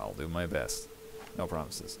shot. I'll do my best. No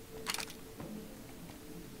promises.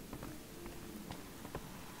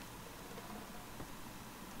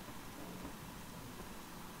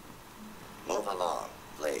 Move along,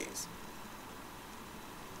 please.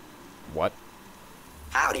 What?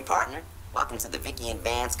 Howdy, partner. Welcome to the Vicky and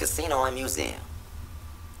Vance Casino and Museum.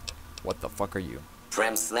 What the fuck are you?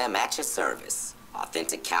 Prim Slim at your service.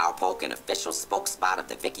 Authentic cowpoke and official spokespot of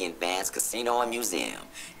the Vicky and Vance Casino and Museum.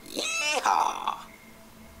 Yeehaw!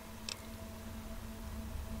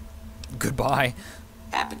 Goodbye.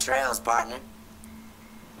 Happy trails, partner.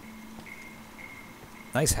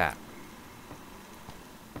 Nice hat.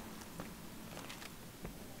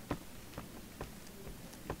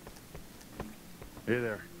 Hey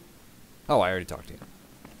there. Oh, I already talked to you.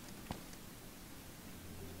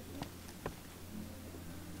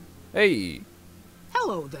 Hey!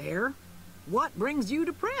 Hello there. What brings you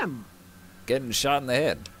to Prim? Getting shot in the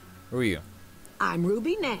head. Who are you? I'm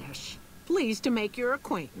Ruby Nash. Pleased to make your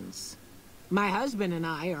acquaintance. My husband and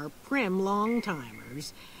I are Prim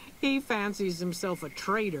long-timers. He fancies himself a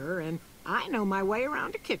trader, and I know my way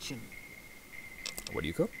around a kitchen. What do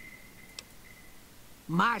you cook?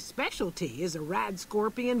 My specialty is a rad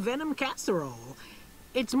scorpion venom casserole.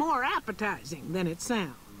 It's more appetizing than it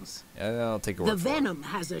sounds. I'll take your The word for it. venom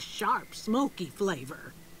has a sharp, smoky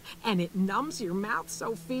flavor, and it numbs your mouth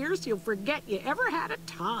so fierce you'll forget you ever had a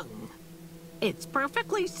tongue. It's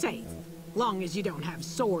perfectly safe, long as you don't have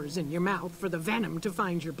sores in your mouth for the venom to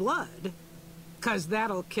find your blood, 'cause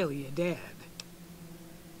that'll kill you dead.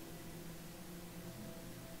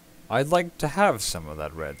 I'd like to have some of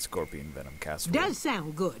that red scorpion venom casserole. Does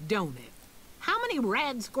sound good, don't it? How many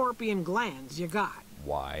rad scorpion glands you got?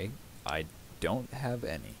 Why? I don't have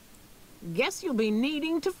any. Guess you'll be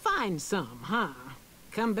needing to find some, huh?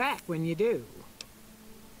 Come back when you do.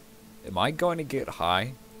 Am I going to get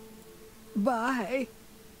high? Bye.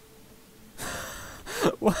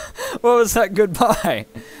 What was that goodbye?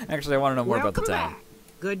 Actually, I want to know more about the Welcome town. back.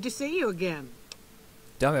 Good to see you again.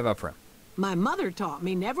 Tell me about Prim. My mother taught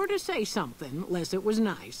me never to say something unless it was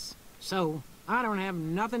nice. So, I don't have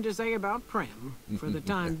nothing to say about Prim, for the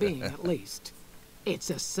time being at least. It's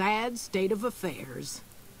a sad state of affairs.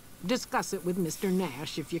 Discuss it with Mr.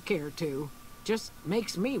 Nash if you care to. Just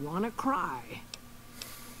makes me want to cry.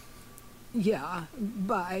 Yeah,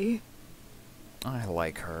 bye. I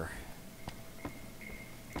like her.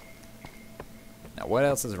 Now, what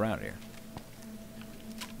else is around here?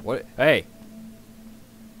 What? Hey!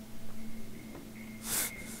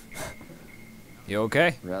 You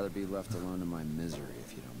okay? Rather be left alone in my misery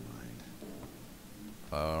if you don't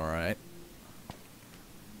mind. Alright.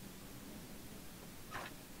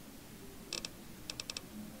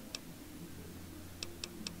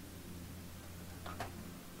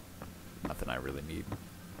 Nothing I really need.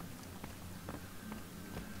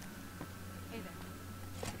 Hey there.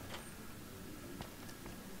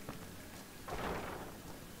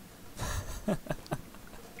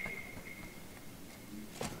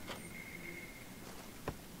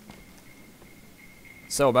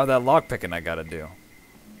 So, about that lockpicking I gotta do.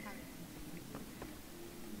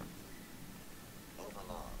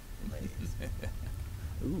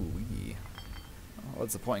 Ooh, wee. Oh,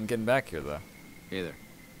 what's the point in getting back here, though? Hey there.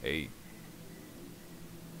 Hey.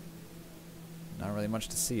 Not really much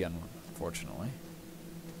to see, unfortunately.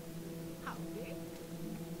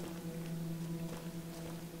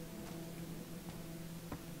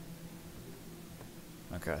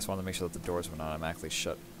 Okay, I just wanted to make sure that the doors were not automatically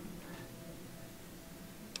shut.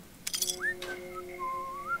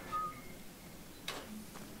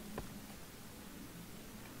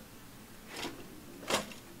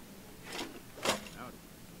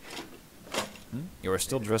 You are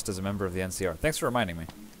still dressed as a member of the NCR. Thanks for reminding me.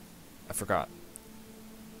 I forgot.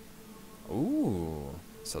 Ooh,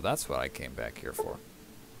 so that's what I came back here for.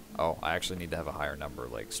 Oh, I actually need to have a higher number,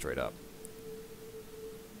 like, straight up.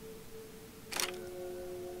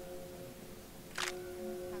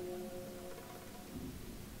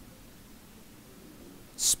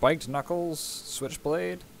 spiked knuckles,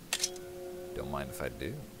 switchblade. Don't mind if I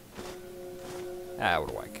do. Ah, what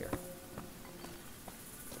do I care?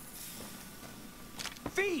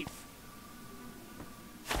 Thief!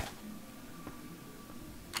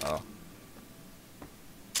 Oh.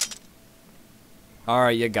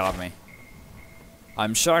 Alright, you got me.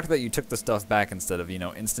 I'm shocked that you took the stuff back instead of, you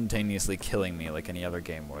know, instantaneously killing me like any other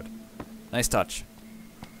game would. Nice touch.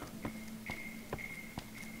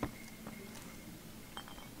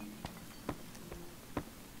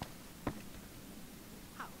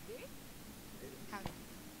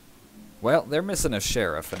 Well, they're missing a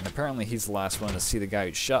sheriff, and apparently he's the last one to see the guy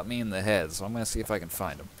who shot me in the head, so I'm gonna see if I can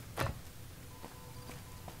find him.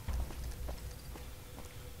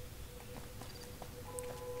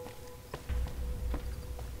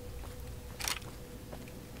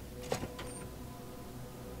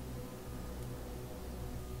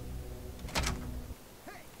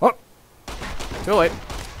 Oh! Too late.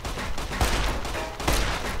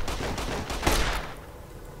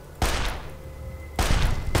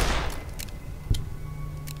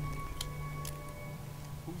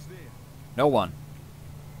 No one.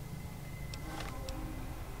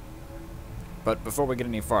 But before we get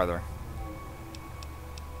any farther,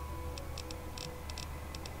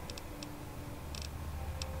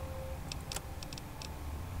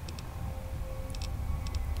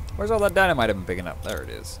 where's all that dynamite I've been picking up? There it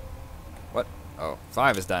is. What? Oh,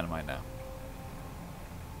 5 is dynamite now.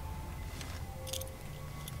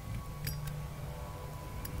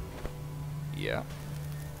 Yeah.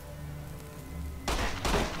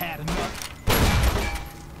 Had enough.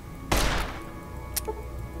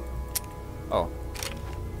 Oh.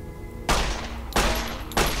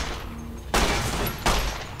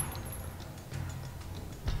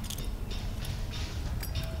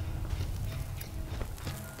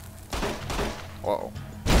 Whoa.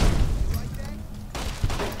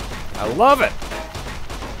 I love it!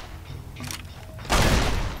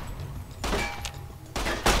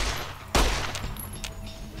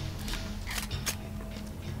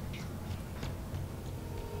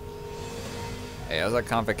 Hey, how's that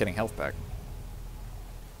convict getting health back?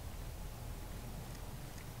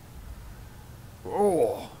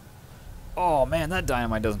 Oh. Oh man, that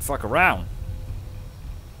dynamite doesn't fuck around.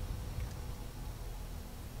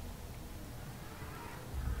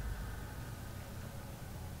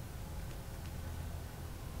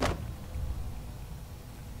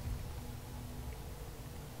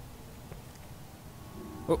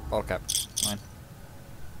 Oh, bottle cap. Mine.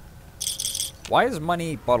 Why is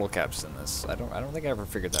money bottle caps in this? I don't think I ever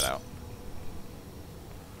figured that out.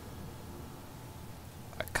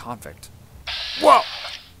 A convict. Whoa!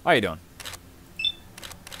 How you doing?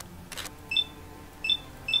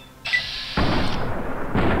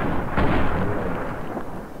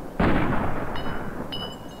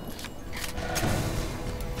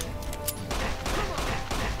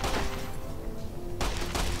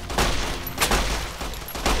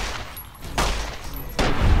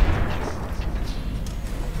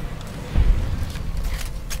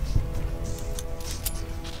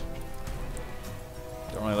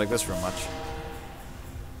 Don't really like this room much.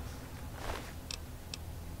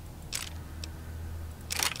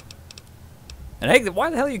 An egg? Why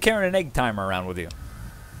the hell are you carrying an egg timer around with you?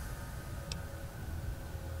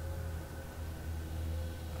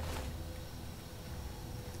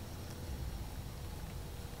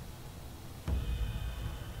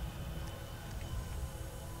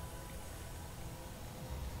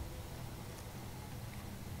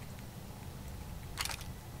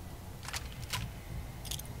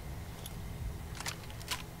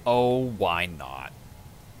 Oh, why not?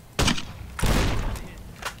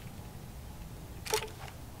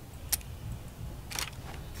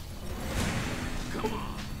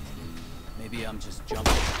 Maybe I'm just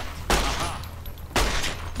jumping. Aha!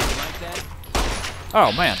 You like that?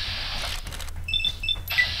 Oh, man.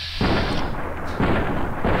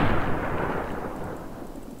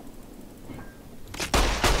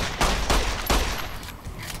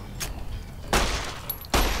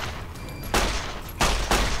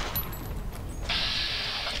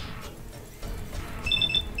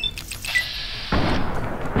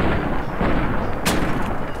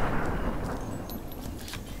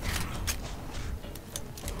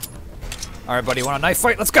 Alright, buddy, want a knife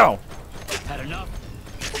fight? Let's go! Had enough?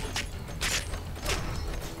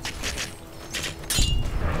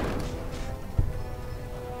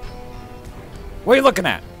 What are you looking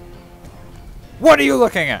at? What are you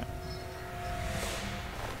looking at?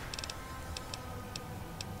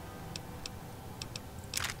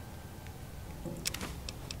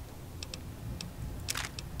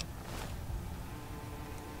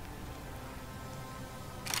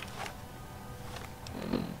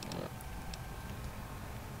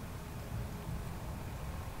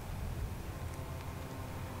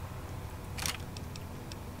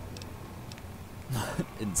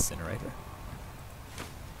 Incinerator.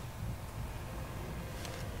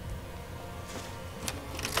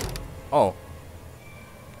 Oh.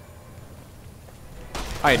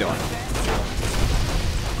 How you doing?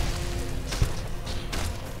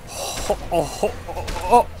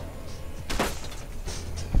 Oh.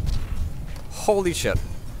 Holy shit.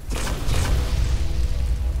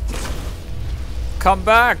 Come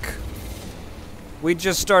back! We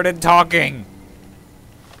just started talking!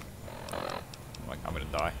 I'm gonna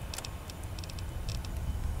die.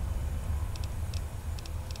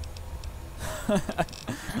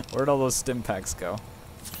 Where'd all those stim packs go?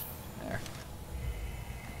 There.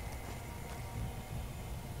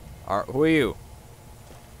 Who are you?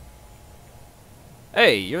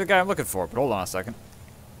 Hey, you're the guy I'm looking for, but hold on a second.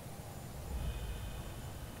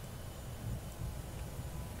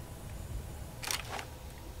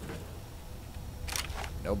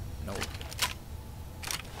 Nope, nope.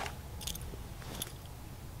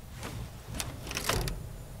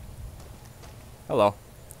 Hello.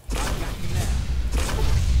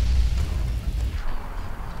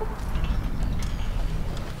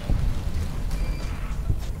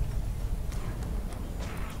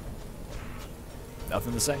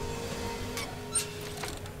 Nothing to say.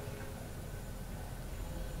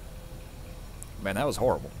 Man, that was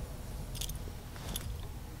horrible.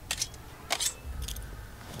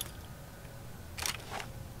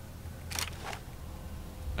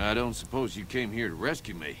 I don't suppose you came here to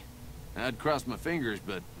rescue me. I'd cross my fingers,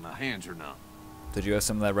 but my hands are numb. Did you have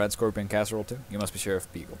some of that red scorpion casserole too? You must be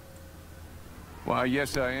Sheriff Beagle. Why,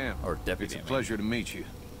 yes I am. Or deputy. It's a pleasure to meet you.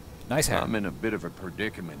 Nice hair. I'm in a bit of a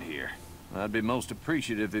predicament here. I'd be most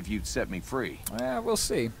appreciative if you'd set me free. Yeah, we'll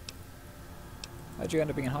see. How'd you end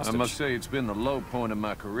up being a hostage? I must say it's been the low point of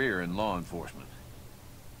my career in law enforcement.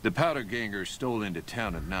 The powder gangers stole into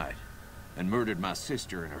town at night and murdered my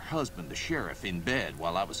sister and her husband, the sheriff, in bed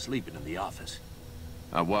while I was sleeping in the office.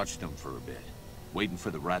 I watched them for a bit, waiting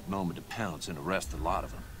for the right moment to pounce and arrest the lot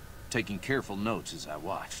of them, taking careful notes as I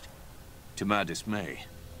watched. To my dismay,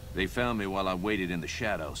 they found me while I waited in the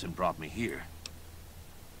shadows and brought me here.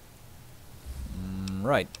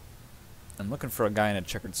 Right. I'm looking for a guy in a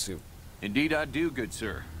checkered suit. Indeed I do, good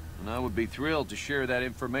sir. And I would be thrilled to share that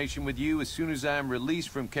information with you as soon as I am released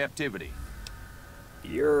from captivity.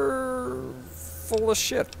 You're full of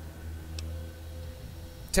shit.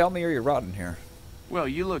 Tell me or you're rotten here. Well,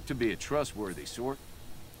 you look to be a trustworthy sort.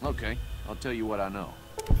 Okay, I'll tell you what I know.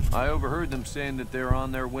 I overheard them saying that they're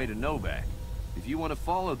on their way to Novak. If you want to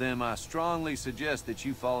follow them, I strongly suggest that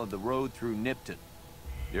you follow the road through Nipton.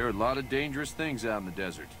 There are a lot of dangerous things out in the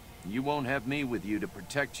desert. You won't have me with you to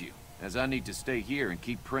protect you, as I need to stay here and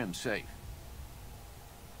keep Prim safe.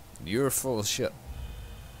 You're full of shit.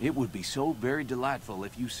 It would be so very delightful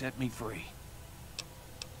if you set me free.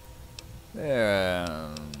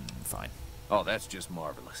 Fine. Oh, that's just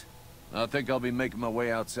marvelous. I think I'll be making my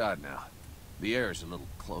way outside now. The air's a little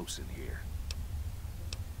close in here.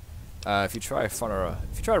 If you try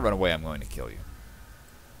to run away, I'm going to kill you.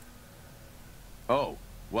 Oh,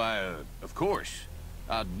 why, of course.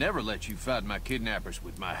 I'd never let you fight my kidnappers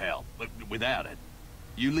with my help, but without it.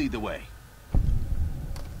 You lead the way.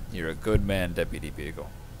 You're a good man, Deputy Beagle.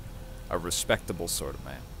 A respectable sort of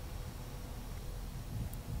man.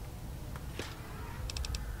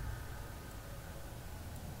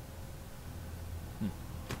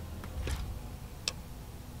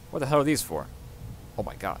 What the hell are these for? Oh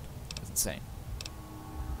my god, that's insane.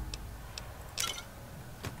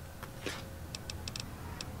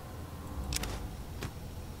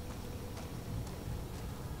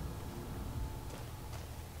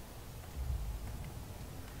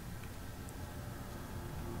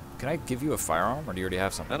 Can I give you a firearm, or do you already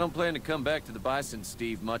have something? I don't plan to come back to the Bison,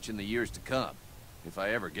 Steve, much in the years to come, if I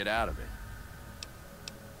ever get out of it.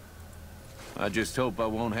 I just hope I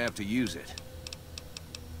won't have to use it.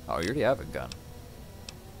 Oh, you already have a gun.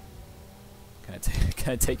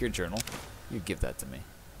 Can I take your journal? You give that to me.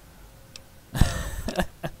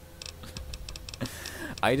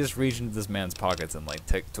 I just reached into this man's pockets and like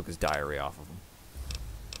took his diary off of him.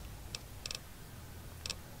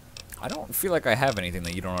 I don't feel like I have anything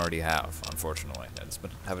that you don't already have, unfortunately. I just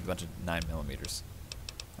have a bunch of 9mm.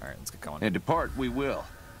 Alright, let's get going. And depart we will.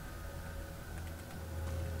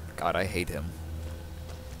 God, I hate him.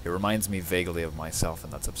 It reminds me vaguely of myself,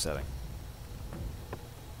 and that's upsetting.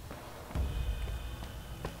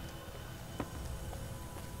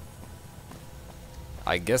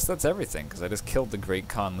 I guess that's everything, because I just killed the Great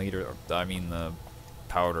Khan leader, I mean the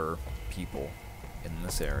powder people in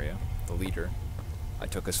this area. The leader. I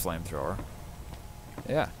took his flamethrower.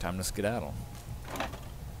 Yeah, time to skedaddle.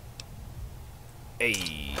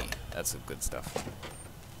 Hey, that's some good stuff.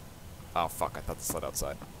 Oh fuck, I thought this led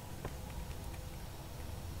outside.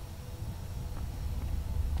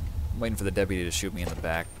 I'm waiting for the deputy to shoot me in the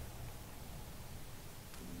back.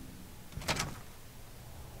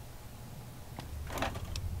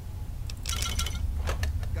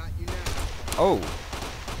 Got you now. Oh!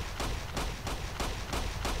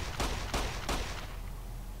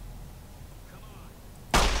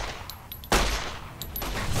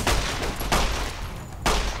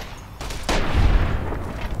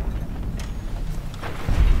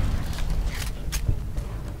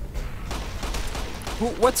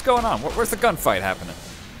 What's going on? Where's the gunfight happening?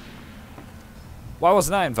 Why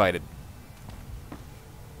wasn't I invited?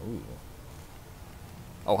 Ooh.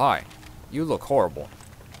 Oh, hi. You look horrible.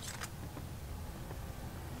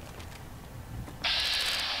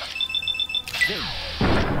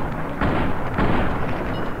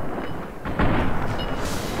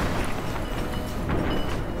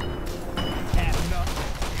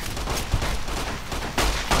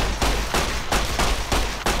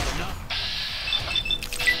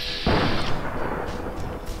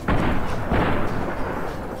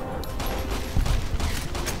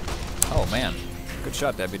 Oh man, good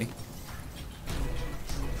shot, deputy.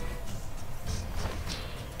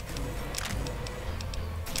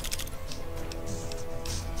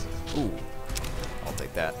 Ooh, I'll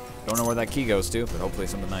take that. Don't know where that key goes to, but hopefully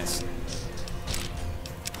something nice.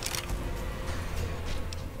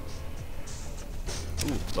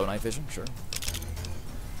 Ooh, low night vision, sure.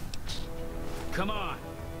 Come on.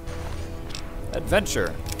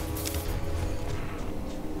 Adventure.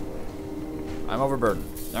 I'm overburdened.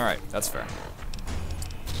 Alright, that's fair.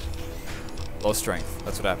 Low strength,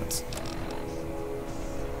 that's what happens.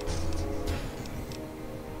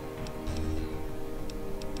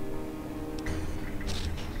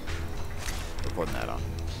 We're putting that on.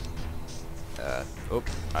 Oop,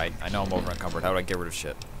 I know I'm over encumbered. How do I get rid of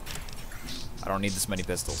shit? I don't need this many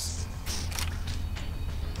pistols.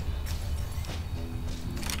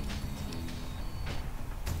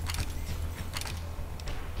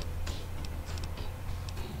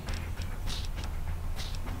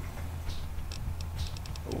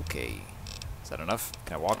 Okay. Is that enough?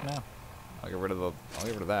 Can I walk now? I'll get rid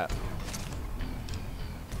of that.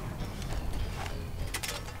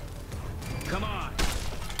 Come on.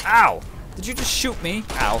 Ow! Did you just shoot me?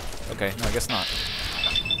 Ow. Okay, no, I guess not.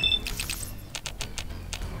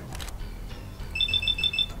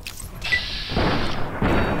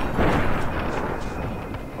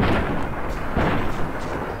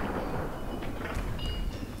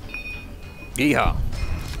 Yeehaw.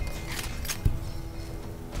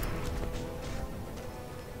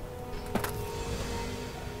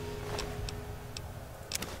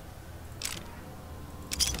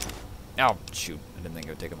 Oh, shoot. I didn't think it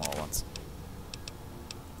would take them all at once.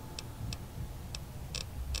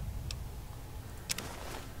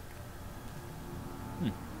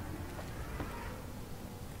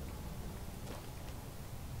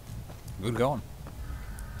 Good going.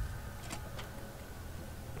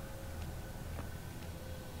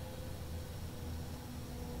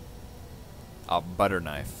 A butter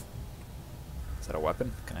knife. Is that a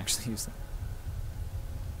weapon? Can I actually use that?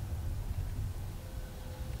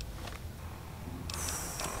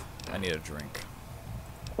 I need a drink.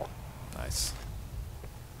 Nice.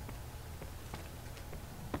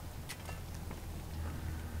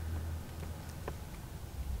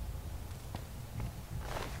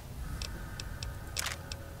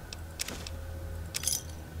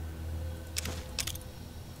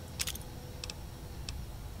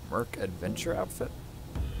 Merc adventure outfit?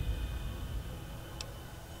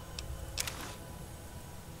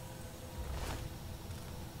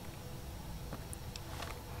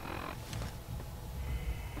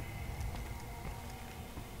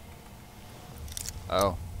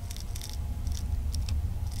 Oh.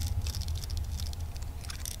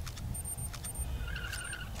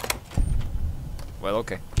 Well,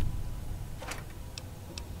 okay.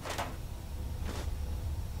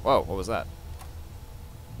 Whoa, what was that?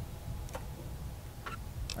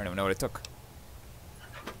 I don't even know what it took.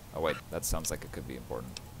 Oh wait, that sounds like it could be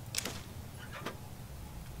important.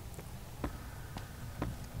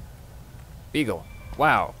 Beagle.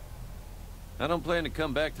 Wow. I don't plan to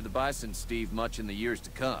come back to the Bison, Steve, much in the years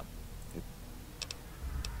to come.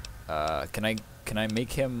 Can I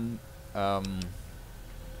make him, I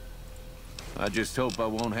just hope I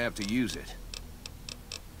won't have to use it.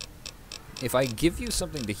 If I give you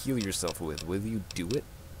something to heal yourself with, will you do it?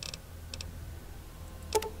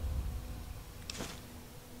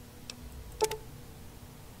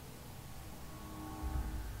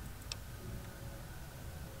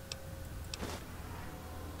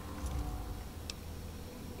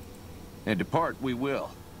 And depart we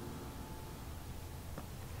will.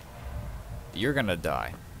 You're gonna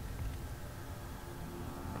die.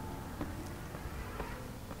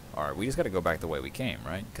 Alright, we just gotta go back the way we came,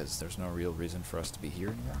 right? Because there's no real reason for us to be here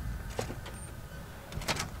anymore.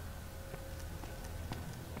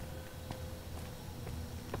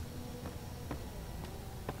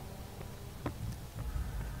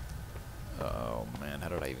 Oh man, how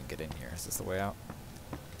did I even get in here? Is this the way out?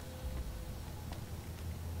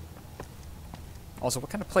 Also,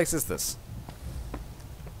 what kind of place is this?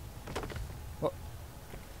 What?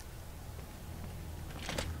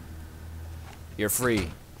 You're free.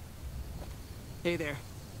 Hey there.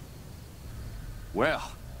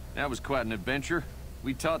 Well, that was quite an adventure.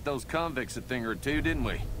 We taught those convicts a thing or two, didn't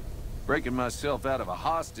we? Breaking myself out of a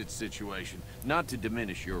hostage situation. Not to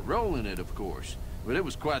diminish your role in it, of course, but it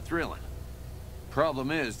was quite thrilling.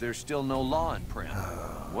 Problem is, there's still no law in Prim.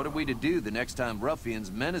 What are we to do the next time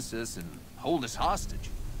ruffians menace us and hold us hostage?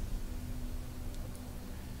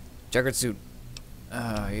 Jagged suit.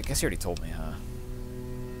 I guess you already told me,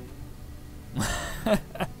 huh?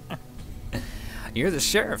 You're the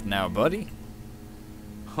sheriff now, buddy.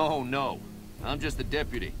 Oh, no. I'm just the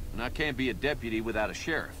deputy, and I can't be a deputy without a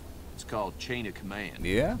sheriff. It's called chain of command.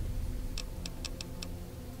 Yeah?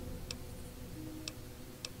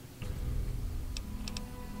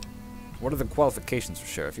 What are the qualifications for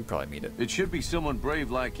sheriff? You probably meet it. It should be someone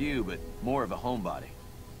brave like you, but more of a homebody.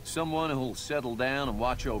 Someone who'll settle down and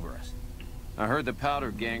watch over us. I heard the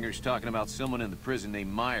powder gangers talking about someone in the prison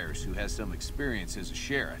named Myers who has some experience as a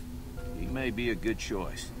sheriff. He may be a good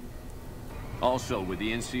choice. Also, with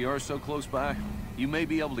the NCR so close by, you may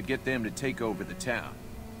be able to get them to take over the town.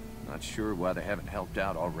 Not sure why they haven't helped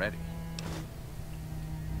out already.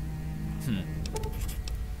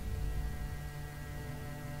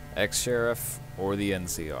 Ex-sheriff or the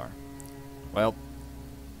NCR. Well,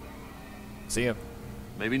 see ya.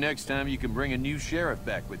 Maybe next time you can bring a new sheriff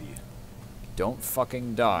back with you. Don't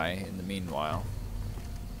fucking die in the meanwhile.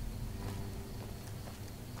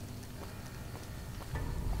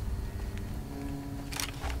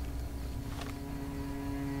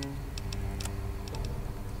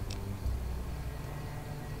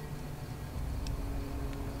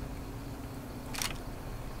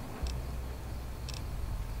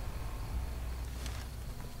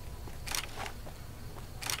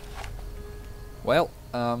 Well,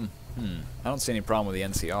 I don't see any problem with the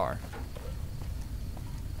NCR.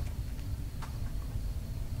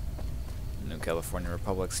 New California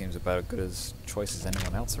Republic seems about as good as choice as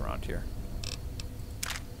anyone else around here.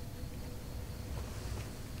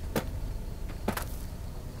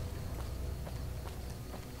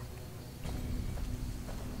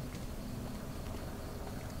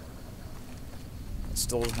 It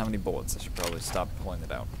still doesn't have any bullets. I should probably stop pulling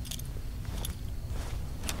it out.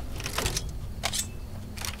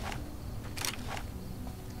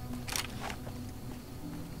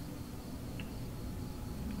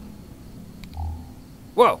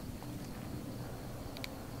 Whoa!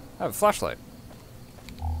 I have a flashlight.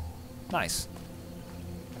 Nice.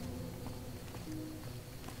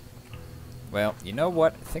 Well, you know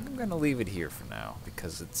what? I think I'm gonna leave it here for now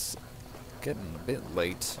because it's getting a bit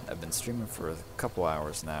late. I've been streaming for a couple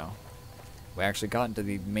hours now. We actually got into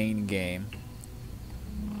the main game.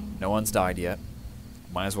 No one's died yet.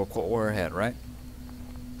 Might as well quit where we're ahead, right?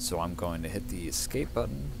 So I'm going to hit the escape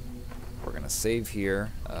button. We're gonna save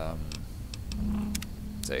here.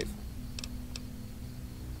 Save.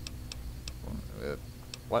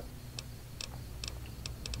 What?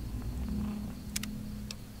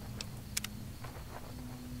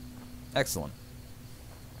 Excellent.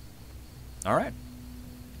 Alright.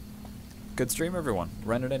 Good stream, everyone.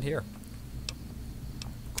 Run it in here.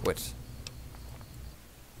 Quit.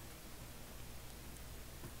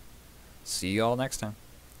 See y'all next time.